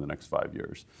a home in the next 5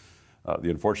 years. The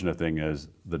unfortunate thing is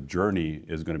the journey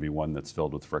is going to be one that's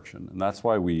filled with friction. And that's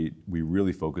why we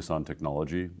really focus on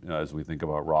technology as we think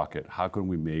about Rocket. How can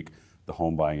we make the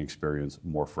home buying experience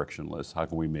more frictionless? How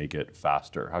can we make it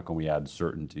faster? How can we add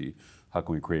certainty? How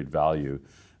can we create value?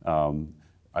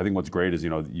 I think what's great is,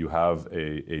 you have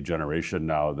a generation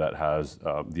now that has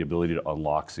the ability to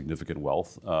unlock significant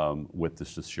wealth with the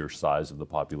sheer size of the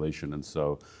population. And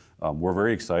so we're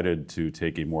very excited to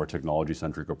take a more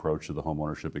technology-centric approach to the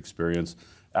homeownership experience,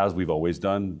 as we've always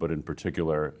done, but in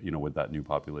particular, with that new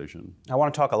population. I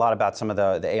want to talk a lot about some of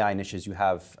the AI initiatives you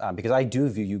have, because I do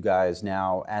view you guys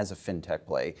now as a fintech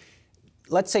play.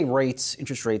 Let's say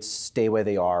interest rates stay where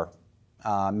they are,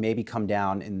 maybe come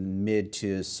down in mid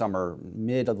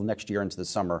of next year into the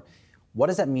summer. What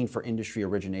does that mean for industry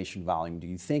origination volume? Do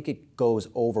you think it goes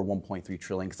over 1.3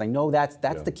 trillion? Because I know that's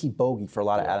the key bogey for a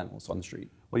lot of analysts on the street.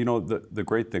 Well, the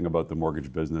great thing about the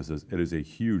mortgage business is it is a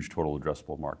huge total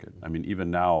addressable market. I mean,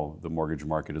 even now, the mortgage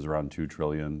market is around 2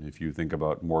 trillion. If you think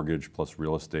about mortgage plus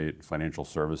real estate, financial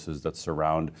services that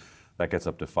surround, that gets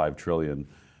up to 5 trillion.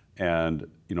 And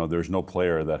there's no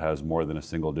player that has more than a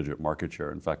single-digit market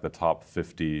share. In fact, the top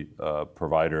 50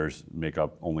 providers make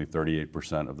up only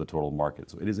 38% of the total market.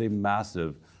 So it is a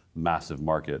massive, massive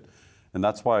market. And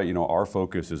that's why our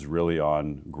focus is really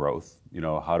on growth.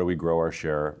 How do we grow our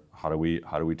share? How do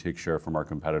we take share from our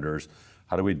competitors?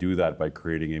 How do we do that by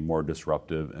creating a more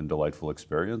disruptive and delightful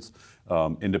experience,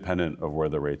 independent of where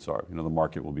the rates are? The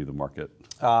market will be the market.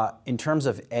 In terms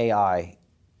of AI,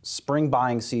 spring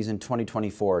buying season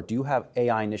 2024, do you have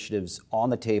AI initiatives on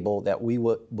the table that we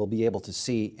will be able to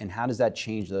see, and how does that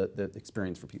change the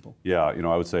experience for people? Yeah,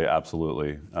 I would say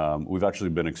absolutely. We've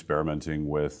actually been experimenting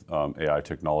with AI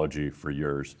technology for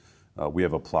years. We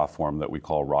have a platform that we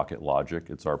call Rocket Logic.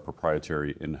 It's our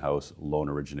proprietary in-house loan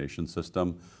origination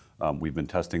system. We've been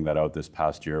testing that out this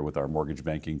past year with our mortgage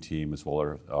banking team as well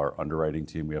as our underwriting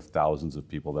team. We have thousands of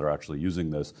people that are actually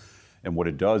using this. And what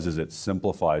it does is it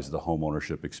simplifies the home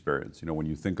ownership experience. When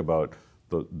you think about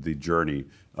the journey,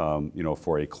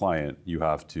 for a client, you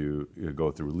have to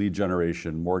go through lead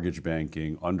generation, mortgage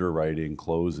banking, underwriting,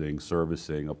 closing,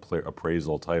 servicing,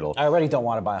 appraisal, title. I already don't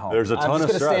want to buy a home. There's a ton of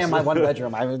stress. I'm just going to stay in my one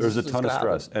bedroom. There's a ton of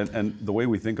stress. And the way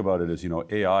we think about it is,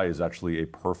 AI is actually a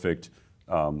perfect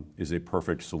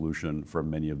solution for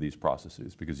many of these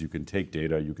processes, because you can take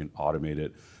data, you can automate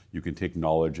it, you can take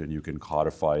knowledge and you can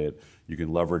codify it. You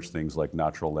can leverage things like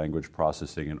natural language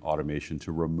processing and automation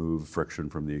to remove friction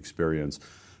from the experience.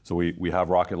 So we have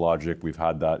Rocket Logic. We've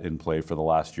had that in play for the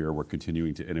last year. We're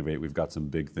continuing to innovate. We've got some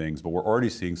big things, but we're already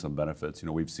seeing some benefits.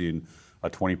 We've seen a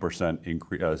 20%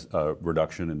 increase,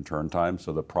 reduction in turn time,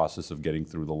 so the process of getting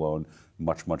through the loan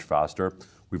much, much faster.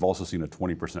 We've also seen a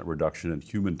 20% reduction in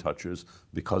human touches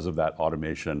because of that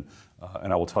automation.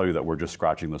 And I will tell you that we're just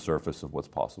scratching the surface of what's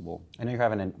possible. I know you're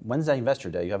having when's that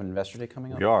Investor Day? You have an Investor Day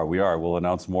coming up? We are. We'll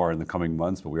announce more in the coming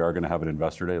months, but we are going to have an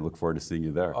Investor Day. Look forward to seeing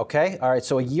you there. Okay. All right.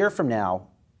 So a year from now,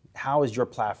 how is your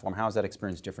platform, how is that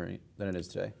experience different than it is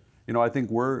today? I think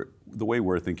the way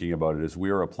we're thinking about it is we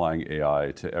are applying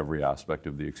AI to every aspect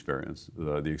of the experience.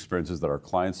 The experiences that our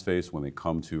clients face when they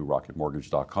come to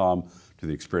rocketmortgage.com, to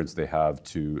the experience they have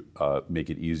to make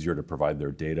it easier to provide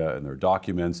their data and their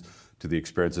documents, to the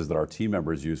experiences that our team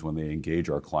members use when they engage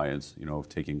our clients,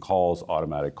 taking calls,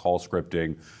 automatic call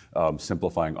scripting,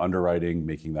 simplifying underwriting,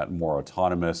 making that more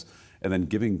autonomous, and then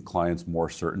giving clients more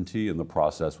certainty in the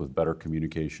process with better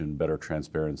communication, better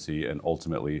transparency, and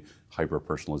ultimately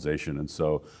hyper-personalization. And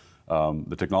so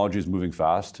the technology is moving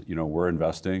fast. We're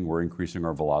investing, we're increasing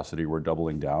our velocity, we're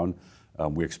doubling down.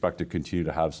 We expect to continue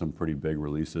to have some pretty big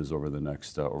releases over the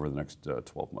next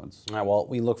 12 months. All right, well,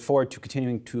 we look forward to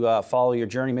continuing to follow your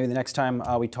journey. Maybe the next time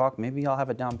we talk, maybe I'll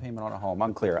have a down payment on a home.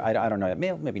 Unclear. I don't know.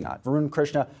 Maybe not. Varun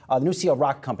Krishna, the new CEO of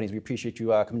Rocket Companies. We appreciate you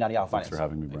coming down to Yahoo Finance. Thanks for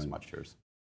having me, Brian. Thanks so much. Cheers.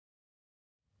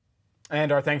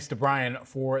 And our thanks to Brian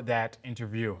for that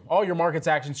interview. All your markets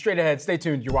action straight ahead. Stay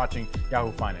tuned. You're watching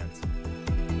Yahoo Finance.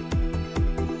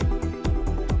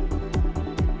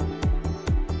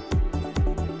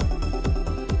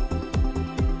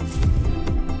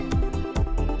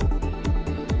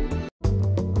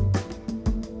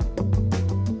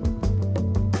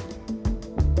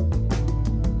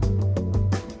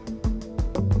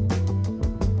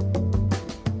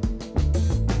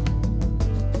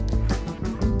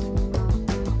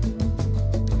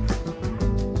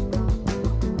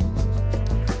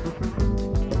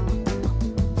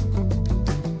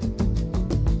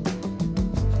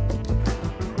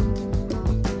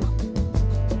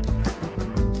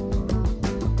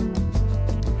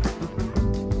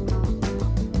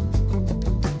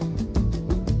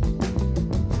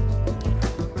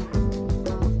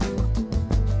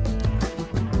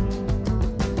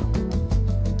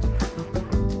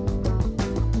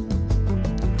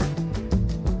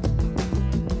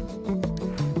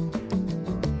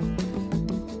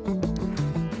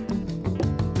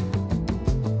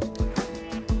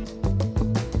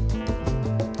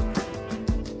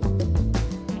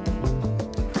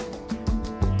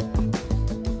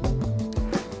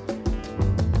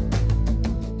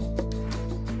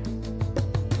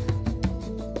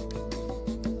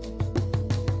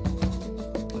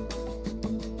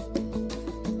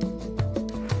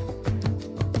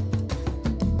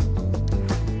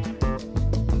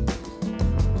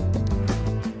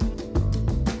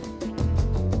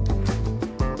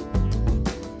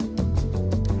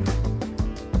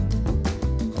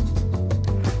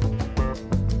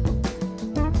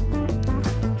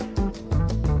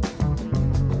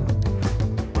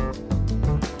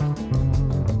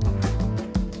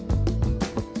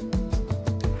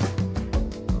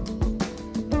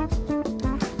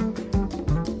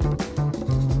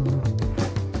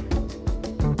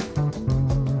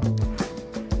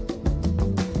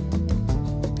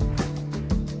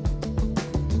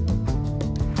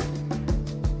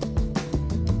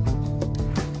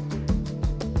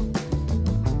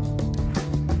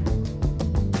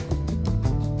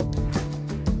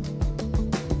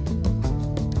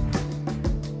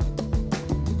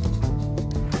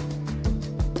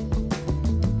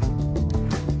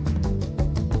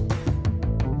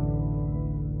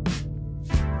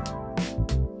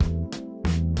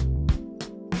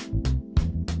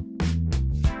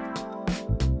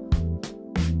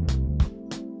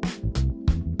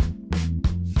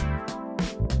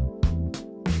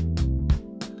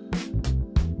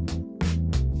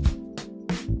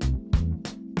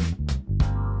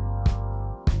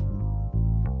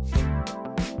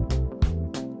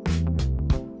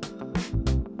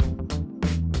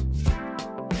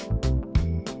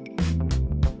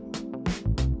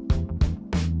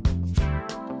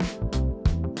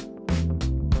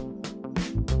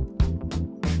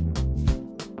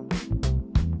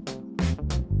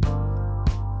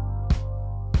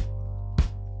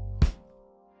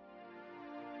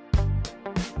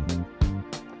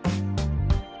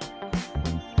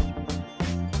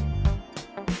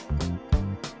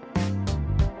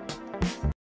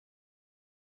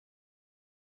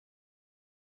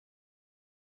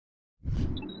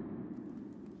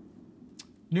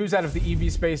 News out of the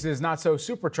EV space is not so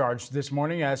supercharged this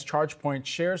morning as ChargePoint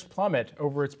shares plummet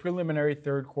over its preliminary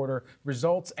third quarter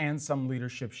results and some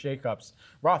leadership shakeups.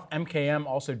 Roth MKM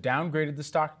also downgraded the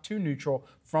stock to neutral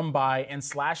from buy and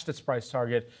slashed its price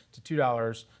target to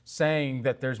 $2, saying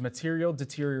that there's material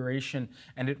deterioration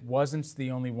and it wasn't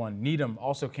the only one. Needham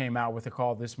also came out with a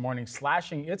call this morning,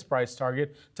 slashing its price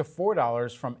target to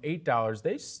 $4 from $8.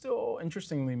 They still,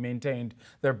 interestingly, maintained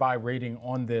their buy rating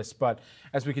on this. But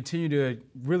as we continue to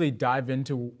really dive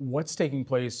into what's taking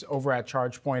place over at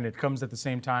ChargePoint, it comes at the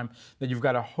same time that you've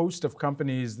got a host of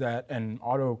companies that and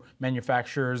auto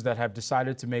manufacturers that have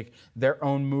decided to make their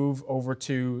own move over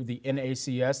to the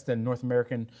NACS, the North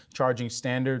American Charging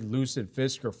Standard. Lucid,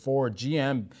 Fisker, Ford,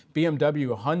 GM,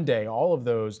 BMW, Hyundai, all of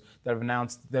those that have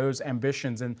announced those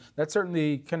ambitions. And that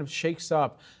certainly kind of shakes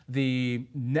up the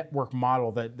network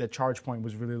model that ChargePoint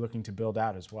was really looking to build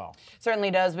out as well.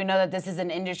 Certainly does. We know that this is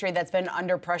an industry that's been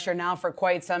under pressure now for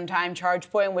quite some time.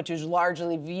 ChargePoint, which is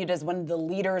largely viewed as one of the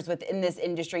leaders within this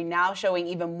industry, now showing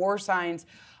even more signs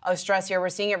of stress here. We're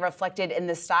seeing it reflected in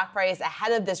the stock price.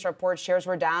 Ahead of this report, shares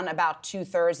were down about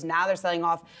 2/3. Now they're selling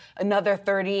off another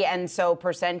 30% and so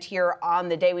here on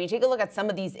the day. When you take a look at some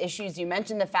of these issues, you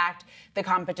mentioned the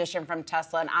competition from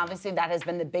Tesla, and obviously that has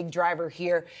been the big driver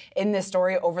here in this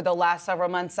story over the last several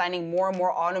months, signing more and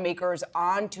more automakers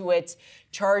onto its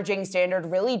charging standard,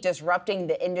 really disrupting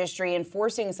the industry and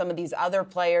forcing some of these other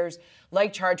players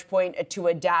like ChargePoint to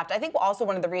adapt. I think also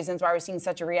one of the reasons why we're seeing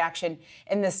such a reaction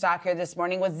in the stock here this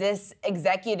morning was this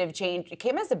executive change. It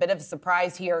came as a bit of a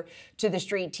surprise here to the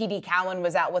street. TD Cowen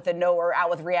was out with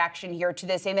reaction here to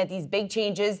this, saying that these big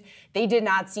changes, they did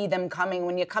not see them coming.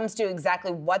 When it comes to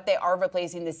exactly what they are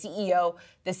replacing, the CEO,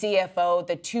 the CFO,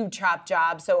 the two top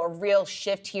jobs. So a real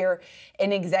shift here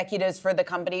in executives for the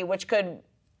company, which could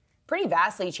pretty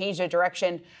vastly change the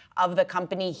direction of the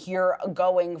company here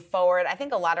going forward. I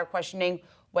think a lot are questioning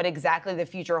what exactly the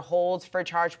future holds for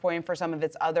ChargePoint, for some of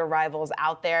its other rivals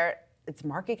out there. Its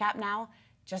market cap now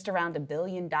just around $1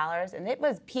 billion, and it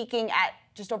was peaking at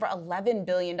just over $11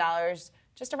 billion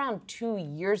just around 2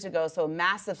 years ago. So a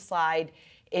massive slide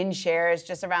in shares,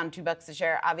 just around $2 a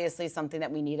share. Obviously something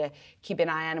that we need to keep an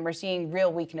eye on, and we're seeing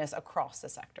real weakness across the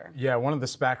sector. Yeah, one of the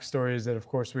SPAC stories that, of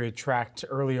course, we had tracked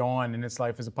early on in its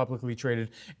life as a publicly traded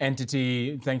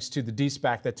entity, thanks to the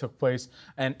de-SPAC that took place.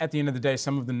 And at the end of the day,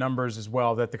 some of the numbers as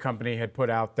well that the company had put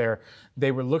out there,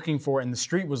 they were looking for, and the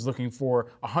street was looking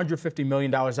for, $150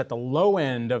 million at the low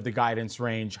end of the guidance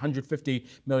range. $150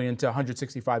 million to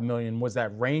 $165 million was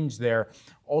that range there.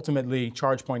 Ultimately,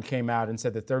 ChargePoint came out and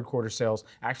said that third quarter sales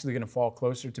actually going to fall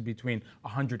closer to between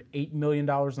 $108 million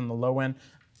on the low end,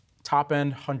 top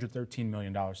end $113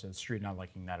 million. So the street not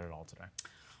liking that at all today.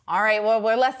 All right, well,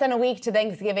 we're less than a week to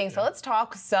Thanksgiving, so let's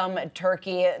talk some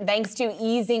turkey. Thanks to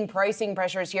easing pricing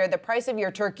pressures here, the price of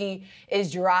your turkey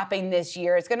is dropping this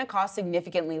year. It's going to cost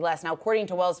significantly less. Now, according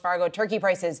to Wells Fargo, turkey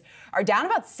prices are down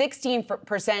about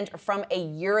 16% from a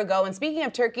year ago. And speaking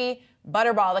of turkey,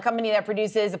 Butterball, the company that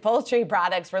produces poultry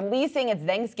products, releasing its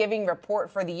Thanksgiving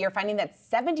report for the year, finding that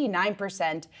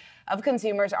 79% of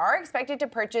consumers are expected to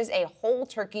purchase a whole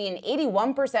turkey, and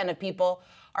 81% of people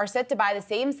are set to buy the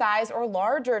same size or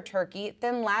larger turkey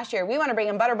than last year. We want to bring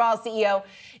in Butterball CEO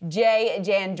Jay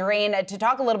Jandrain to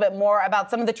talk a little bit more about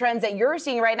some of the trends that you're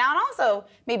seeing right now, and also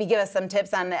maybe give us some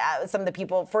tips on some of the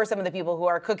people who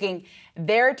are cooking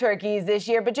their turkeys this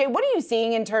year. But Jay, what are you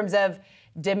seeing in terms of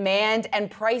demand and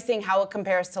pricing, how it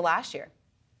compares to last year?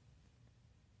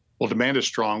 Well, demand is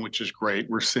strong, which is great.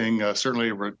 We're seeing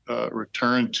certainly a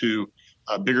return to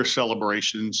bigger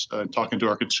celebrations. Talking to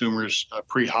our consumers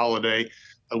pre-holiday,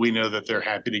 we know that they're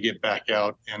happy to get back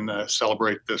out and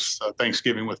celebrate this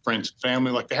Thanksgiving with friends and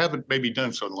family like they haven't maybe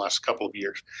done so in the last couple of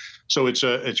years. So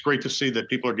it's great to see that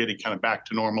people are getting kind of back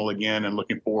to normal again and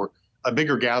looking for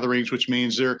bigger gatherings, which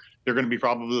means they're going to be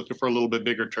probably looking for a little bit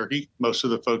bigger turkey. Most of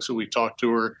the folks that we talk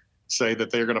to say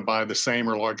that they're going to buy the same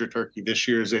or larger turkey this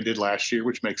year as they did last year,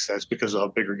 which makes sense because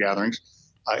of bigger gatherings.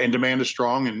 And demand is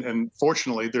strong, and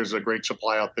fortunately, there's a great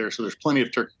supply out there, so there's plenty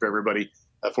of turkey for everybody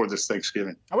for this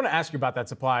Thanksgiving. I want to ask you about that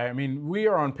supply. I mean, we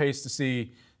are on pace to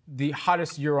see the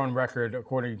hottest year on record,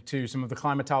 according to some of the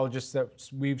climatologists that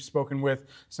we've spoken with,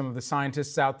 some of the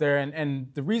scientists out there. And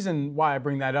the reason why I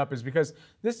bring that up is because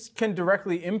this can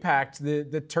directly impact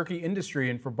the turkey industry.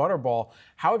 And for Butterball,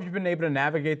 how have you been able to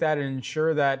navigate that and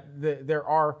ensure that there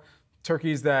are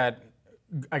turkeys that,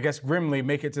 I guess, grimly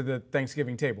make it to the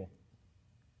Thanksgiving table?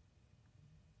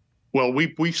 Well,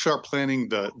 we start planning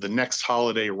the next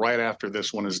holiday right after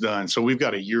this one is done. So we've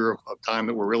got a year of time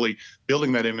that we're really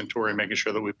building that inventory, making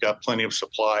sure that we've got plenty of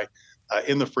supply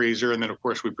in the freezer. And then, of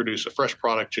course, we produce a fresh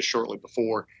product just shortly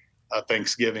before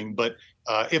Thanksgiving. But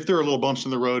if there are little bumps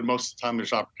in the road, most of the time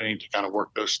there's opportunity to kind of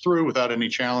work those through without any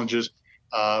challenges.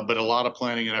 But a lot of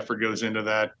planning and effort goes into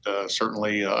that,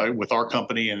 certainly with our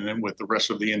company and then with the rest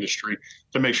of the industry,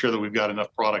 to make sure that we've got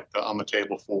enough product on the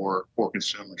table for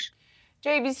consumers.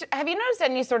 Jay, have you noticed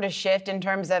any sort of shift in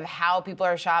terms of how people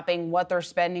are shopping, what they're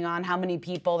spending on, how many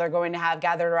people they're going to have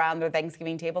gathered around their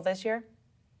Thanksgiving table this year?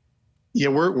 Yeah,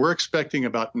 we're expecting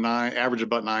average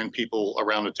about 9 people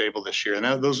around the table this year,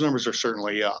 and those numbers are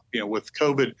certainly up. With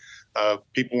COVID,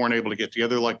 people weren't able to get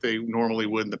together like they normally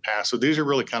would in the past. So these are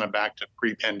really kind of back to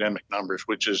pre-pandemic numbers,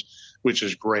 which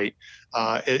is great.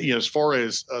 As far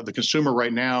as the consumer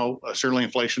right now, certainly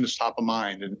inflation is top of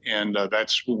mind, and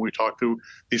that's when we talk to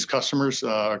these customers,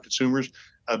 our consumers.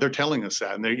 They're telling us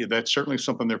that, and that's certainly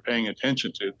something they're paying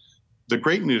attention to. The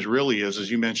great news really is,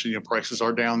 as you mentioned, prices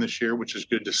are down this year, which is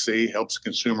good to see, helps the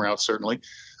consumer out certainly.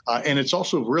 And it's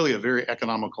also really a very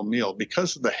economical meal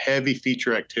because of the heavy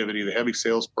feature activity, the heavy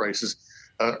sales prices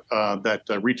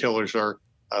that retailers are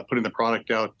putting the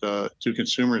product out to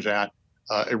consumers at.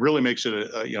 It really makes it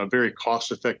a very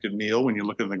cost-effective meal when you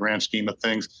look at the grand scheme of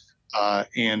things.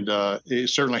 And it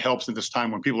certainly helps at this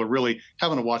time when people are really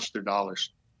having to watch their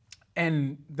dollars.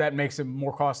 And that makes it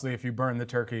more costly if you burn the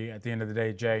turkey at the end of the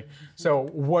day, Jay. So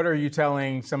what are you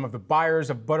telling some of the buyers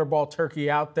of Butterball turkey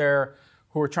out there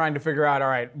who are trying to figure out, all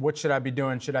right, what should I be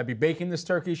doing? Should I be baking this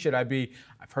turkey?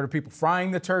 I've heard of people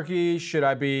frying the turkey. Should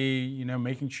I be,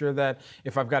 making sure that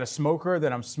if I've got a smoker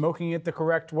that I'm smoking it the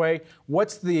correct way?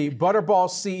 What's the Butterball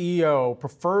CEO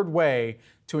preferred way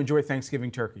to enjoy Thanksgiving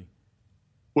turkey?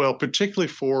 Well, particularly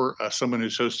for someone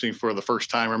who's hosting for the first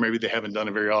time, or maybe they haven't done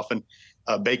it very often,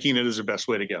 baking it is the best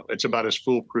way to go. It's about as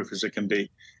foolproof as it can be.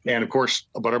 And of course,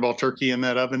 a Butterball turkey in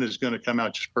that oven is going to come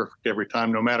out just perfect every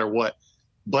time, no matter what.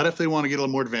 But if they want to get a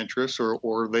little more adventurous,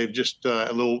 or they've just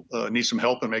need some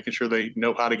help in making sure they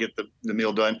know how to get the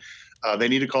meal done, they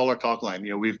need to call our talk line.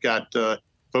 We've got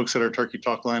folks at our turkey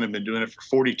talk line have been doing it for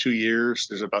 42 years.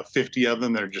 There's about 50 of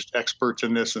them that are just experts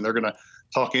in this, and they're going to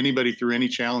talk anybody through any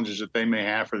challenges that they may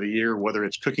have for the year, whether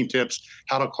it's cooking tips,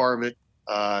 how to carve it,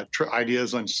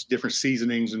 ideas on different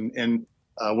seasonings and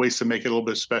ways to make it a little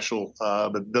bit special.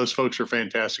 But those folks are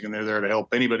fantastic, and they're there to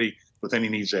help anybody with any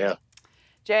needs they have.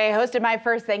 Jay, I hosted my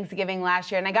first Thanksgiving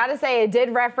last year, and I got to say, I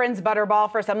did reference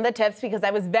Butterball for some of the tips because I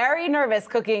was very nervous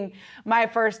cooking my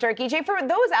first turkey. Jay, for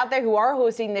those out there who are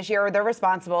hosting this year or they're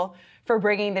responsible for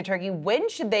bringing the turkey, when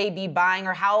should they be buying,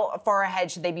 or how far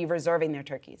ahead should they be reserving their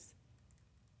turkeys?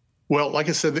 Well, like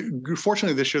I said,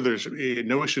 fortunately this year there's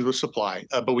no issues with supply,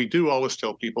 but we do always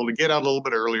tell people to get out a little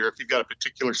bit earlier. If you've got a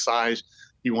particular size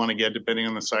you want to get, depending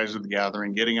on the size of the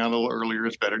gathering, getting out a little earlier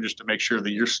is better, just to make sure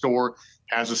that your store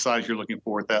has the size you're looking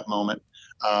for at that moment.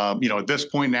 At this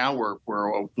point now,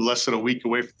 we're less than a week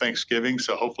away from Thanksgiving,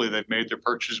 so hopefully they've made their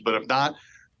purchase. But if not,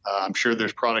 I'm sure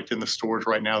there's product in the stores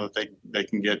right now that they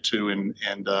can get to and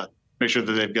make sure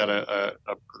that they've got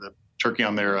the turkey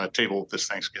on their table this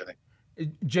Thanksgiving.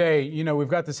 Jay, we've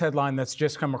got this headline that's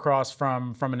just come across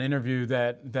from an interview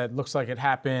that looks like it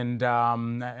happened,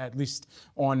 at least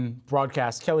on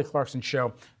broadcast. Kelly Clarkson's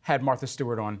show had Martha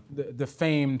Stewart on, the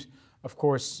famed, of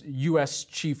course, U.S.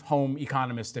 chief home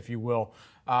economist, if you will,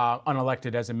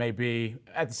 unelected as it may be.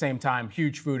 At the same time,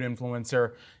 huge food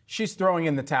influencer. She's throwing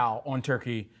in the towel on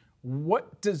turkey.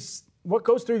 What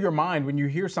goes through your mind when you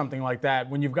hear something like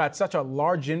that, when you've got such a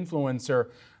large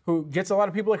influencer who gets a lot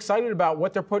of people excited about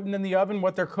what they're putting in the oven,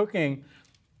 what they're cooking,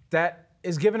 that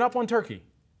is giving up on turkey?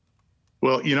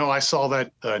 Well, I saw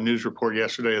that news report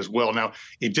yesterday as well. Now,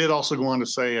 it did also go on to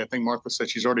say, I think Martha said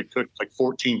she's already cooked like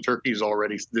 14 turkeys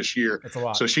already this year. That's a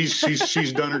lot. So she's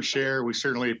done her share. We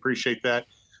certainly appreciate that.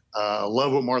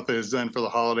 Love what Martha has done for the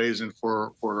holidays and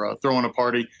for throwing a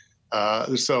party.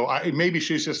 So maybe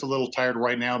she's just a little tired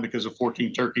right now because of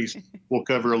 14 turkeys. We'll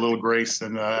cover a little grace,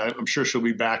 and I'm sure she'll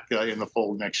be back in the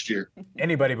fold next year.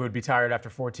 Anybody would be tired after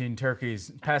 14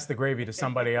 turkeys. Pass the gravy to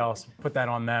somebody else. Put that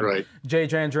on them. Right. Jay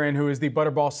Jandrian, who is the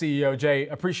Butterball CEO. Jay,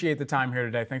 appreciate the time here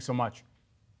today. Thanks so much.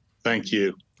 Thank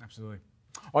you. Absolutely.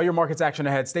 All your markets action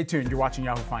ahead. Stay tuned. You're watching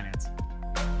Yahoo Finance.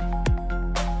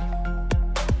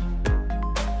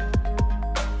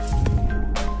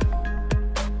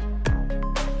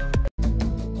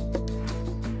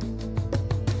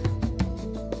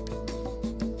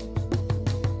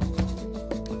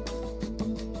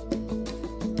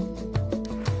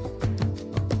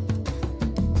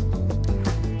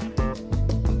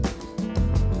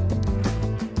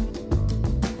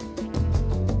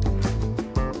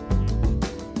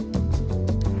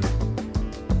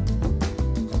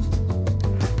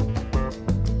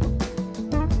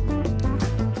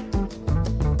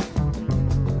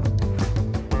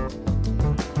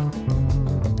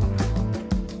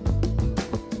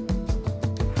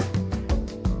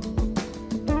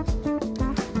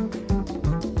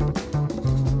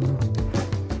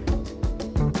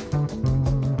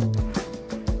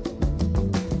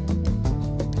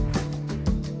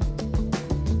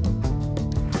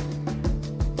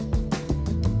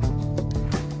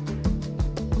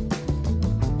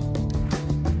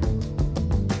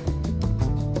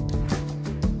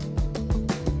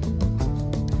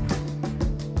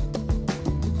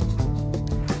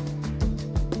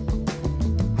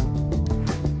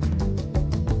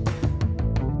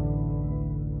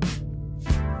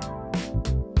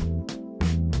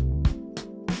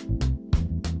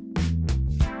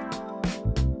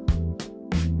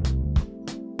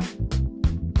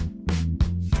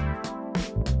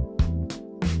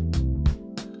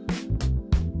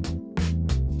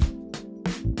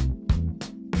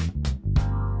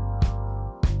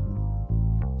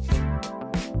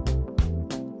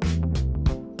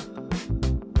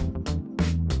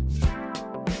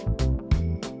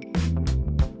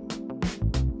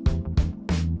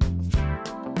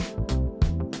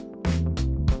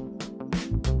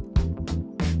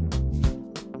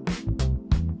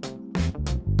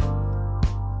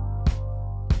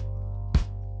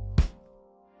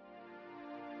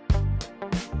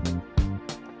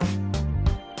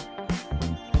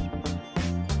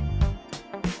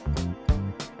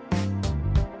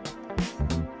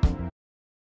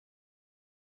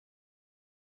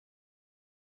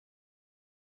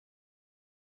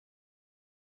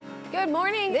 Good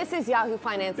morning. This is Yahoo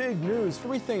Finance. Big news.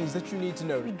 3 things that you need to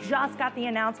know. We just got the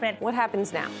announcement. What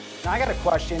happens now? Now I got a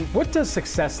question. What does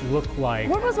success look like?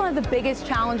 What was one of the biggest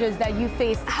challenges that you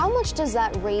faced? How much does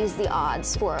that raise the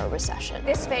odds for a recession?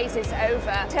 This phase is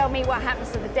over. Tell me what happens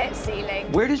to the debt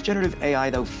ceiling. Where does generative AI,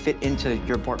 though, fit into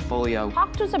your portfolio?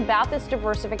 Talk to us about this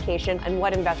diversification and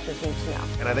what investors need to know.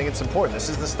 And I think it's important. This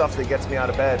is the stuff that gets me out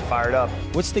of bed, fired up.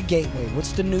 What's the gateway?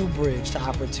 What's the new bridge to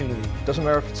opportunity? Doesn't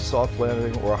matter if it's a soft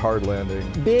landing or a hard landing.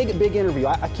 Big interview.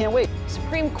 I can't wait.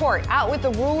 Supreme Court out with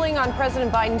the ruling on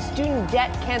President Biden's student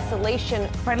debt cancellation.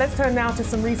 Right, let's turn now to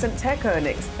some recent tech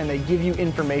earnings. And they give you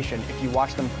information if you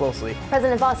watch them closely.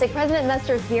 President Bostic, President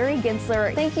Investor Gary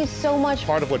Gensler, thank you so much.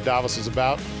 Part of what Davos is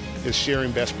about is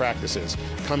sharing best practices,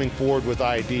 coming forward with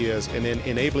ideas, and then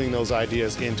enabling those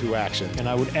ideas into action. And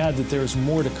I would add that there's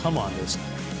more to come on this.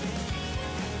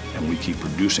 And we keep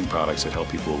producing products that help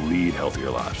people lead healthier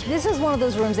lives. This is one of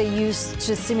those rooms they use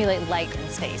to simulate light in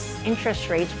space. Interest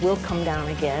rates will come down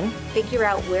again. Figure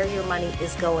out where your money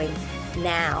is going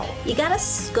now. You gotta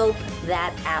scope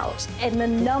that out. And the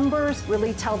numbers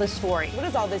really tell the story. What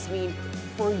does all this mean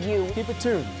for you? Keep it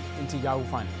tuned into Yahoo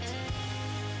Finance.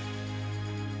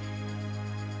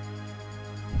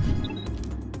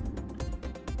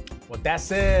 Well,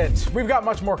 that's it. We've got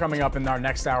much more coming up in our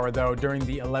next hour, though, during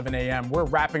the 11 a.m. We're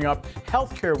wrapping up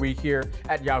Healthcare Week here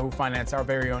at Yahoo Finance. Our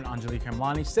very own Anjali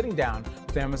Kamlani sitting down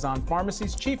with Amazon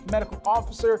Pharmacy's Chief Medical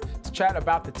Officer to chat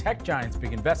about the tech giant's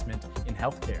big investment in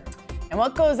healthcare. And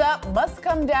what goes up must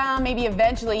come down, maybe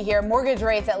eventually here. Mortgage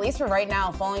rates, at least for right now,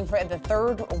 falling for the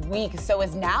 3rd week. So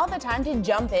is now the time to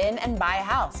jump in and buy a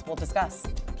house? We'll discuss.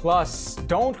 Plus,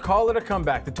 don't call it a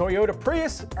comeback. The Toyota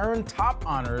Prius earned top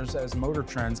honors as Motor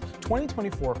Trend's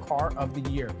 2024 Car of the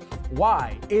Year.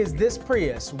 Why is this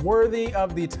Prius worthy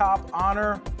of the top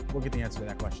honor? We'll get the answer to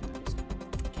that question next.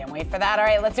 Can't wait for that. All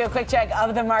right, let's do a quick check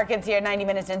of the markets here. 90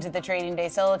 minutes into the trading day.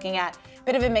 Still looking at a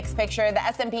bit of a mixed picture. The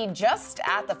S&P just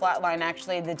at the flat line,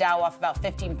 actually. The Dow off about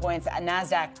 15 points.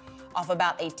 Nasdaq off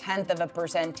about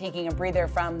 0.1%, taking a breather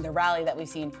from the rally that we've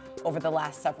seen over the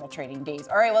last several trading days.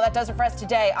 All right, well, that does it for us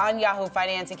today on Yahoo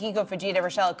Finance. Akiko Fujita,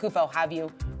 Rochelle Akufo have you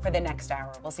for the next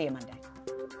hour. We'll see you Monday.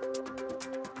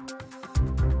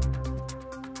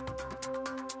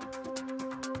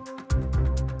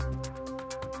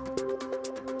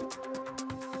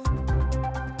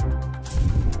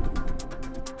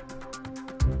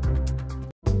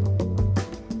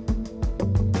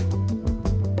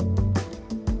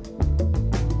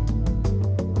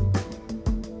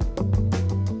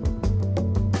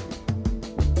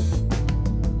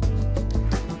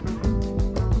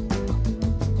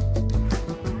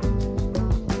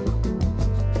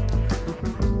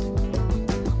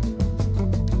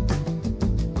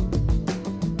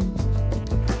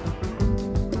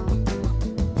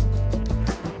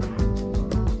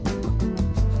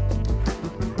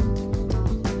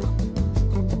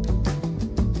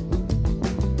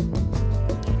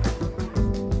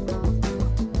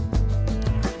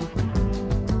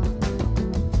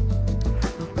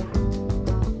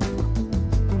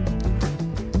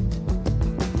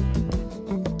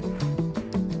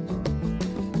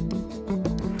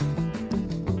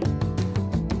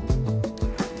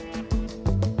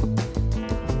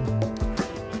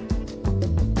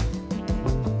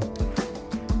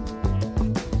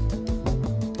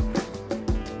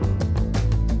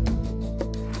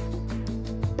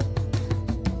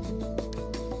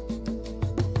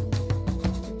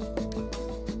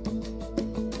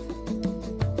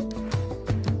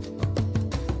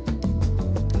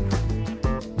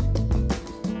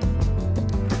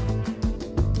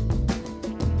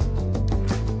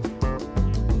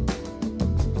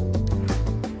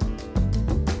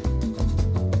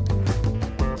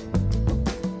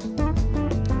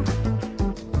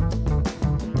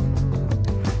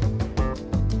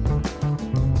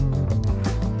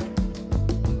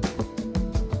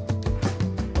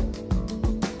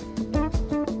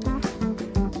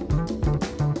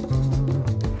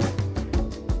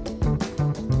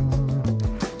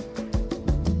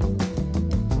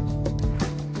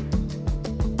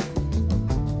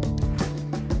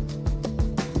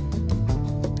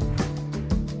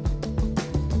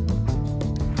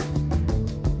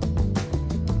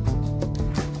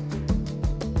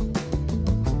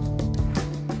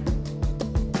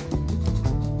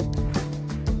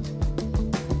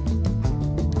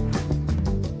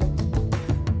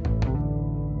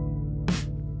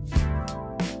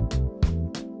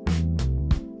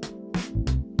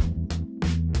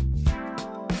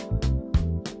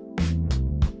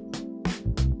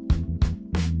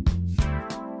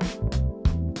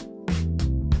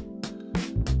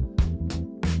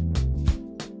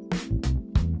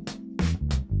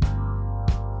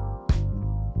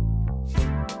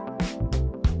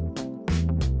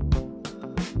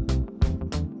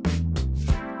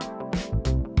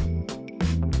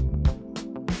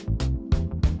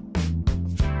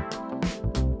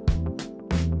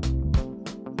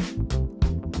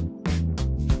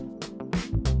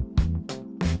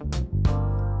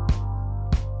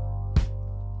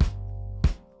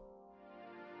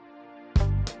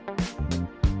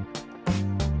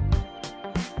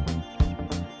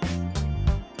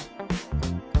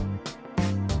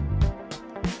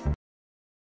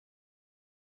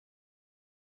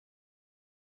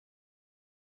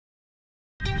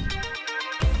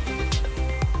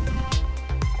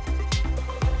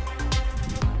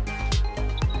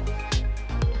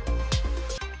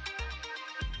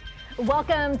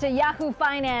 Welcome to Yahoo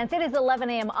Finance. It is 11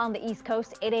 a.m. on the East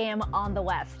Coast, 8 a.m. on the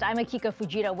West. I'm Akiko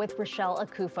Fujita with Rochelle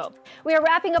Akufo. We are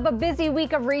wrapping up a busy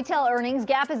week of retail earnings.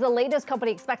 Gap is the latest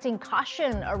company expecting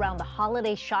caution around the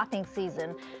holiday shopping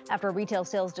season. After retail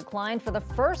sales declined for the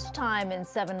first time in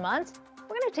 7 months,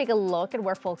 we're going to take a look at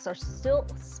where folks are still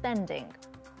spending.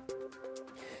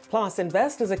 Plus,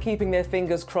 investors are keeping their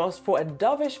fingers crossed for a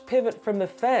dovish pivot from the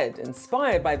Fed,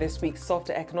 inspired by this week's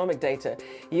softer economic data.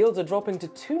 Yields are dropping to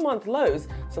 2-month lows.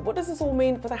 So what does this all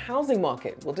mean for the housing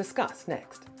market? We'll discuss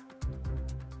next.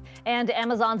 And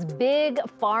Amazon's big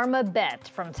pharma bet,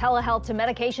 from telehealth to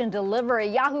medication delivery.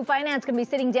 Yahoo Finance can be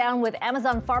sitting down with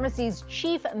Amazon Pharmacy's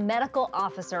chief medical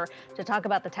officer to talk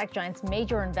about the tech giant's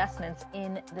major investments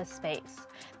in the space.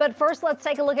 But first, let's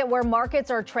take a look at where markets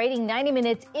are trading 90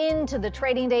 minutes into the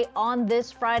trading day on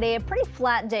this Friday. A pretty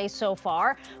flat day so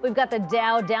far. We've got the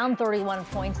Dow down 31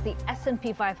 points, the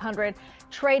S&P 500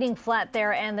 trading flat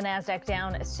there, and the Nasdaq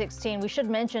down 16. We should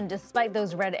mention, despite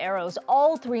those red arrows,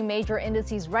 all three major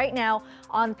indices right now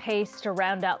on pace to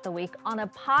round out the week on a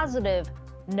positive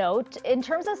note. In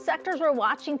terms of sectors we're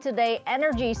watching today,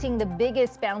 energy seeing the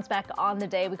biggest bounce back on the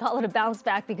day. We call it a bounce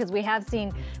back because we have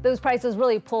seen those prices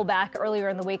really pull back earlier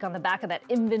in the week on the back of that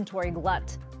inventory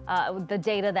glut. The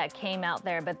data that came out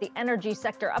there, but the energy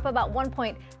sector up about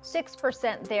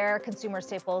 1.6% there. Consumer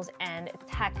staples and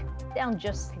tech down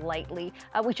just slightly.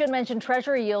 We should mention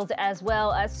Treasury yields as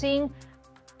well,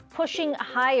 pushing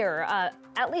higher,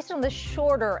 at least on the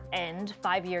shorter end.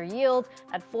 5-year yield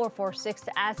at 4.46,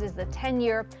 as is the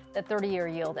 10-year, the 30-year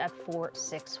yield at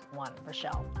 4.61.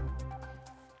 Rochelle.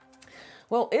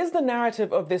 Well, is the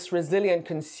narrative of this resilient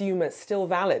consumer still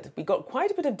valid? We got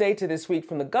quite a bit of data this week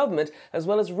from the government as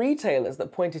well as retailers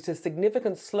that pointed to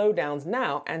significant slowdowns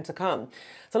now and to come.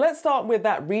 So let's start with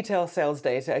that retail sales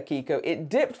data, Akiko. It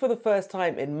dipped for the first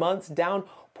time in months, down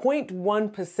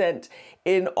 0.1%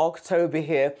 in October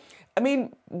here. I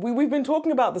mean, we've been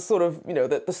talking about the sort of,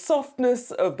 the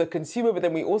softness of the consumer, but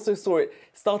then we also saw it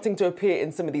starting to appear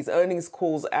in some of these earnings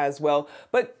calls as well.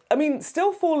 But I mean,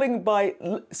 still falling,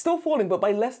 but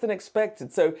by less than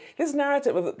expected. So this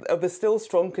narrative of the still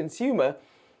strong consumer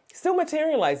still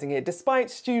materializing here,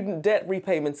 despite student debt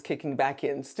repayments kicking back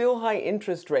in, still high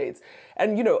interest rates.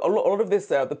 And, a lot of this,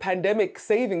 the pandemic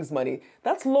savings money,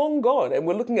 that's long gone. And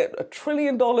we're looking at $1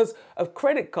 trillion of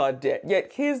credit card debt.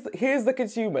 Yet here's the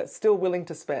consumer still willing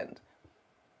to spend.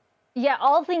 Yeah,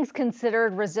 all things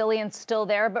considered, resilience still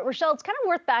there. But Rochelle, it's kind of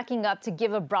worth backing up to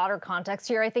give a broader context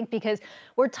here, I think, because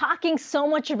we're talking so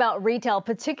much about retail,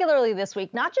 particularly this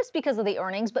week, not just because of the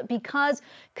earnings, but because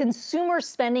consumer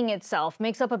spending itself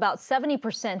makes up about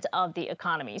 70% of the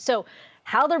economy. So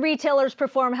how the retailers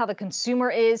perform, how the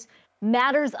consumer is,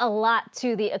 matters a lot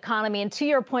to the economy. And to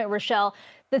your point, Rochelle,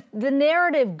 the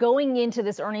narrative going into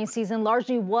this earnings season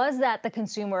largely was that the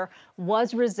consumer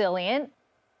was resilient.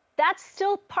 That's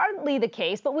still partly the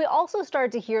case, but we also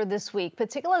started to hear this week,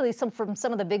 particularly from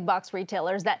some of the big box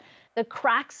retailers, that the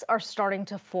cracks are starting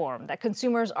to form, that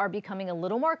consumers are becoming a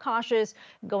little more cautious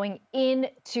going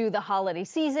into the holiday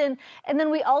season. And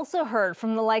then we also heard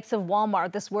from the likes of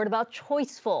Walmart this word about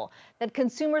choiceful, that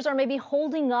consumers are maybe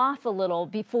holding off a little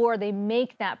before they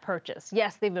make that purchase.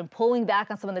 Yes, they've been pulling back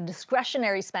on some of the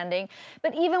discretionary spending,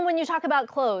 but even when you talk about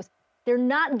clothes, they're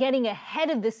not getting ahead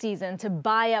of the season to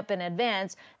buy up in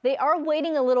advance. They are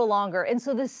waiting a little longer. And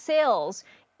so the sales,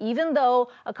 even though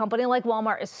a company like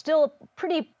Walmart is still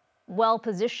pretty well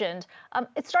positioned,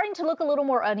 it's starting to look a little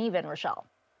more uneven, Rochelle.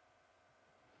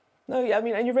 No, yeah, I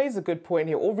mean, and you raise a good point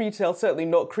here. All retail certainly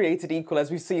not created equal, as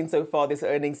we've seen so far this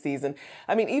earnings season.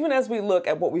 I mean, even as we look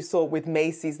at what we saw with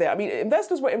Macy's there, I mean,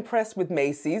 investors were impressed with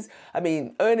Macy's. I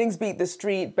mean, earnings beat the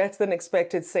street, better than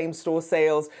expected same-store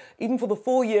sales, even for the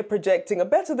full year projecting a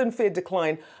better than feared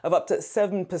decline of up to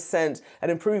 7%, an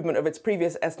improvement of its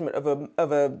previous estimate of a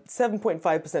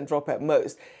 7.5% drop at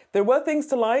most. There were things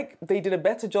to like. They did a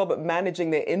better job at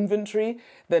managing their inventory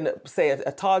than, say,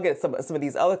 a Target, some of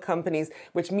these other companies,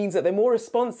 which means that they're more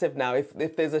responsive now.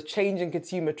 If there's a change in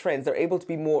consumer trends, they're able to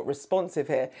be more responsive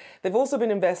here. They've also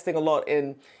been investing a lot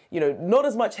in, not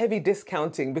as much heavy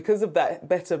discounting because of that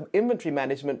better inventory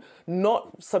management,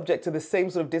 not subject to the same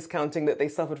sort of discounting that they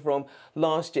suffered from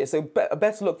last year. So a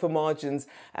better look for margins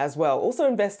as well. Also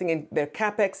investing in their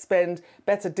CapEx spend,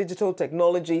 better digital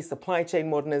technology, supply chain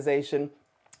modernization.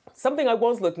 Something I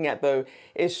was looking at, though,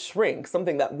 is shrink,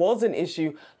 something that was an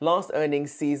issue last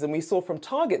earnings season. We saw from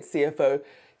Target CFO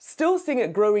still seeing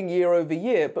it growing year over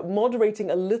year, but moderating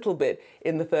a little bit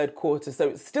in the third quarter. So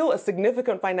it's still a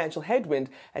significant financial headwind,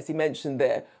 as he mentioned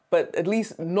there, but at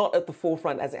least not at the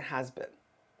forefront as it has been.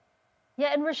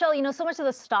 Yeah, and Rochelle, so much of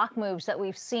the stock moves that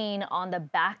we've seen on the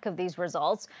back of these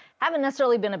results haven't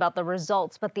necessarily been about the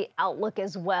results, but the outlook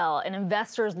as well. And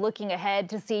investors looking ahead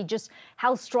to see just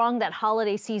how strong that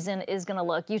holiday season is going to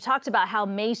look. You talked about how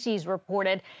Macy's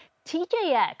reported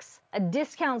TJX, a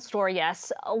discount store,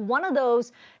 yes, one of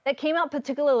those that came out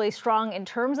particularly strong in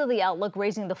terms of the outlook,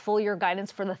 raising the full year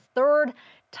guidance for the third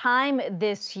time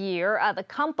this year. The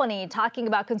company talking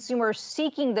about consumers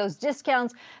seeking those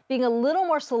discounts, being a little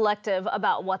more selective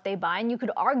about what they buy. And you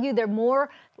could argue they're more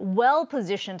well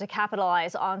positioned to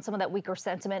capitalize on some of that weaker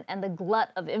sentiment and the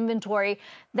glut of inventory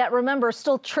that, remember, is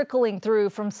still trickling through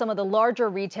from some of the larger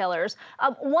retailers.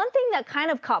 One thing that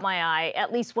kind of caught my eye,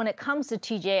 at least when it comes to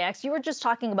TJX, you were just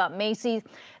talking about Macy's.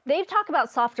 They've talked about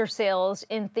softer sales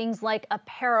in things like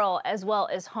apparel as well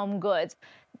as home goods.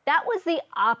 That was the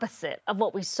opposite of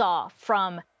what we saw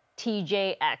from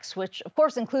TJX, which of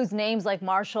course includes names like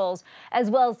Marshall's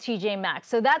as well as TJ Maxx.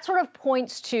 So that sort of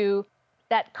points to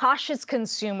that cautious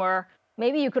consumer,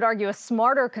 maybe you could argue a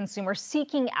smarter consumer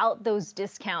seeking out those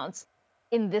discounts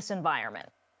in this environment.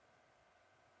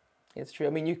 It's true.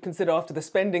 I mean, you consider after the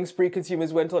spending spree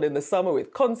consumers went on in the summer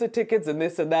with concert tickets and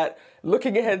this and that,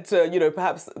 looking ahead to,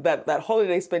 perhaps that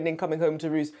holiday spending coming home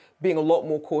to roost, being a lot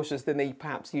more cautious than they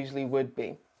perhaps usually would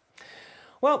be.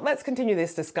 Well, let's continue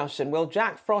this discussion. Will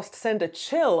Jack Frost send a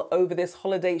chill over this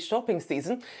holiday shopping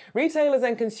season? Retailers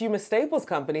and consumer staples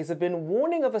companies have been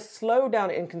warning of a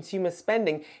slowdown in consumer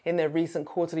spending in their recent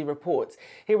quarterly reports.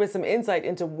 Here with some insight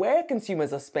into where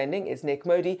consumers are spending is Nick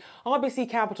Modi, RBC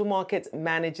Capital Markets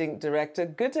Managing Director.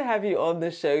 Good to have you on the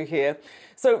show here.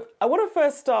 So I want to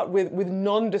first start with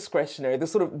non-discretionary,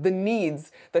 the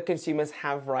needs that consumers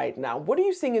have right now. What are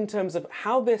you seeing in terms of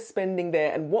how they're spending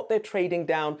there and what they're trading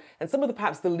down and some of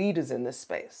the leaders in this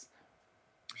space?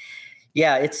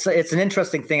 Yeah, it's an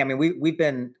interesting thing. I mean, we've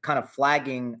been kind of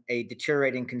flagging a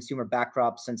deteriorating consumer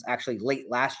backdrop since actually late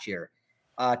last year,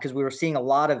 because we were seeing a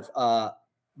lot of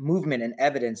movement and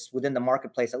evidence within the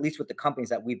marketplace, at least with the companies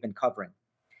that we've been covering.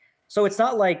 So it's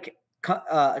not like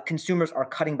consumers are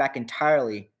cutting back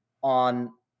entirely on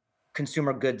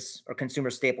consumer goods or consumer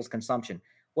staples consumption.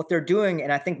 What they're doing,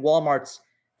 and I think Walmart's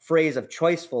phrase of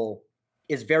choiceful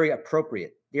is very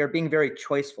appropriate. They are being very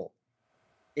choiceful.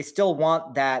 They still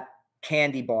want that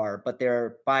candy bar, but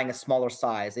they're buying a smaller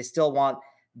size. They still want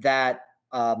that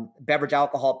beverage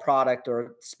alcohol product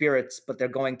or spirits, but they're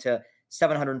going to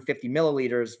 750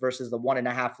 milliliters versus the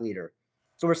 1.5 liter.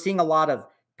 So we're seeing a lot of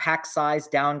pack size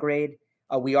downgrade.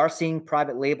 We are seeing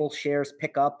private label shares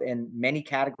pick up in many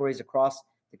categories across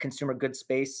the consumer goods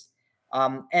space.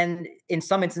 And in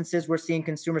some instances, we're seeing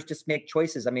consumers just make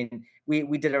choices. I mean,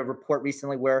 we did a report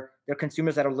recently where there are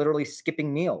consumers that are literally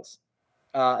skipping meals.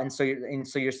 And so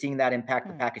you're seeing that impact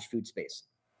the packaged food space.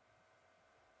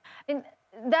 And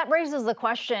that raises the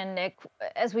question, Nick,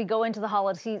 as we go into the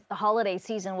holiday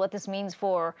season, what this means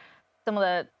for some of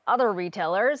the other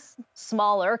retailers,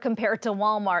 smaller compared to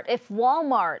Walmart. If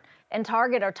Walmart and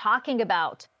Target are talking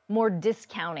about more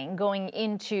discounting going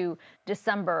into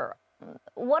December,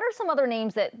 what are some other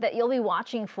names that you'll be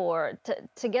watching for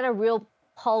to get a real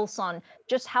pulse on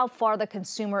just how far the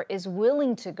consumer is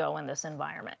willing to go in this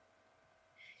environment?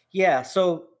 Yeah,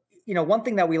 so one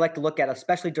thing that we like to look at,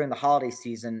 especially during the holiday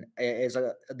season, is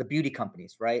the beauty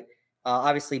companies, right?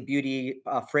 Obviously, beauty,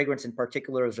 fragrance in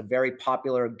particular, is a very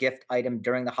popular gift item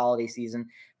during the holiday season,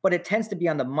 but it tends to be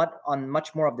on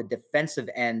much more of the defensive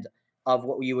end of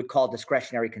what you would call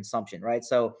discretionary consumption, right?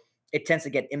 So it tends to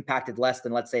get impacted less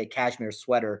than, let's say, a cashmere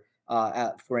sweater,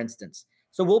 for instance.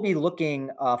 So we'll be looking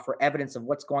for evidence of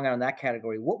what's going on in that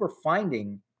category. What we're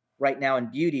finding right now in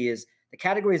beauty is the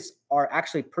categories are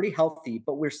actually pretty healthy,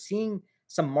 but we're seeing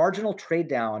some marginal trade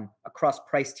down across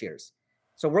price tiers.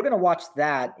 So we're going to watch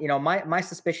that. My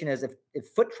suspicion is if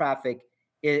foot traffic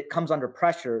comes under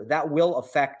pressure, that will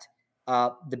affect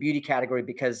the beauty category,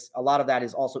 because a lot of that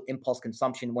is also impulse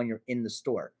consumption when you're in the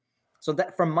store. So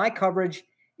that, from my coverage,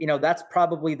 that's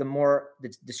probably the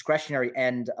discretionary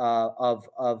end of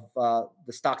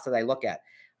the stocks that I look at.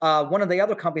 One of the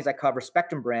other companies I cover,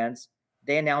 Spectrum Brands,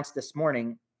 they announced this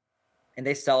morning, and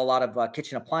they sell a lot of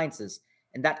kitchen appliances,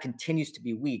 and that continues to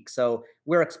be weak. So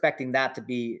we're expecting that to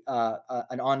be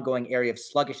an ongoing area of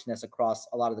sluggishness across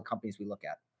a lot of the companies we look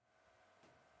at.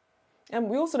 And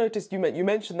we also noticed you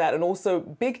mentioned that, and also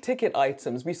big ticket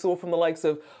items we saw from the likes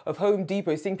of Home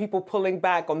Depot, seeing people pulling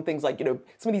back on things like,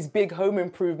 some of these big home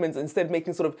improvements, instead of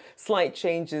making sort of slight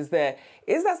changes there.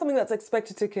 Is that something that's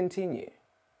expected to continue?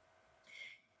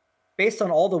 Based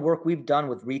on all the work we've done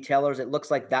with retailers, it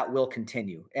looks like that will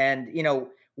continue. And,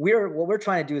 what we're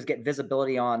trying to do is get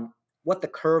visibility on what the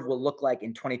curve will look like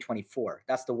in 2024.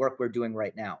 That's the work we're doing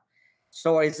right now.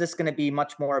 So is this going to be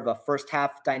much more of a first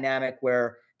half dynamic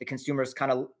where the consumer is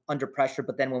kind of under pressure,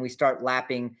 but then when we start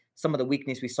lapping some of the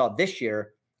weakness we saw this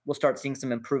year, we'll start seeing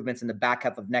some improvements in the back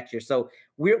half of next year. So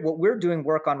what we're doing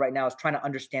work on right now is trying to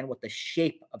understand what the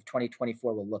shape of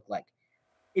 2024 will look like.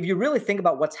 If you really think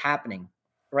about what's happening,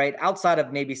 right, outside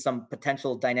of maybe some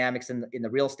potential dynamics in the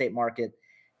real estate market,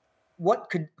 what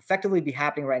could effectively be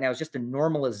happening right now is just a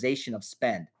normalization of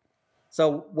spend.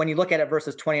 So when you look at it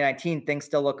versus 2019, things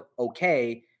still look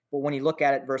okay. But when you look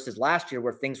at it versus last year,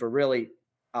 where things were really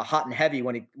hot and heavy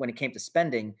when it came to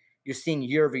spending, you're seeing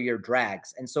year-over-year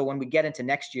drags. And so when we get into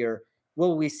next year,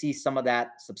 will we see some of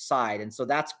that subside? And so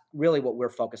that's really what we're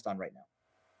focused on right now.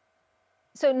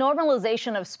 So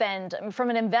normalization of spend, I mean, from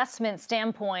an investment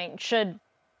standpoint, should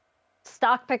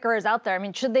stock pickers out there, I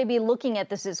mean, should they be looking at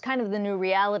this as kind of the new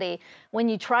reality when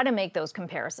you try to make those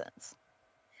comparisons?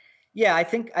 Yeah, I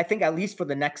think at least for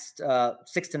the next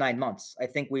 6 to 9 months, I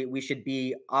think we should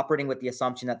be operating with the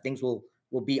assumption that things will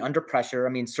be under pressure. I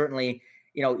mean, certainly,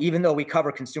 even though we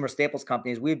cover consumer staples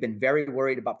companies, we've been very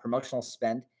worried about promotional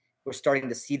spend. We're starting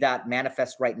to see that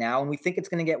manifest right now, and we think it's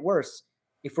going to get worse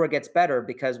before it gets better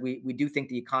because we do think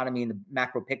the economy and the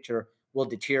macro picture will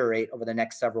deteriorate over the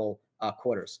next several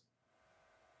quarters.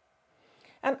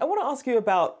 And I want to ask you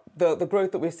about the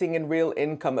growth that we're seeing in real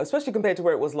income, especially compared to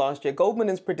where it was last year. Goldman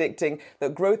is predicting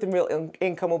that growth in real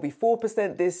income will be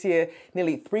 4% this year,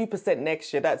 nearly 3%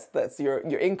 next year. That's your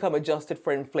income adjusted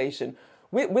for inflation.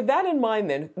 With that in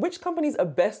mind, then, which companies are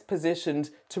best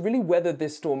positioned to really weather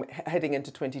this storm heading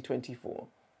into 2024?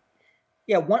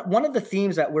 Yeah, one of the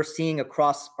themes that we're seeing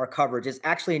across our coverage is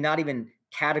actually not even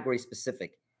category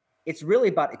specific. It's really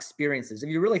about experiences. If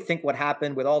you really think what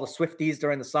happened with all the Swifties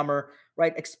during the summer,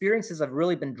 right? Experiences have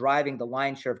really been driving the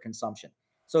lion's share of consumption.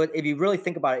 So if you really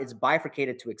think about it, it's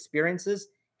bifurcated to experiences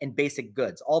and basic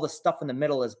goods. All the stuff in the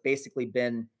middle has basically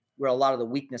been where a lot of the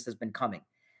weakness has been coming.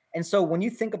 And so when you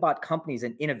think about companies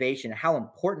and innovation, how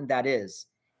important that is,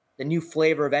 the new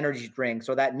flavor of energy drinks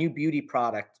or that new beauty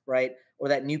product, right? Or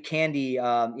that new candy,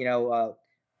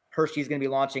 Hershey's going to be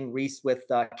launching Reese with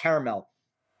caramel.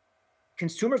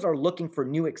 Consumers are looking for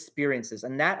new experiences.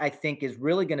 And that, I think, is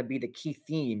really going to be the key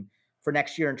theme for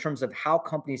next year in terms of how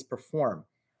companies perform.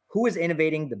 Who is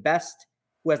innovating the best?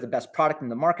 Who has the best product in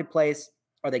the marketplace?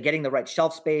 Are they getting the right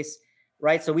shelf space?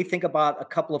 Right. So we think about a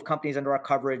couple of companies under our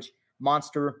coverage.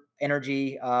 Monster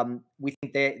Energy, we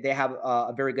think they have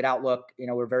a very good outlook.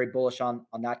 We're very bullish on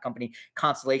that company.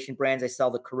 Constellation Brands, they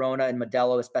sell the Corona and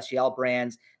Modelo Especial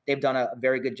brands. They've done a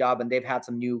very good job, and they've had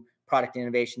some new product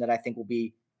innovation that I think will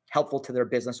be helpful to their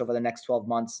business over the next 12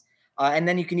 months. And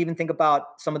then you can even think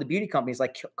about some of the beauty companies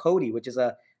like Coty, which is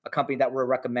a company that we're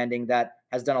recommending that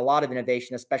has done a lot of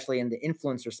innovation, especially in the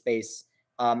influencer space.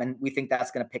 And we think that's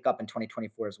going to pick up in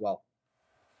 2024 as well.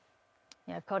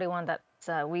 Yeah, Coty, one that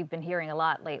we've been hearing a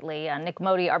lot lately. Nick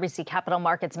Modi, RBC Capital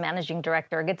Markets Managing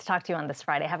Director. Good to talk to you on this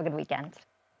Friday. Have a good weekend.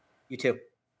 You too.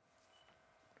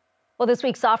 Well, this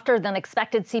week, softer than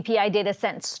expected CPI data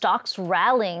sent stocks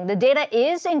rallying. The data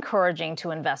is encouraging to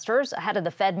investors ahead of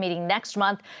the Fed meeting next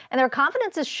month, and their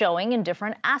confidence is showing in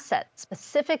different assets,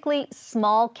 specifically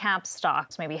small cap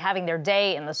stocks, maybe having their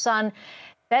day in the sun.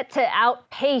 Bet to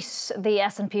outpace the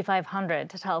S&P 500.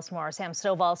 To tell us more, Sam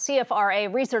Stovall,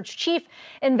 CFRA Research Chief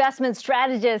Investment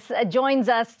Strategist, joins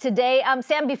us today.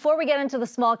 Sam, before we get into the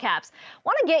small caps, I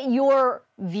want to get your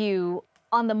view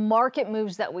on the market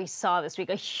moves that we saw this week.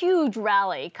 A huge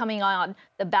rally coming on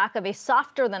the back of a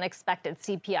softer than expected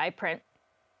CPI print.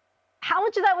 How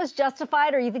much of that was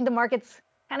justified, or you think the market's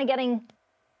kind of getting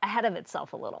ahead of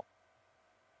itself a little?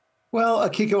 Well,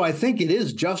 Akiko, I think it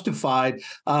is justified,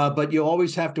 but you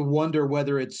always have to wonder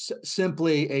whether it's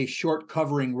simply a short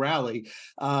covering rally.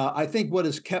 I think what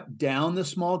has kept down the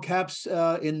small caps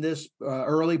in this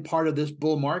early part of this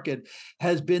bull market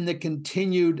has been the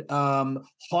continued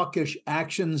hawkish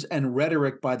actions and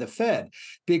rhetoric by the Fed.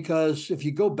 Because if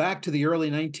you go back to the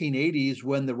early 1980s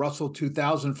when the Russell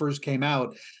 2000 first came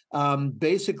out,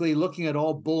 basically looking at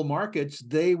all bull markets,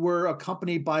 they were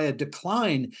accompanied by a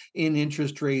decline in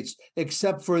interest rates,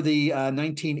 except for the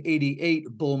 1988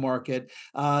 bull market.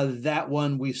 That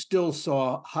one, we still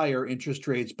saw higher interest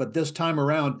rates, but this time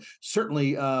around,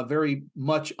 certainly very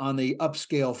much on the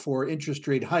upscale for interest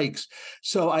rate hikes.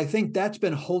 So I think that's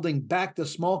been holding back the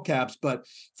small caps, but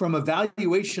from a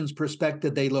valuations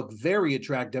perspective, they look very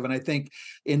attractive. And I think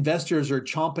investors are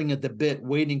chomping at the bit,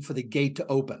 waiting for the gate to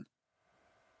open.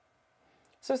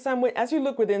 So Sam, as you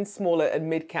look within smaller and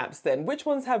mid caps then, which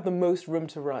ones have the most room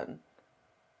to run?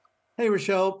 Hey,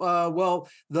 Rochelle. Well,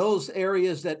 those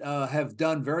areas that have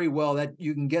done very well, that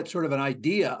you can get sort of an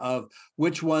idea of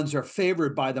which ones are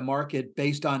favored by the market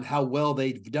based on how well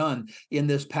they've done in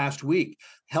this past week.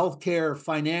 Healthcare,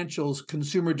 financials,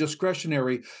 consumer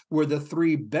discretionary were the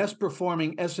three best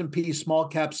performing S&P small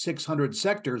cap 600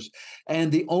 sectors.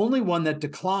 And the only one that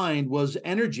declined was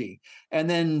energy. And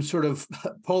then sort of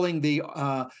pulling the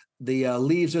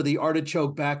leaves of the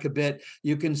artichoke back a bit,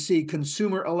 you can see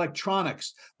consumer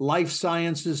electronics, life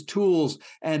sciences, tools,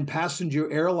 and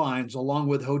passenger airlines, along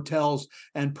with hotels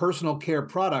and personal care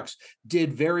products,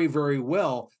 did very, very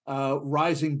well,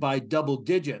 rising by double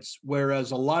digits,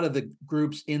 whereas a lot of the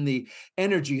groups in the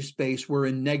energy space were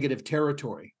in negative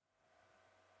territory.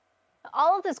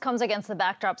 All of this comes against the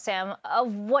backdrop, Sam,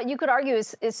 of what you could argue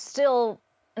is still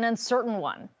an uncertain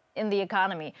one in the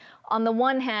economy. On the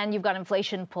one hand, you've got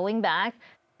inflation pulling back.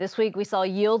 This week, we saw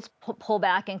yields pull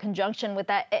back in conjunction with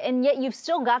that. And yet you've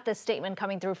still got this statement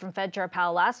coming through from Fed Chair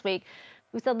Powell last week,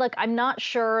 who said, look, I'm not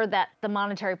sure that the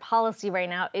monetary policy right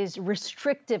now is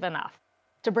restrictive enough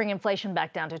to bring inflation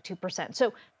back down to 2%.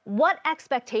 So what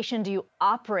expectation do you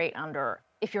operate under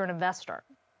if you're an investor?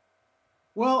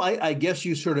 Well, I guess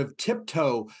you sort of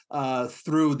tiptoe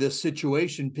through this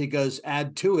situation, because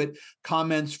add to it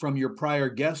comments from your prior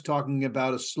guest talking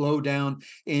about a slowdown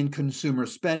in consumer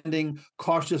spending,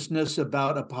 cautiousness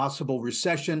about a possible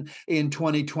recession in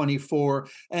 2024.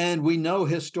 And we know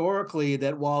historically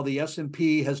that while the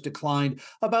S&P has declined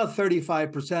about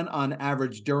 35% on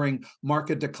average during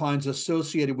market declines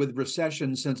associated with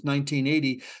recession since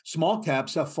 1980, small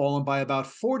caps have fallen by about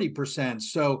 40%.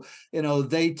 So,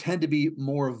 they tend to be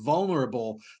more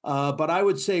vulnerable. But I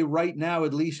would say right now,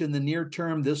 at least in the near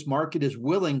term, this market is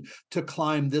willing to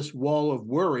climb this wall of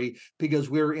worry because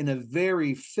we're in a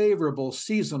very favorable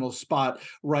seasonal spot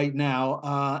right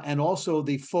now. And also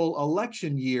the full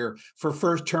election year for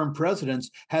first-term presidents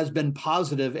has been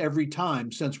positive every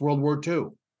time since World War II.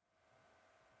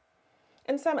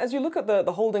 And Sam, as you look at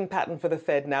the holding pattern for the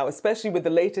Fed now, especially with the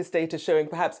latest data showing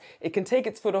perhaps it can take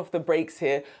its foot off the brakes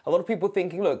here, a lot of people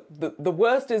thinking, look, the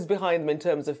worst is behind them in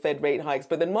terms of Fed rate hikes,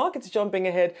 but then markets jumping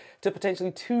ahead to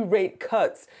potentially 2 rate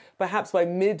cuts, perhaps by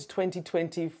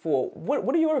mid-2024.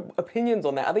 What are your opinions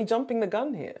on that? Are they jumping the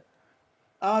gun here?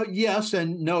 Yes,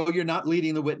 and no, you're not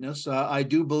leading the witness. I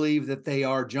do believe that they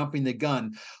are jumping the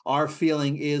gun. Our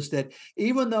feeling is that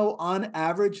even though on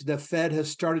average the Fed has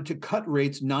started to cut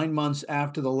rates 9 months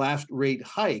after the last rate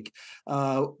hike,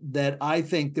 that I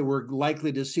think that we're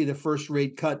likely to see the first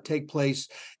rate cut take place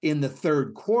in the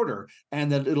third quarter,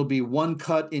 and that it'll be 1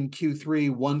 cut in Q3,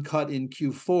 1 cut in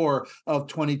Q4 of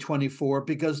 2024,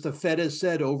 because the Fed has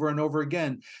said over and over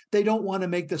again, they don't want to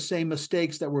make the same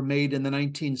mistakes that were made in the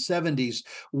 1970s,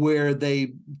 where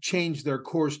they changed their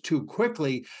course too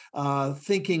quickly,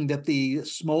 thinking that the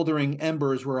smoldering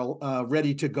embers were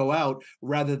ready to go out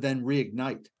rather than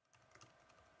reignite.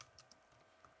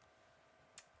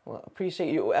 Well,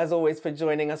 appreciate you, as always, for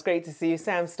joining us. Great to see you.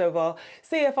 Sam Stovall,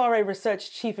 CFRA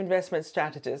Research Chief Investment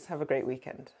Strategist. Have a great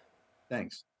weekend.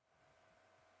 Thanks.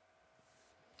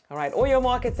 All right, all your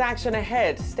markets action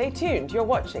ahead. Stay tuned. You're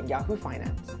watching Yahoo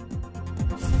Finance.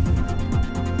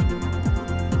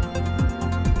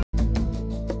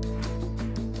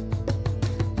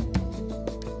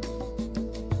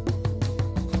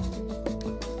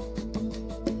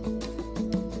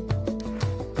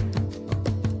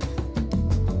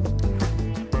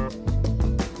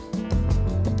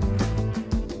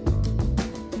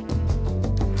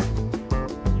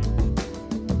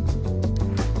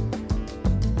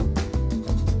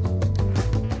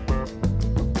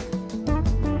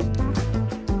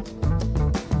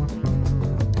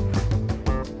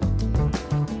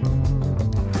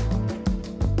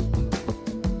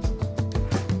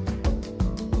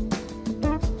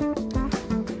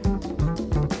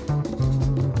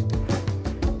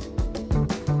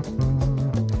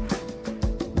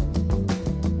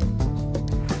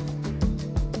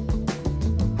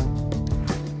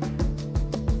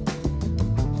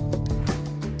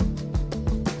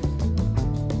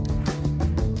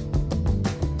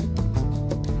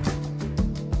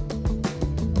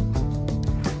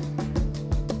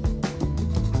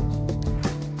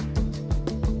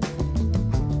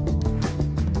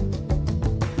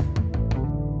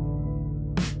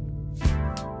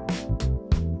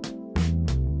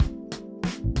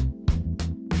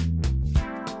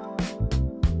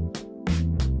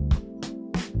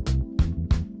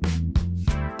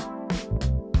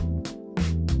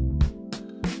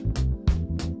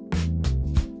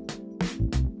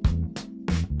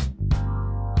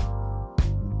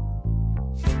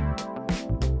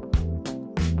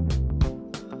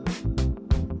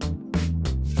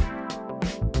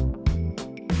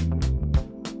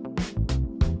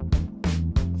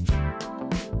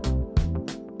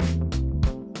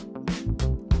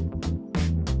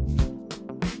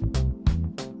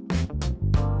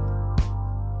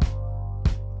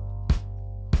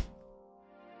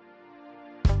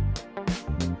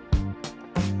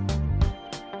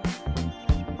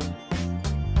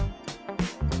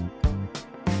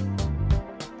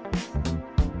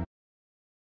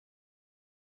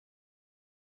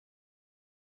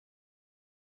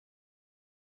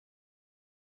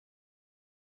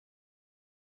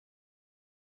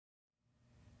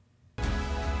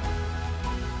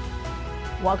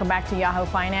 Welcome back to Yahoo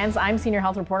Finance. I'm senior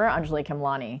health reporter Anjali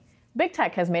Kimlani. Big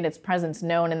tech has made its presence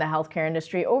known in the healthcare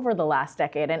industry over the last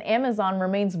decade, and Amazon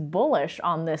remains bullish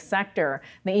on this sector.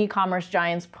 The e-commerce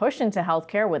giant's push into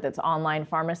healthcare with its online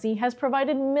pharmacy has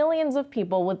provided millions of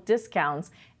people with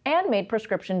discounts and made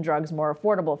prescription drugs more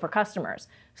affordable for customers.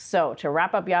 So, to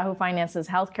wrap up Yahoo Finance's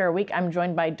Healthcare Week, I'm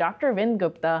joined by Dr. Vind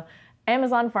Gupta,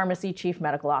 Amazon Pharmacy Chief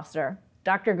Medical Officer.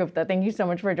 Dr. Gupta, thank you so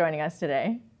much for joining us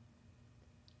today.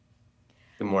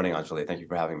 Good morning, Anjali. Thank you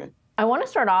for having me. I want to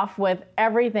start off with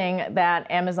everything that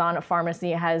Amazon Pharmacy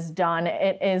has done.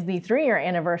 It is the 3-year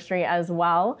anniversary as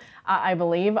well, I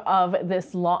believe, of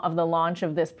the launch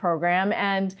of this program.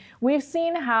 And we've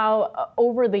seen how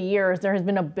over the years there has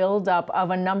been a buildup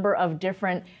of a number of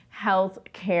different health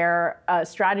care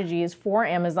strategies for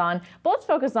Amazon. But let's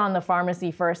focus on the pharmacy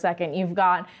for a second. You've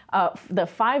got the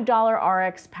 $5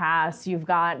 RX pass, you've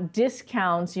got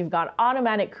discounts, you've got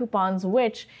automatic coupons,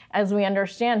 which, as we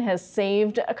understand, has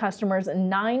saved customers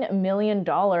 $9 million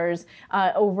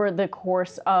over the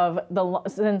course of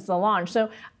since the launch. So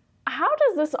how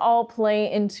does this all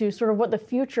play into sort of what the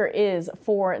future is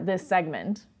for this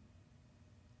segment?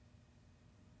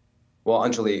 Well,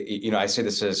 Anjali, I say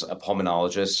this as a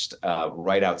pulmonologist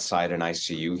right outside an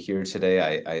ICU here today.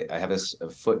 I have a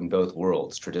foot in both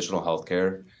worlds, traditional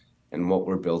healthcare and what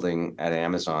we're building at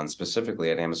Amazon, specifically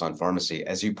at Amazon Pharmacy.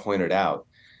 As you pointed out,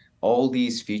 all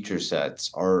these feature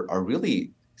sets are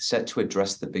really set to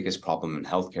address the biggest problem in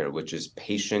healthcare, which is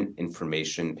patient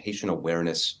information, patient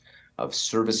awareness of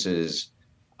services,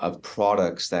 of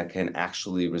products that can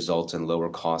actually result in lower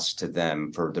costs to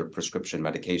them for their prescription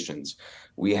medications.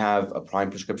 We have a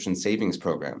prime prescription savings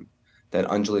program that,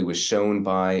 Anjali, was shown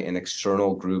by an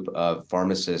external group of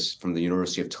pharmacists from the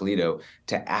University of Toledo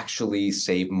to actually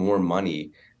save more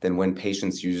money than when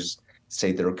patients use,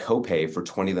 say, their copay for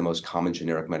 20 of the most common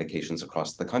generic medications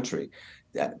across the country.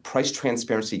 Price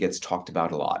transparency gets talked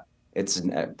about a lot. It's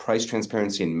price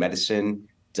transparency in medicine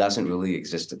doesn't really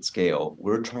exist at scale.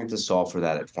 We're trying to solve for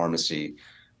that at pharmacy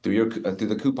through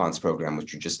the coupons program,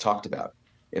 which you just talked about.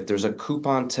 If there's a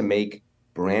coupon to make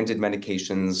branded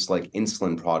medications like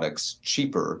insulin products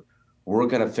cheaper, we're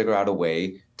going to figure out a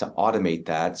way to automate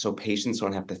that so patients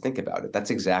don't have to think about it.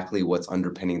 That's exactly what's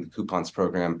underpinning the coupons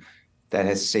program that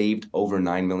has saved over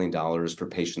 $9 million for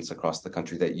patients across the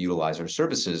country that utilize our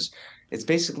services. It's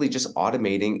basically just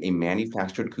automating a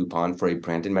manufactured coupon for a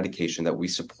branded medication that we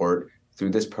support through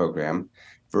this program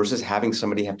versus having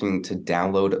somebody having to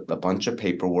download a bunch of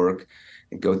paperwork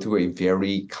and go through a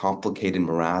very complicated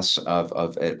morass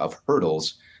of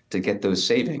hurdles to get those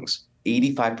savings.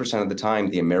 85% of the time,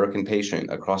 the American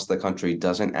patient across the country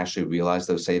doesn't actually realize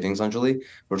those savings, Anjali.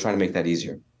 We're trying to make that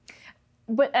easier.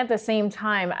 But at the same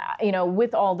time,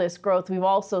 with all this growth, we've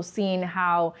also seen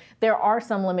how there are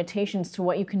some limitations to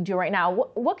what you can do right now.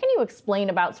 What can you explain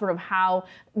about sort of how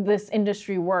this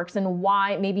industry works and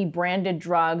why maybe branded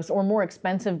drugs or more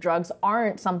expensive drugs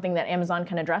aren't something that Amazon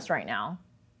can address right now?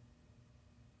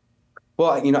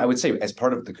 Well, I would say as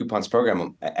part of the coupons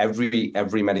program,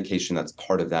 every medication that's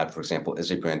part of that, for example,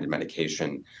 is a branded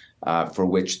medication for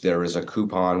which there is a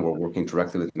coupon. We're working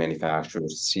directly with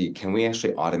manufacturers to see, can we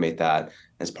actually automate that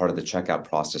as part of the checkout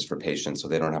process for patients so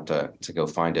they don't have to go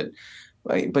find it.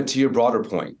 Right? But to your broader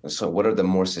point, so what are the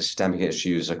more systemic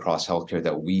issues across healthcare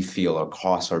that we feel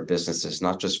across our businesses,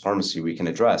 not just pharmacy, we can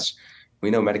address? We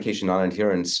know medication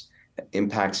non-adherence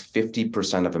impacts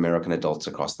 50% of American adults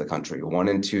across the country. 1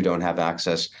 in 2 don't have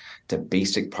access to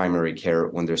basic primary care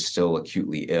when they're still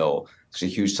acutely ill.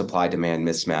 There's a huge supply-demand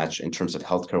mismatch in terms of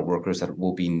healthcare workers that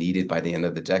will be needed by the end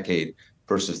of the decade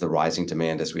versus the rising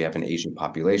demand as we have an aging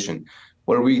population.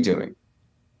 What are we doing?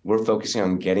 We're focusing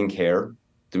on getting care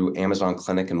through Amazon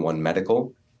Clinic and One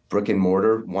Medical, brick and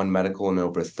mortar, One Medical in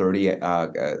over 30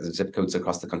 zip codes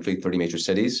across the country, 30 major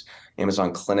cities,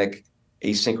 Amazon Clinic,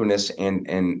 asynchronous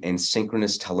and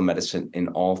synchronous telemedicine in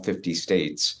all 50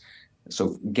 states.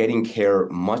 So getting care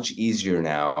much easier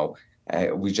now.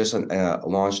 We just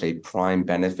launched a Prime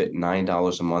benefit,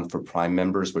 $9 a month for Prime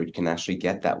members, where you can actually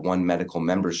get that One Medical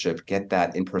membership, get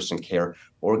that in-person care,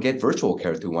 or get virtual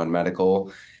care through One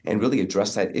Medical, and really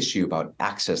address that issue about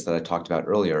access that I talked about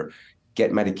earlier.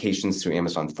 Get medications through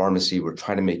Amazon Pharmacy. We're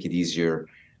trying to make it easier.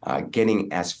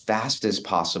 Getting as fast as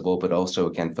possible, but also,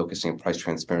 again, focusing on price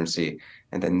transparency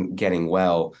and then getting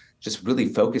well, just really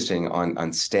focusing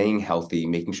on staying healthy,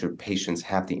 making sure patients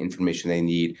have the information they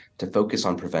need to focus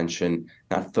on prevention,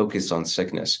 not focus on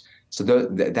sickness. So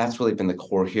that's really been the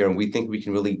core here. And we think we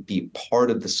can really be part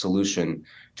of the solution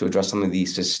to address some of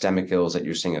these systemic ills that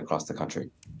you're seeing across the country.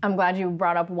 I'm glad you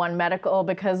brought up One Medical,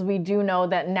 because we do know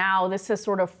that now this has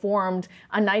sort of formed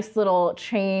a nice little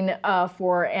chain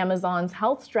for Amazon's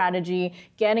health strategy,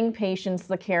 getting patients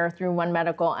the care through One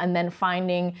Medical and then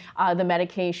finding the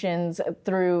medications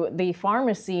through the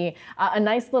pharmacy. A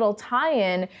nice little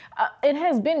tie-in. It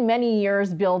has been many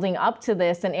years building up to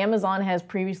this, and Amazon has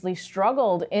previously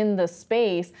struggled in the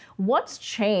space. What's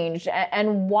changed,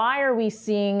 and why are we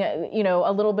seeing,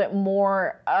 a little bit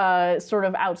more sort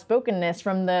of outspokenness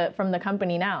from the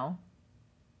company now?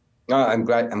 I'm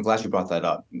glad you brought that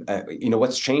up.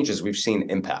 What's changed is we've seen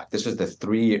impact. This is the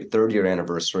third year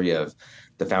anniversary of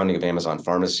the founding of Amazon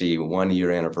Pharmacy, 1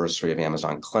 year anniversary of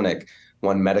Amazon Clinic.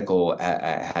 One Medical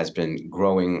has been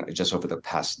growing just over the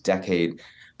past decade.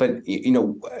 But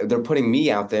they're putting me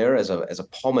out there as a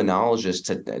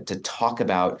pulmonologist to talk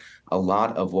about a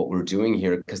lot of what we're doing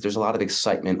here, because there's a lot of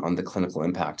excitement on the clinical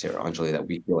impact here, Anjali, that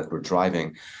we feel like we're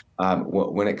driving.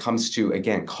 When it comes to,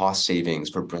 again, cost savings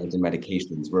for branded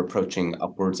medications, we're approaching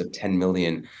upwards of $10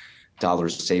 million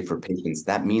saved for patients.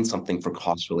 That means something for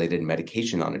cost-related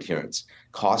medication non-adherence.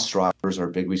 Cost drivers are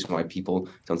a big reason why people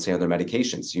don't stay on their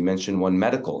medications. You mentioned One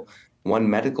Medical. One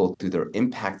Medical, through their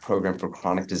impact program for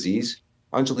chronic disease,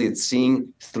 Anjali, it's seeing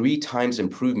 3 times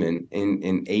improvement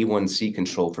in A1C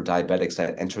control for diabetics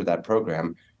that enter that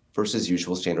program versus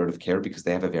usual standard of care, because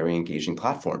they have a very engaging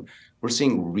platform. We're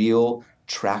seeing real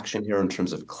traction here in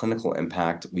terms of clinical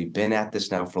impact. We've been at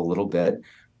this now for a little bit.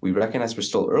 We recognize we're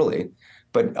still early,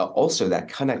 but also that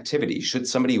connectivity. Should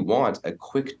somebody want a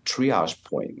quick triage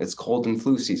point, it's cold and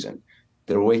flu season,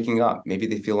 they're waking up, maybe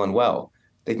they feel unwell,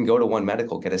 they can go to One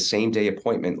Medical, get a same-day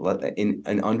appointment in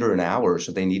under an hour.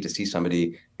 So they need to see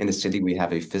somebody in a city we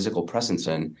have a physical presence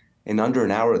in. In under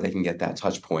an hour, they can get that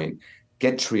touch point,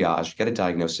 get triage, get a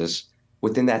diagnosis.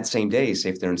 Within that same day, say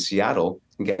if they're in Seattle,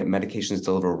 and get medications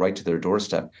delivered right to their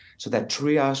doorstep. So that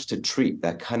triage to treat,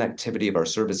 that connectivity of our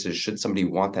services, should somebody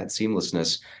want that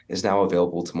seamlessness, is now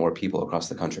available to more people across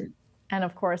the country. And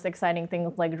of course, exciting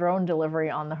things like drone delivery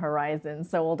on the horizon.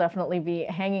 So we'll definitely be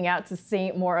hanging out to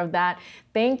see more of that.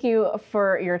 Thank you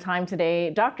for your time today,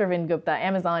 Dr. Vin Gupta,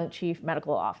 Amazon Chief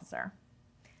Medical Officer.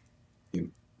 Thank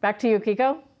you. Back to you,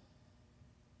 Kiko.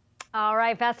 All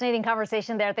right, fascinating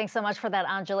conversation there. Thanks so much for that,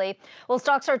 Anjali. Well,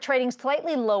 stocks are trading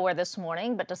slightly lower this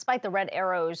morning, but despite the red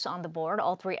arrows on the board,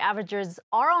 all 3 averages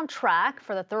are on track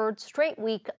for the 3rd straight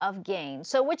week of gains.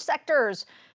 So which sectors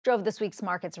drove this week's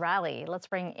markets rally? Let's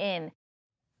bring in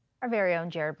our very own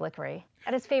Jared Blickery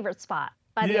at his favorite spot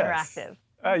by the Interactive.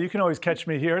 You can always catch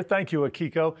me here. Thank you,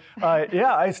 Akiko.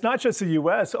 Yeah, it's not just the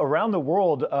U.S. Around the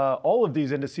world, all of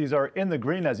these indices are in the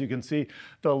green, as you can see.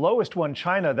 The lowest one,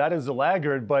 China, that is the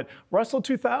laggard. But Russell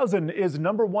 2000 is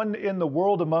 #1 in the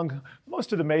world among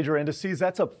most of the major indices.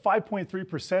 That's up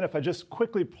 5.3%. If I just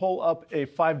quickly pull up a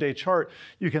 5-day chart,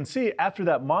 you can see after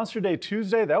that Monster Day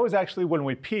Tuesday, that was actually when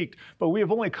we peaked. But we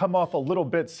have only come off a little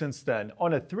bit since then.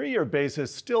 On a 3-year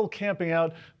basis, still camping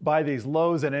out by these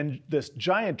lows and in this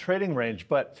giant trading range.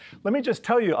 But let me just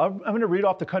tell you, I'm going to read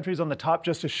off the countries on the top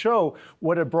just to show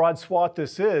what a broad swath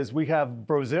this is. We have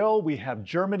Brazil, we have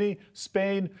Germany,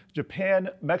 Spain, Japan,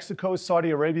 Mexico, Saudi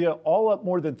Arabia, all up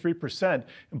more than 3%.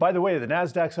 And by the way, the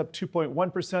Nasdaq's up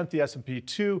 2.1%, the S&P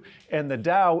 2, and the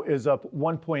Dow is up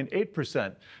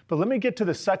 1.8%. But let me get to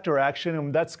the sector action,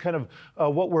 and that's kind of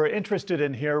what we're interested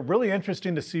in here. Really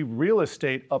interesting to see real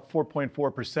estate up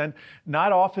 4.4%.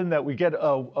 Not often that we get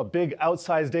a big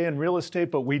outsized day in real estate,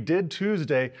 but we did Tuesday.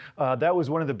 That was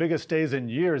one of the biggest days in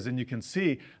years, and you can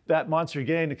see that monster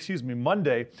gain,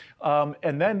 Monday.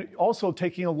 And then also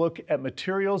taking a look at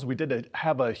materials, we did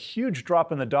have a huge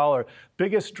drop in the dollar,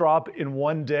 biggest drop in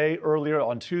one day earlier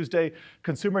on Tuesday.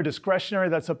 Consumer discretionary,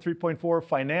 that's up 3.4.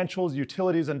 Financials,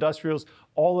 utilities, industrials,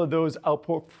 all of those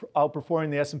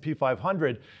outperforming the S&P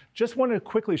 500. Just wanted to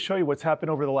quickly show you what's happened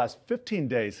over the last 15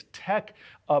 days. Tech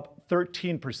up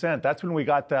 13%. That's when we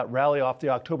got that rally off the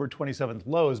October 27th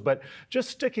lows. But just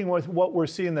sticking with what we're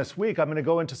seeing this week, I'm going to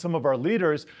go into some of our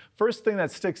leaders. First thing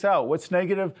that sticks out, what's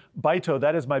negative? Bito,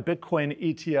 that is my Bitcoin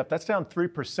ETF. That's down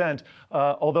 3%,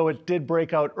 although it did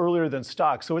break out earlier than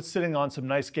stock. So it's sitting on some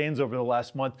nice gains over the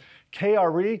last month.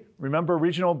 KRE, remember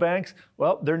regional banks?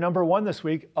 Well, they're #1 this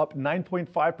week, up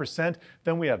 9.5%.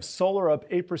 Then we have solar up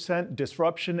 8%,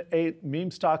 disruption 8%,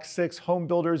 meme stock 6%, home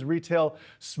builders, retail,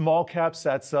 small caps,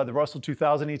 that's the Russell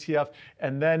 2000 ETF,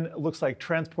 and then it looks like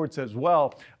transports as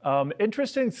well.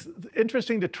 Interesting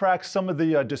to track some of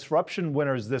the disruption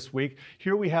winners this week.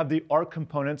 Here we have the ARC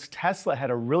components. Tesla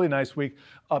had a really nice week,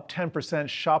 up 10%,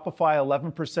 Shopify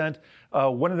 11%.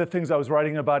 One of the things I was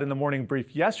writing about in the morning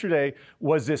brief yesterday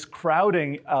was this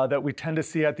crowding that we tend to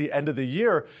see at the end of the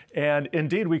year. And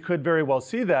indeed, we could very well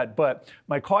see that. But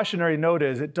my cautionary note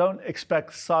is don't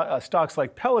expect stocks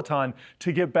like Peloton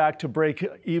to get back to break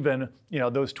even,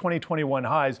 those 2021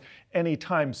 highs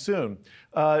anytime soon.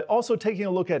 Also taking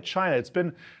a look at China, it's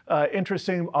been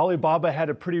interesting. Alibaba had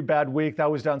a pretty bad week.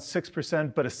 That was down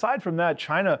 6%. But aside from that,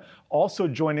 China also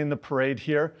joining the parade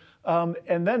here.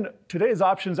 And then today's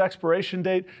options expiration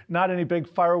date, not any big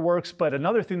fireworks, but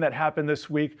another thing that happened this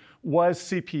week was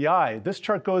CPI. This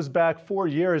chart goes back 4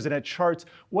 years and it charts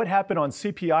what happened on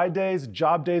CPI days,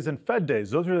 job days, and Fed days.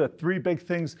 Those are the three big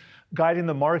things guiding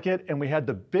the market. And we had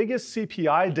the biggest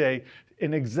CPI day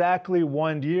in exactly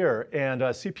 1 year. And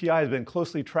CPI has been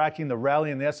closely tracking the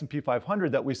rally in the S&P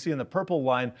 500 that we see in the purple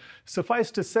line. Suffice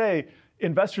to say,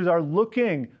 investors are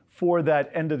looking for that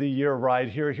end of the year ride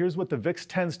here. Here's what the VIX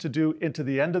tends to do into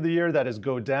the end of the year. That is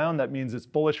go down. That means it's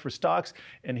bullish for stocks.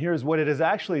 And here's what it has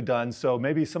actually done. So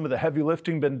maybe some of the heavy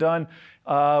lifting been done.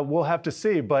 We'll have to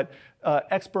see. But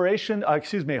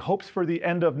hopes for the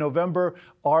end of November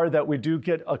are that we do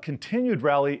get a continued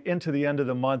rally into the end of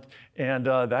the month. And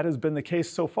that has been the case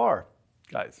so far,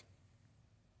 guys.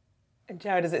 And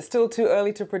Jared, is it still too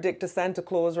early to predict a Santa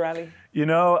Claus rally?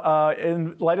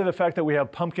 In light of the fact that we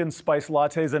have pumpkin spice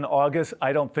lattes in August,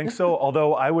 I don't think so,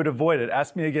 although I would avoid it.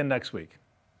 Ask me again next week.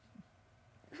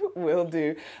 Will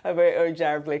do. Our very own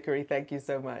Jared Blakely, thank you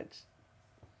so much.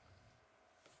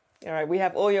 All right, we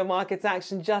have all your markets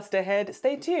action just ahead.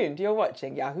 Stay tuned. You're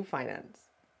watching Yahoo Finance.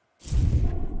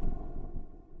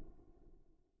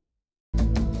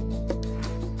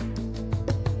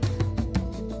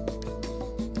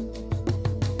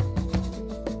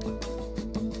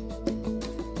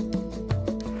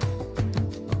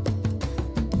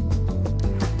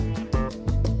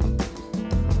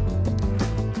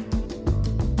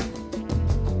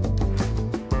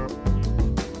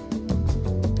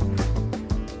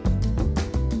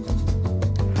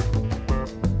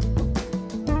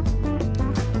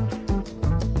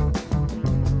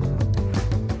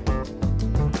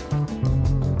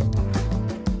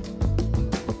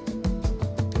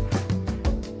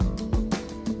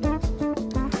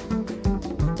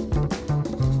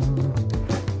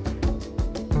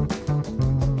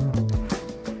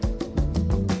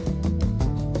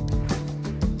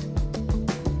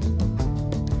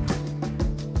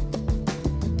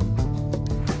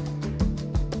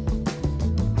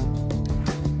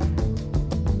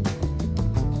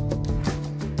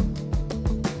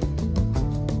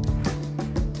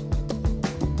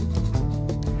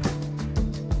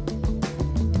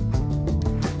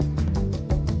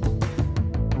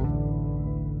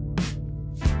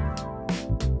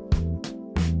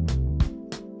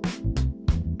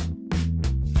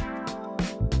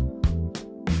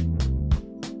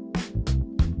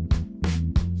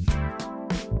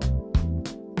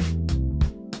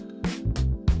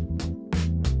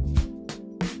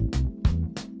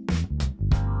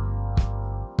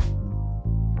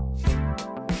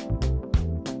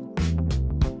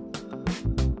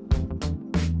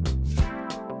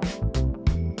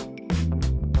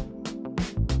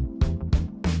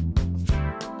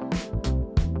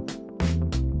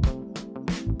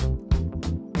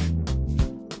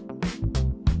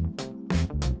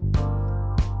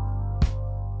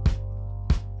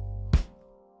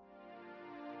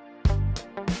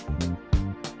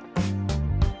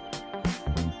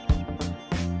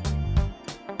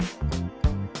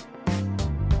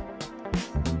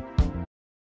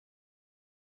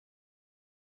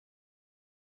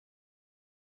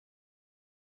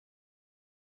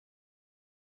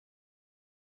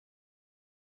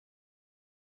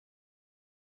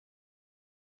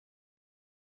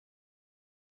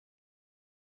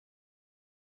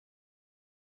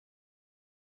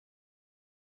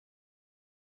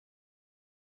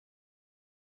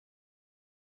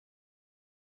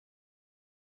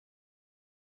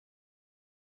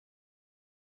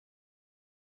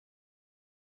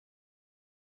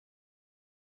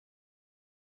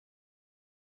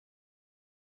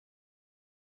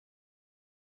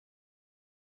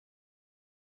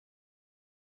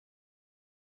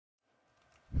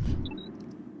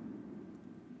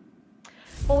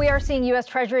 Well, we are seeing U.S.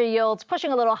 Treasury yields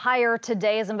pushing a little higher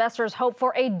today as investors hope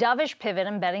for a dovish pivot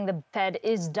and betting the Fed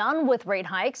is done with rate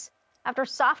hikes after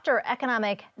softer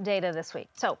economic data this week.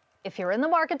 So if you're in the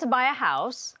market to buy a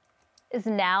house, is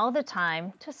now the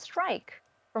time to strike?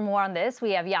 For more on this,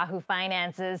 we have Yahoo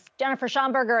Finance's Jennifer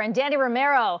Schomburger and Danny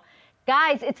Romero.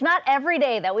 Guys, it's not every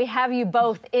day that we have you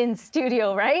both in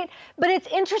studio, right? But it's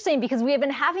interesting because we have been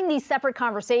having these separate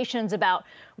conversations about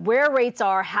where rates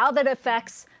are, how that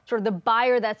affects sort of the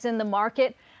buyer that's in the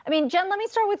market. I mean, Jen, let me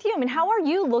start with you. I mean, how are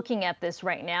you looking at this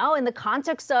right now in the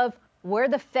context of where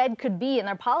the Fed could be in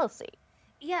their policy?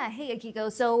 Yeah, hey,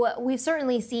 Akiko. So we've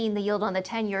certainly seen the yield on the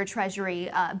 10-year Treasury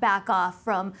back off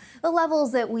from the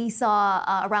levels that we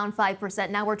saw around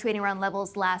 5%. Now we're trading around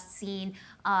levels last seen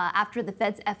after the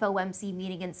Fed's FOMC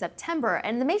meeting in September.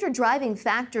 And the major driving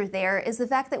factor there is the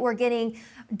fact that we're getting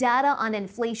data on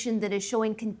inflation that is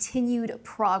showing continued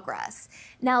progress.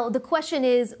 Now, the question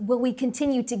is, will we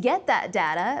continue to get that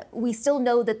data? We still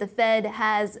know that the Fed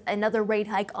has another rate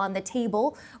hike on the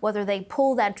table. Whether they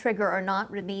pull that trigger or not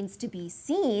remains to be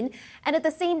seen. And at the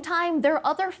same time, there are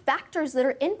other factors that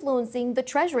are influencing the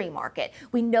Treasury market.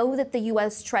 We know that the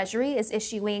U.S. Treasury is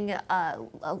issuing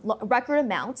record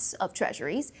amounts of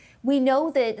Treasuries. We know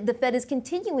that the Fed is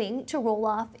continuing to roll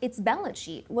off its balance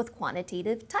sheet with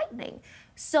quantitative tightening.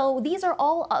 So these are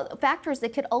all factors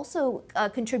that could also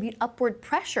contribute upward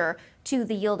pressure to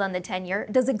the yield on the 10-year.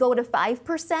 Does it go to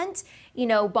 5%? You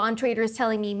know, bond traders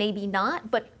telling me maybe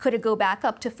not, but could it go back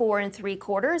up to 4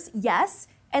 3/4? Yes.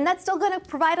 And that's still going to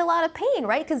provide a lot of pain,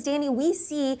 right? Because, Danny, we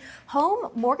see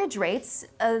home mortgage rates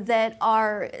that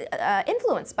are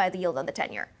influenced by the yield on the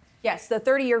 10-year. Yes, the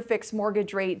 30-year fixed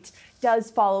mortgage rate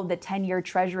does follow the 10-year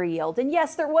Treasury yield. And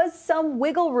yes, there was some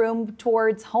wiggle room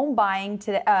towards home buying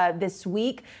this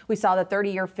week. We saw the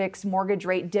 30-year fixed mortgage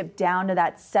rate dip down to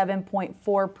that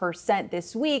 7.4%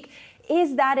 this week.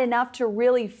 Is that enough to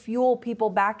really fuel people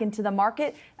back into the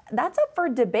market? That's up for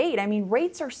debate. I mean,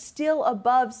 rates are still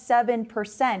above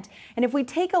 7%. And if we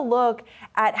take a look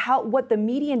at what the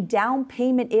median down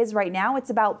payment is right now, it's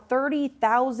about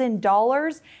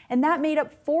 $30,000. And that made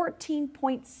up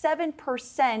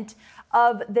 14.7%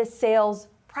 of the sales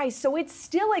price. So it's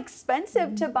still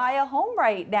expensive to buy a home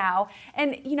right now.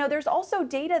 And, you know, there's also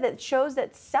data that shows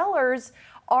that sellers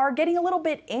are getting a little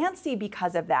bit antsy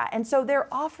because of that. And so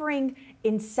they're offering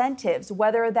incentives,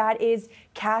 whether that is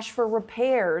cash for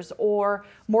repairs or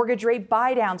mortgage rate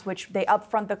buy downs, which they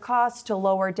upfront the cost to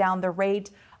lower down the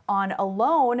rate on a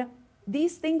loan.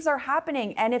 These things are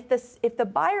happening. And if the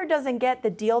buyer doesn't get the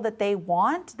deal that they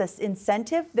want, this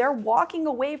incentive, they're walking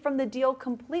away from the deal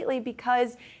completely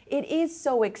because it is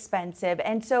so expensive.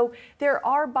 And so there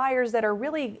are buyers that are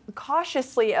really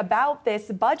cautiously about this,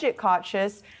 budget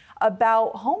cautious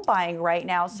about home buying right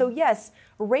now. So yes,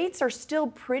 rates are still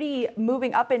pretty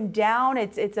moving up and down.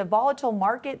 It's a volatile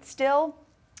market still.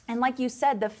 And like you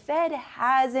said, the Fed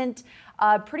hasn't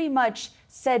pretty much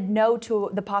said no to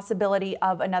the possibility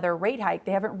of another rate hike.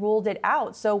 They haven't ruled it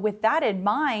out. So with that in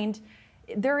mind,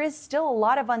 there is still a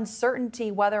lot of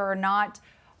uncertainty whether or not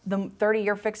the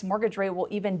 30-year fixed mortgage rate will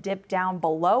even dip down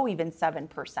below even 7%.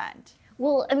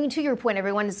 Well, I mean, to your point,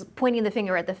 everyone is pointing the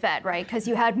finger at the Fed, right? Because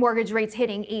you had mortgage rates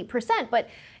hitting 8%. But,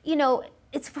 you know,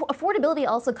 affordability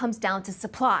also comes down to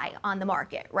supply on the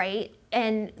market, right?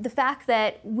 And the fact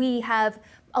that we have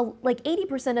like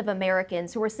 80% of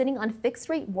Americans who are sitting on fixed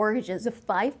rate mortgages of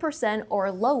 5%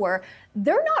 or lower,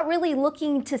 they're not really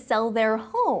looking to sell their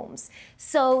homes.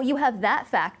 So you have that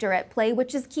factor at play,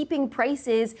 which is keeping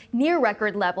prices near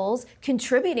record levels,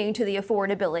 contributing to the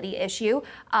affordability issue.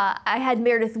 I had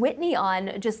Meredith Whitney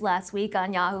on just last week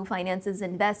on Yahoo Finance's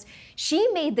Invest. She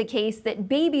made the case that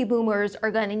baby boomers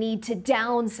are going to need to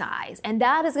downsize, and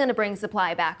that is going to bring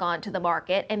supply back onto the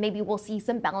market, and maybe we'll see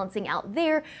some balancing out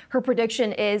there. Her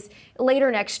prediction is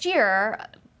later next year.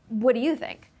 What do you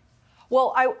think?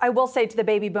 Well, I will say to the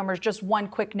baby boomers, just one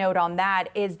quick note on that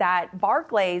is that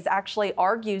Barclays actually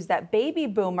argues that baby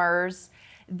boomers,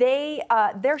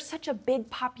 they're such a big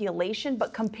population,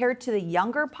 but compared to the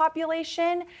younger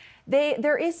population,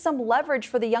 there is some leverage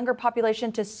for the younger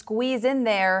population to squeeze in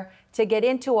there to get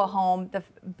into a home.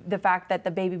 The fact that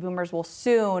the baby boomers will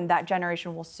soon, that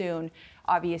generation will soon,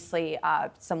 obviously,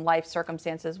 some life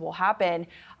circumstances will happen.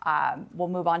 We'll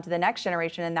move on to the next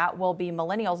generation, and that will be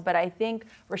millennials. But I think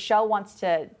Rochelle wants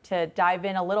to dive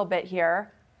in a little bit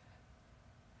here.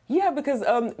 Yeah, because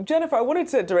Jennifer, I wanted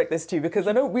to direct this to you because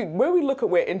I know when we look at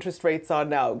where interest rates are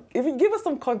now, if you give us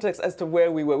some context as to where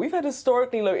we were, we've had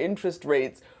historically low interest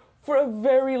rates for a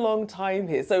very long time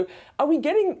here. So are we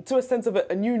getting to a sense of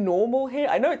a new normal here?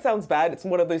 I know it sounds bad. It's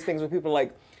one of those things where people are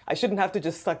like, I shouldn't have to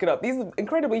just suck it up. These are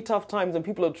incredibly tough times when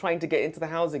people are trying to get into the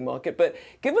housing market. But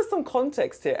give us some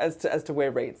context here as to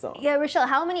where rates are. Yeah, Rochelle,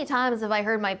 how many times have I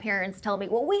heard my parents tell me,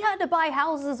 well, we had to buy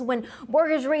houses when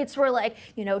mortgage rates were like,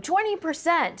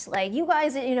 20%. Like, you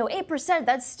guys, 8%,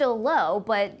 that's still low.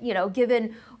 But,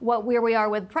 given where we are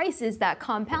with prices, that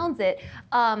compounds it.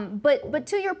 But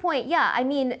to your point, yeah, I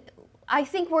mean, I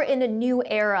think we're in a new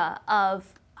era of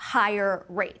higher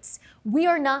rates. We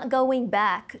are not going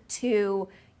back to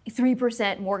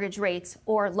 3% mortgage rates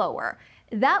or lower.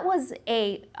 that was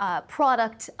a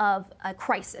product of a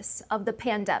crisis, of the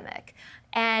pandemic.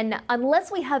 And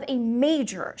unless we have a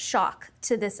major shock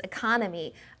to this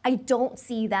economy, I don't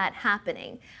see that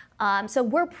happening. So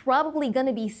we're probably going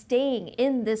to be staying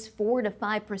in this 4 to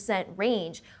 5%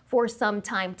 range for some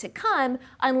time to come,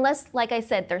 unless, like I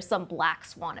said, there's some black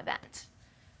swan event.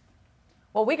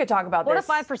 Well, we could talk about this.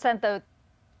 4 to 5% though.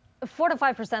 4 to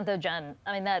 5% though, Jen.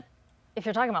 I mean, that if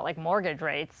you're talking about like mortgage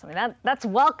rates, I mean that's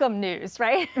welcome news,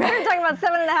 right? We're talking about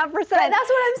 7.5%. Right, that's what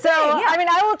I'm saying. So yeah. I mean,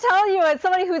 I will tell you, as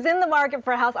somebody who's in the market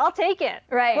for a house, I'll take it.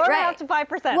 Right, 4.5 to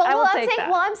 5%. I will take that.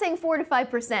 Well, I'm saying 4 to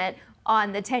 5%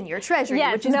 on the 10-year Treasury,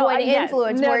 yes, which is going to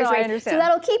influence mortgage rates. I understand. So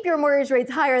that'll keep your mortgage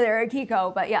rates higher there,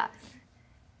 Akiko. But yeah.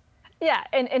 Yeah,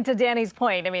 and to Danny's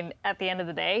point, I mean, at the end of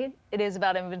the day, it is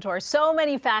about inventory. So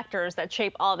many factors that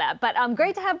shape all that. But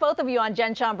great to have both of you on,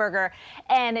 Jen Schomburger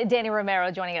and Danny Romero,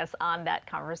 joining us on that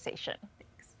conversation.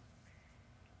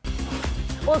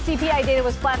 Thanks. Well, CPI data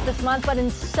was flat this month, but in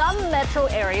some metro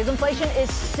areas, inflation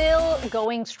is still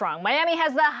going strong. Miami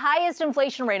has the highest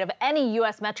inflation rate of any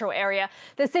U.S. metro area.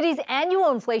 The city's annual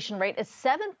inflation rate is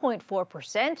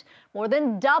 7.4%, more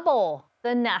than double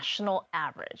the national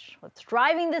average. What's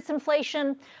driving this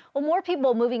inflation? Well, more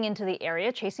people moving into the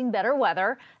area, chasing better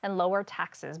weather and lower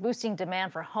taxes, boosting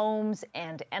demand for homes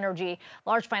and energy.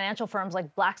 Large financial firms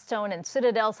like Blackstone and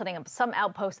Citadel setting up some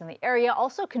outposts in the area,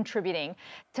 also contributing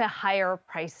to higher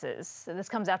prices. So this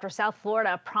comes after South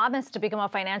Florida promised to become a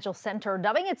financial center,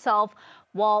 dubbing itself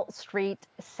Wall Street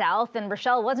South. And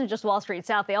Rochelle, it wasn't just Wall Street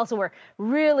South. They also were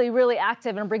really, really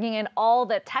active in bringing in all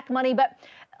the tech money. But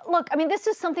look, I mean, this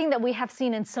is something that we have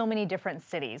seen in so many different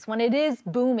cities. When it is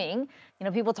booming, you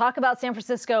know, people talk about San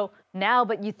Francisco now,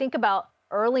 but you think about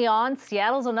early on,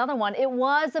 Seattle's another one. It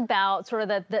was about sort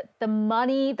of the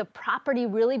money, the property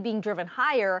really being driven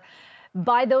higher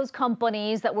by those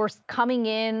companies that were coming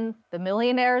in, the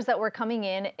millionaires that were coming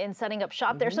in and setting up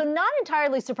shop there. So not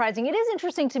entirely surprising. It is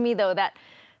interesting to me, though, that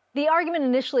the argument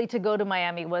initially to go to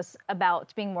Miami was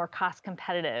about being more cost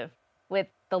competitive with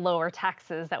the lower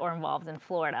taxes that were involved in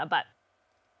Florida. But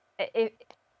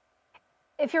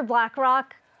if you're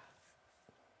BlackRock,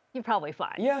 you're probably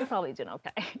fine. Yeah. You're probably doing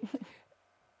okay.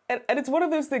 And it's one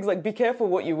of those things, like, be careful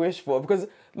what you wish for, because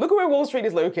look at where Wall Street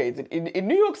is located. In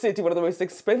New York City, one of the most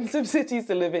expensive cities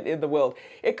to live in the world.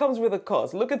 It comes with a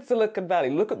cost. Look at Silicon Valley.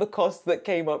 Look at the costs that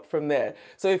came up from there.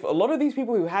 So if a lot of these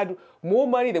people who had more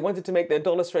money, they wanted to make their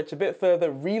dollar stretch a bit further,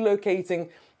 relocating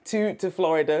to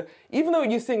Florida, even though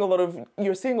you're seeing a lot of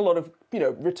you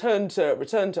know, return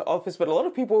to office, but a lot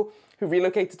of people who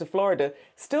relocated to Florida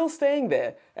still staying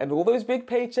there, and all those big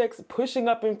paychecks pushing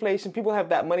up inflation. People have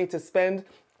that money to spend.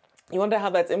 You wonder how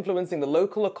that's influencing the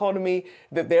local economy,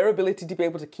 their ability to be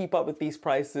able to keep up with these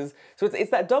prices. So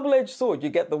it's that double-edged sword. You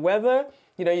get the weather,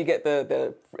 you know, you get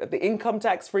the income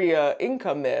tax-free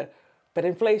income there, but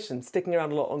inflation sticking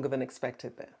around a lot longer than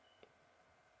expected there.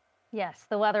 Yes,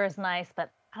 the weather is nice, but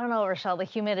I don't know, Rochelle, the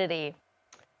humidity,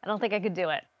 I don't think I could do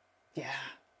it. Yeah,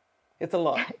 it's a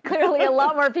lot. Clearly a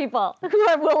lot more people who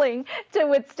are willing to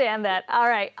withstand that. All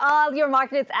right, all your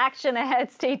markets action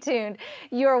ahead. Stay tuned.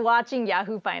 You're watching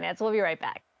Yahoo Finance. We'll be right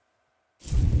back.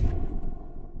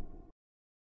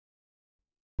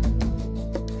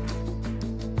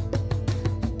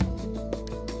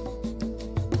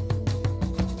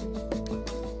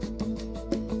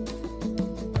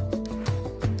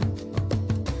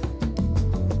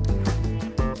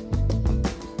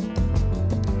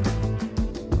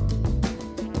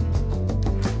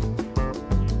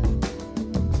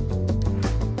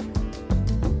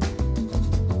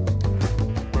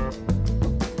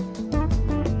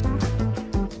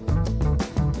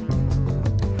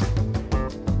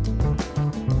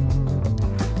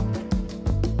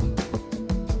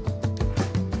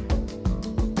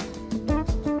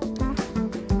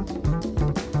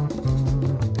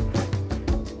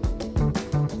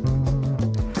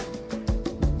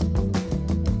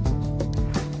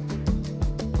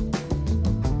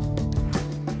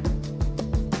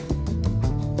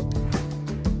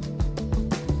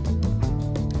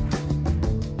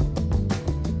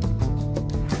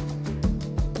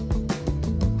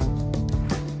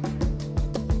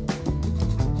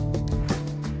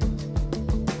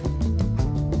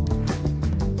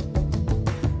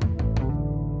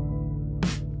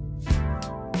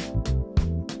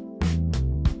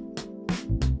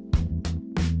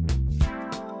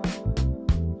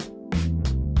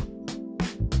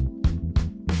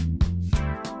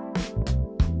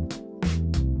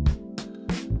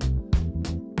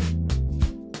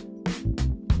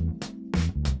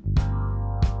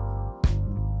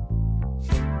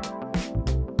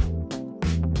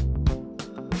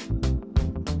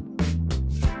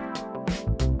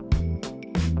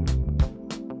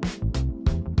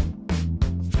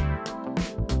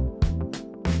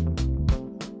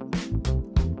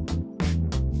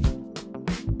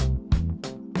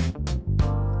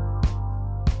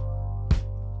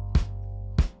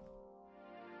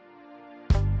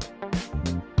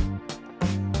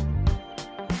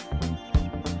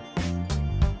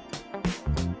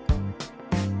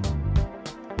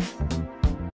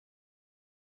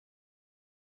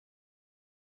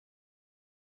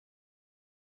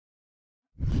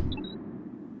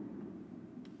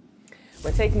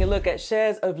 We're taking a look at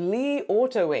shares of Li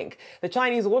Auto Inc. The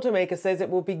Chinese automaker says it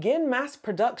will begin mass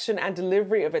production and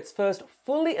delivery of its first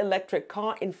fully electric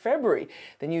car in February.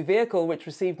 The new vehicle, which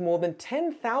received more than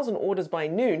 10,000 orders by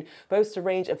noon, boasts a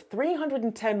range of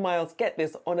 310 miles, get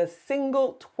this, on a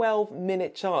single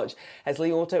 12-minute charge, as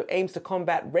Li Auto aims to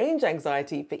combat range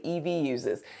anxiety for EV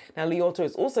users. Now, Li Auto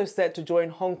is also set to join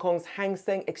Hong Kong's Hang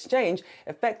Seng Exchange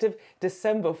effective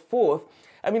December 4th.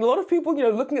 I mean, a lot of people,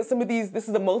 looking at some of these, this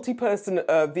is a multi-person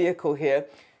vehicle here.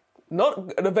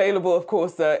 Not available, of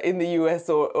course, in the US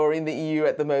or in the EU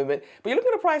at the moment. But you're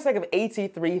looking at a price tag of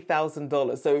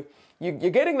 $83,000. So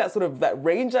you're getting that sort of that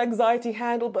range anxiety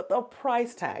handle, but the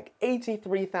price tag,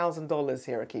 $83,000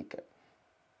 here, Akiko.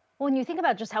 Well, when you think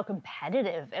about just how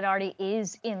competitive it already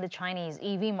is in the Chinese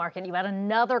EV market, you add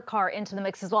another car into the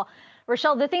mix as well.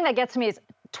 Rochelle, the thing that gets me is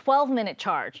 12-minute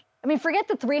charge. I mean, forget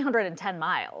the 310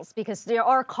 miles, because there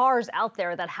are cars out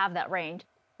there that have that range.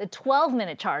 The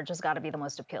 12-minute charge has got to be the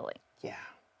most appealing. Yeah.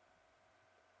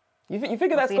 You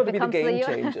figure that's got to be the game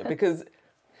changer, because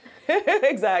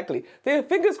exactly.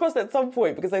 Fingers crossed at some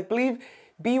point, because I believe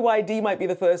BYD might be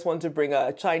the first one to bring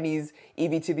a Chinese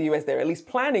EV to the US. They're at least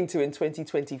planning to in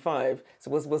 2025.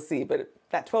 So we'll see. But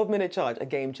that 12-minute charge, a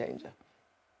game changer.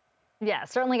 Yeah,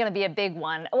 certainly going to be a big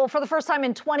one. Well, for the first time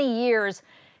in 20 years,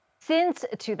 since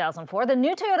 2004, the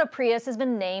new Toyota Prius has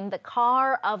been named the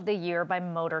Car of the Year by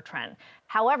Motor Trend.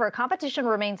 However, competition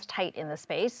remains tight in the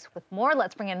space. With more,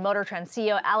 let's bring in Motor Trend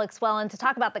CEO Alex Wellen to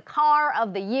talk about the Car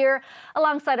of the Year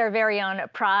alongside our very own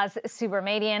Praz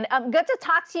Subramanian. Good to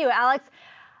talk to you, Alex.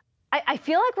 I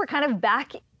feel like we're kind of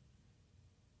back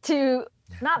to,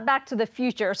 not back to the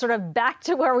future, sort of back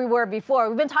to where we were before.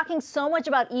 We've been talking so much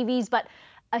about EVs, but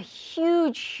a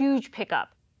huge, huge pickup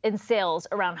in sales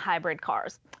around hybrid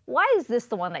cars. Why is this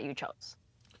the one that you chose?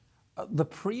 The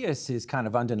Prius is kind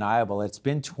of undeniable. It's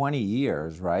been 20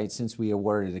 years, right, since we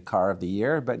awarded the Car of the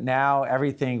Year, but now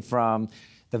everything from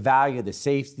the value, the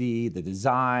safety, the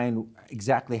design,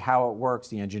 exactly how it works,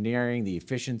 the engineering, the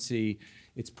efficiency,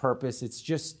 its purpose. It's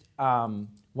just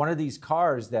one of these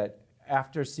cars that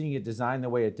after seeing it designed the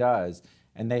way it does,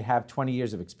 and they have 20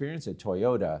 years of experience at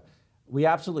Toyota, we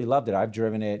absolutely loved it. I've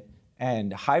driven it,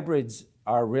 and hybrids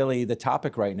are really the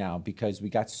topic right now because we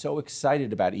got so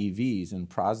excited about EVs, and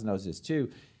Praz knows this too,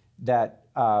 that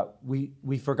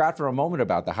we forgot for a moment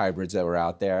about the hybrids that were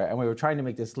out there, and we were trying to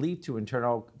make this leap to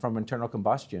from internal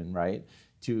combustion, right,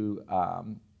 to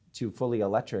fully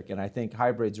electric. And I think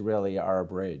hybrids really are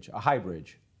a high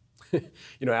bridge.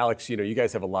 Alex, you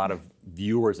guys have a lot of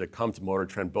viewers that come to Motor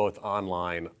Trend, both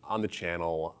online, on the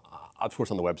channel, of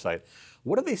course on the website.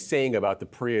 What are they saying about the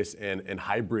Prius and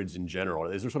hybrids in general?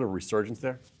 Is there sort of a resurgence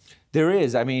there? There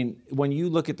is. I mean, when you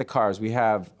look at the cars, we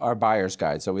have our buyer's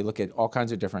guide. So we look at all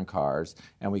kinds of different cars,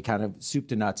 and we kind of soup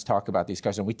to nuts talk about these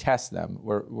cars, and we test them.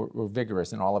 We're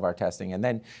vigorous in all of our testing. And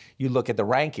then you look at the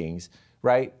rankings,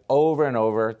 right? Over and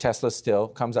over, Tesla still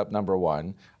comes up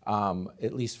 #1,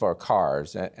 at least for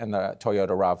cars. And the Toyota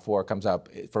RAV4 comes up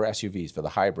for SUVs, for the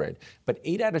hybrid. But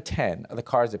 8 out of 10 of the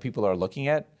cars that people are looking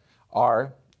at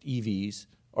are EVs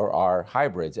or are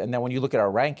hybrids. And then when you look at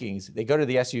our rankings, they go to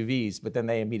the SUVs, but then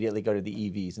they immediately go to the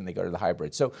EVs and they go to the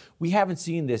hybrids. So we haven't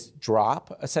seen this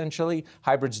drop, essentially.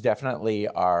 Hybrids definitely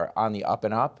are on the up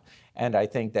and up. And I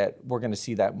think that we're going to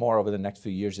see that more over the next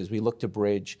few years as we look to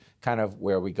bridge kind of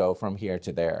where we go from here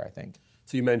to there, I think.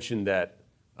 So you mentioned that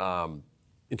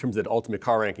in terms of the ultimate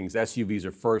car rankings, SUVs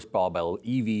are first, followed by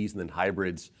EVs and then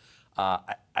hybrids.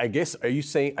 I guess, are you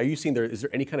saying is there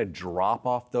any kind of drop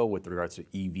off though with regards to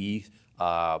EV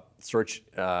search,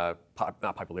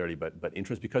 not popularity, but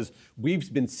interest? Because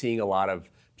we've been seeing a lot of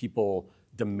people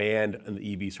demand in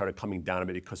the EV started coming down a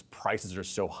bit because prices are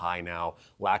so high now,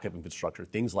 lack of infrastructure,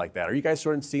 things like that. Are you guys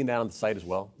sort of seeing that on the site as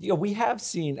well? Yeah, we have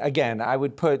seen, again, I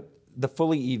would put the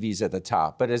fully EVs at the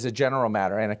top, but as a general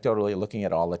matter, anecdotally looking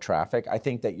at all the traffic, I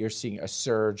think that you're seeing a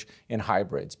surge in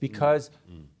hybrids because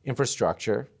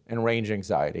infrastructure and range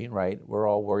anxiety, right? We're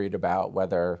all worried about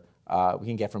whether we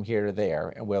can get from here to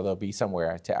there and will there be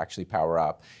somewhere to actually power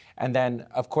up. And then,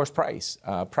 of course, price.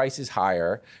 Price is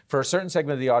higher. For a certain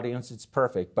segment of the audience, it's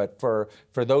perfect, but for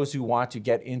those who want to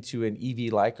get into an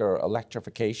EV-like or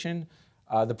electrification,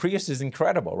 the Prius is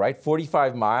incredible, right?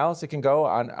 45 miles it can go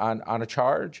on a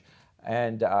charge,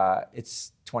 and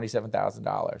it's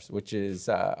 $27,000, which is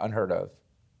unheard of.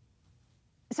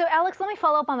 So, Alex, let me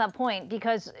follow up on that point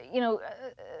because,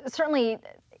 certainly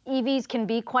EVs can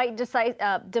be quite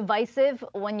divisive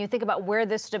when you think about where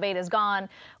this debate has gone.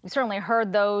 We certainly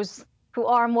heard those who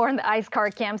are more in the ICE car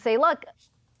camp say, look,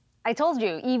 I told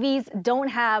you, EVs don't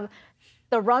have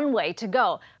the runway to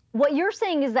go. What you're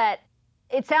saying is that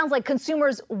it sounds like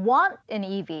consumers want an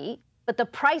EV, but the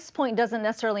price point doesn't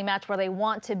necessarily match where they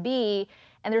want to be,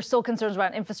 and there's still concerns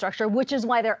about infrastructure, which is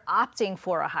why they're opting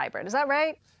for a hybrid. Is that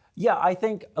right? Yeah, I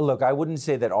think, look, I wouldn't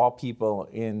say that all people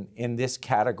in this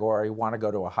category want to go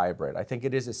to a hybrid. I think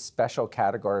it is a special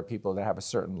category of people that have a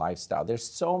certain lifestyle. There's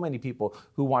so many people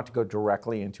who want to go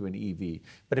directly into an EV.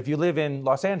 But if you live in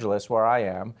Los Angeles, where I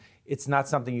am, it's not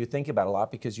something you think about a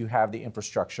lot because you have the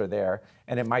infrastructure there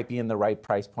and it might be in the right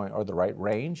price point or the right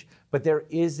range. But there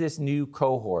is this new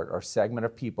cohort or segment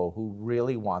of people who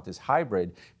really want this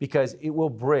hybrid because it will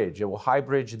high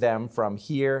bridge them from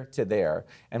here to there.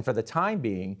 And for the time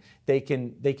being, they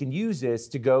can use this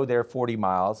to go there 40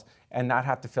 miles and not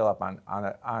have to fill up on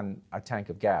a tank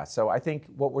of gas. So I think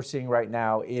what we're seeing right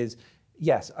now is,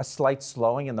 yes, a slight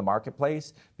slowing in the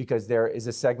marketplace because there is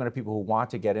a segment of people who want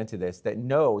to get into this that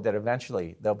know that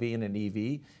eventually they'll be in an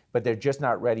EV, but they're just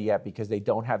not ready yet because they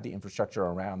don't have the infrastructure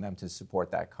around them to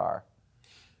support that car.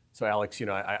 So Alex,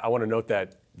 I want to note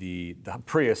that the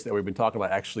Prius that we've been talking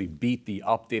about actually beat the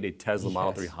updated Tesla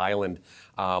Model 3 Highland.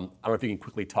 I don't know if you can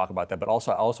quickly talk about that, but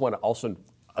also I also want to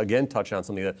again touch on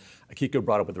something that Akiko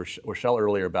brought up with Rochelle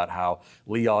earlier about how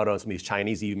Li Auto and some of these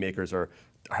Chinese EV makers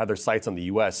have their sights on the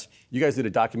U.S. You guys did a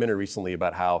documentary recently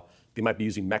about how they might be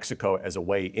using Mexico as a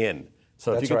way in.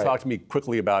 So if you could talk to me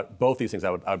quickly about both these things,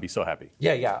 I would be so happy.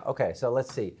 Yeah. Okay, so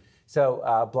let's see.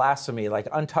 So blasphemy, like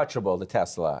untouchable to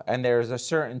Tesla. And there's a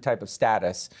certain type of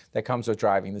status that comes with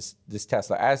driving this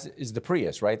Tesla, as is the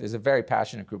Prius, right? There's a very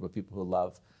passionate group of people who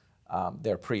love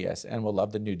their Prius and will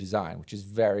love the new design, which is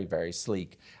very, very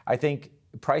sleek. I think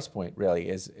price point really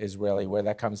is really where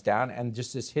that comes down, and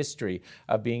just this history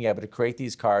of being able to create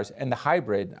these cars. And the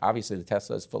hybrid, obviously the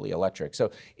Tesla is fully electric,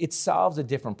 so it solves a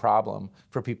different problem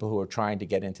for people who are trying to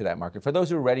get into that market. For those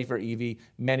who are ready for EV,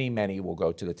 many will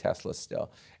go to the Tesla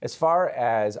still. As far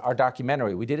as our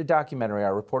documentary, we did a documentary.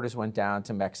 Our reporters went down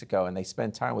to Mexico and they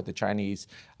spent time with the Chinese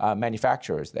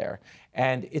manufacturers there.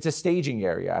 And it's a staging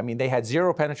area. I mean, they had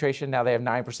 0 penetration. Now they have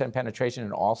 9% penetration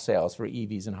in all sales for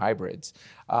EVs and hybrids.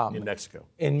 In Mexico.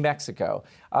 In Mexico.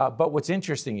 But what's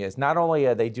interesting is not only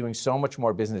are they doing so much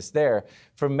more business there,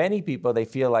 for many people, they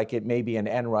feel like it may be an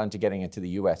end run to getting into the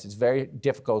U.S. It's very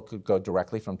difficult to go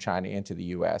directly from China into the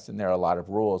U.S., and there are a lot of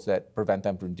rules that prevent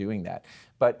them from doing that.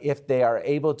 But if they are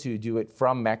able to do it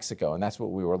from Mexico, and that's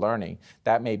what we were learning,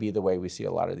 that may be the way we see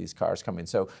a lot of these cars come in.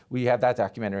 So we have that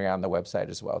documentary on the website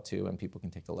as well, too, and people can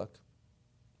take a look.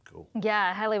 Cool. Yeah,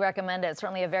 I highly recommend it.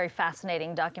 Certainly a very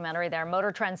fascinating documentary there.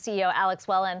 Motor Trend CEO Alex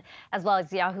Wellen, as well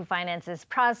as Yahoo Finance's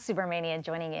Praz Subramanian,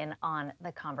 joining in on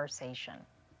the conversation.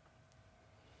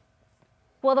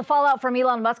 Well, the fallout from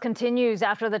Elon Musk continues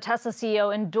after the Tesla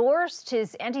CEO endorsed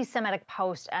his anti-Semitic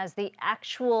post as the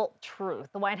actual truth.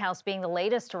 The White House being the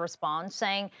latest to respond,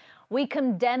 saying, "We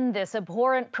condemn this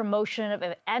abhorrent promotion of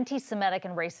anti-Semitic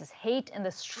and racist hate in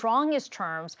the strongest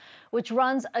terms, which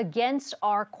runs against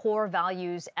our core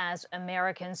values as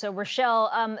Americans." So,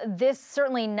 Rochelle, this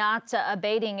certainly not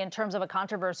abating in terms of a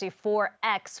controversy for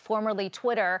X, formerly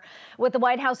Twitter, with the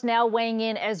White House now weighing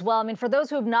in as well. I mean, for those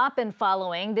who have not been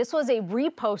following, this was a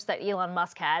repost that Elon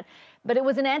Musk had, but it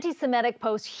was an anti-Semitic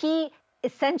post. He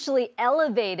essentially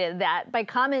elevated that by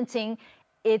commenting,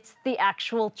 "It's the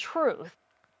actual truth."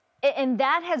 And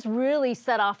that has really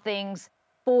set off things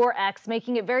for X,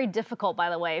 making it very difficult, by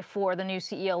the way, for the new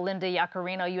CEO, Linda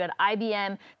Yaccarino. You had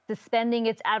IBM suspending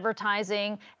its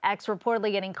advertising, X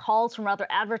reportedly getting calls from other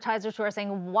advertisers who are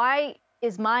saying, why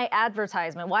is my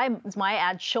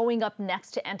ad showing up next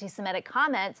to anti-Semitic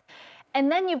comments?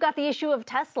 And then you've got the issue of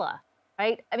Tesla,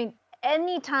 right? I mean,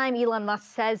 anytime Elon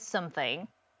Musk says something,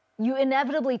 you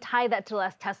inevitably tie that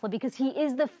to Tesla because he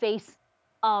is the face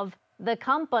of the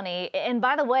company. And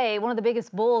by the way, one of the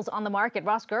biggest bulls on the market,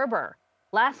 Ross Gerber,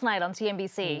 last night on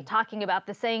CNBC, talking about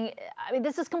this, saying, I mean,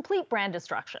 this is complete brand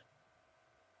destruction.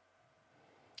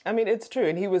 I mean, it's true.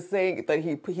 And he was saying that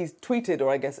he's tweeted, or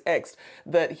I guess X'd,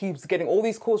 that he's getting all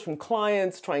these calls from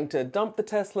clients trying to dump the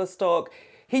Tesla stock.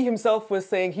 He himself was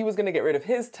saying he was going to get rid of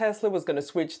his Tesla, was going to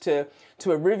switch to a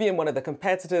Rivian, one of the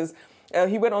competitors.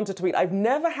 He went on to tweet, "I've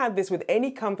never had this with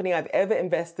any company I've ever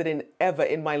invested in ever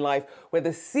in my life, where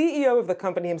the CEO of the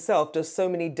company himself does so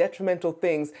many detrimental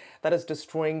things that is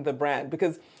destroying the brand."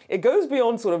 Because it goes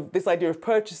beyond sort of this idea of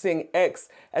purchasing X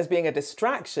as being a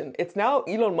distraction. It's now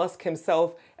Elon Musk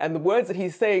himself and the words that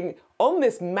he's saying on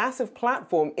this massive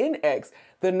platform in X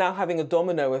that are now having a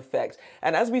domino effect.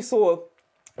 And as we saw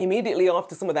immediately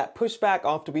after some of that pushback,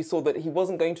 after we saw that he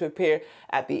wasn't going to appear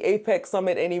at the APEC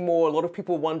summit anymore, a lot of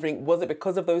people wondering, was it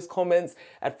because of those comments?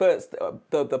 At first,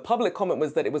 the public comment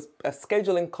was that it was a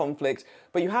scheduling conflict,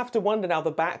 but you have to wonder now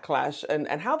the backlash and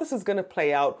how this is going to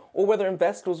play out, or whether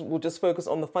investors will just focus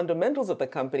on the fundamentals of the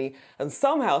company and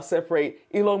somehow separate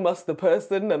Elon Musk, the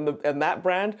person, and that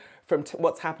brand from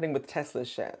what's happening with Tesla's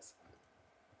shares.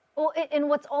 Well, and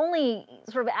what's only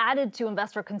sort of added to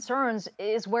investor concerns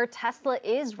is where Tesla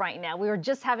is right now. We were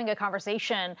just having a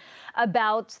conversation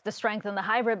about the strength in the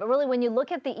hybrid, but really when you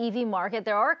look at the EV market,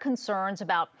 there are concerns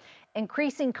about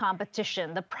increasing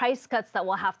competition, the price cuts that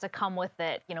will have to come with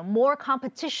it, more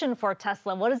competition for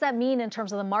Tesla. What does that mean in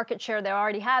terms of the market share they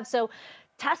already have? So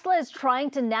Tesla is trying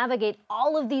to navigate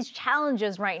all of these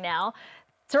challenges right now.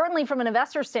 Certainly from an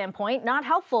investor standpoint, not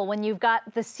helpful when you've got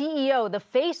the CEO, the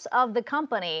face of the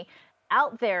company,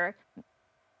 out there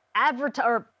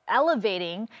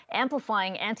elevating,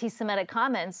 amplifying anti-Semitic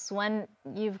comments when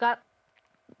you've got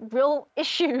real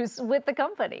issues with the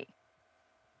company.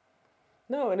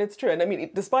 No, and it's true. And I mean,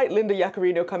 despite Linda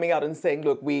Yaccarino coming out and saying,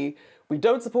 look, we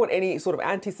don't support any sort of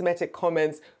anti-Semitic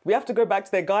comments, we have to go back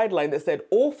to their guideline that said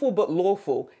awful but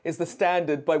lawful is the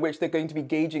standard by which they're going to be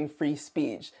gauging free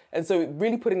speech. And so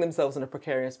really putting themselves in a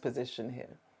precarious position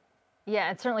here.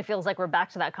 Yeah, it certainly feels like we're back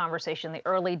to that conversation the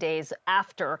early days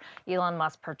after Elon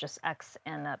Musk purchased X,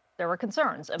 and there were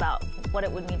concerns about what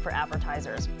it would mean for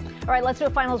advertisers. All right, let's do a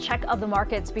final check of the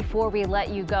markets before we let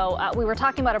you go. We were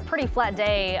talking about a pretty flat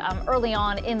day early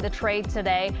on in the trade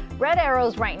today. Red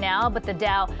arrows right now, but the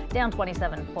Dow down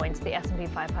 27 points, the S&P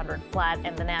 500 flat,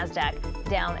 and the Nasdaq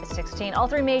down 16. All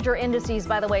three major indices,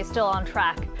 by the way, still on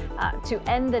track to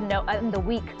end the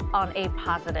week on a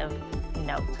positive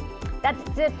note.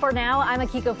 That's it for now. I'm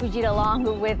Akiko Fujita along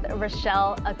with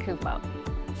Rochelle Akufo.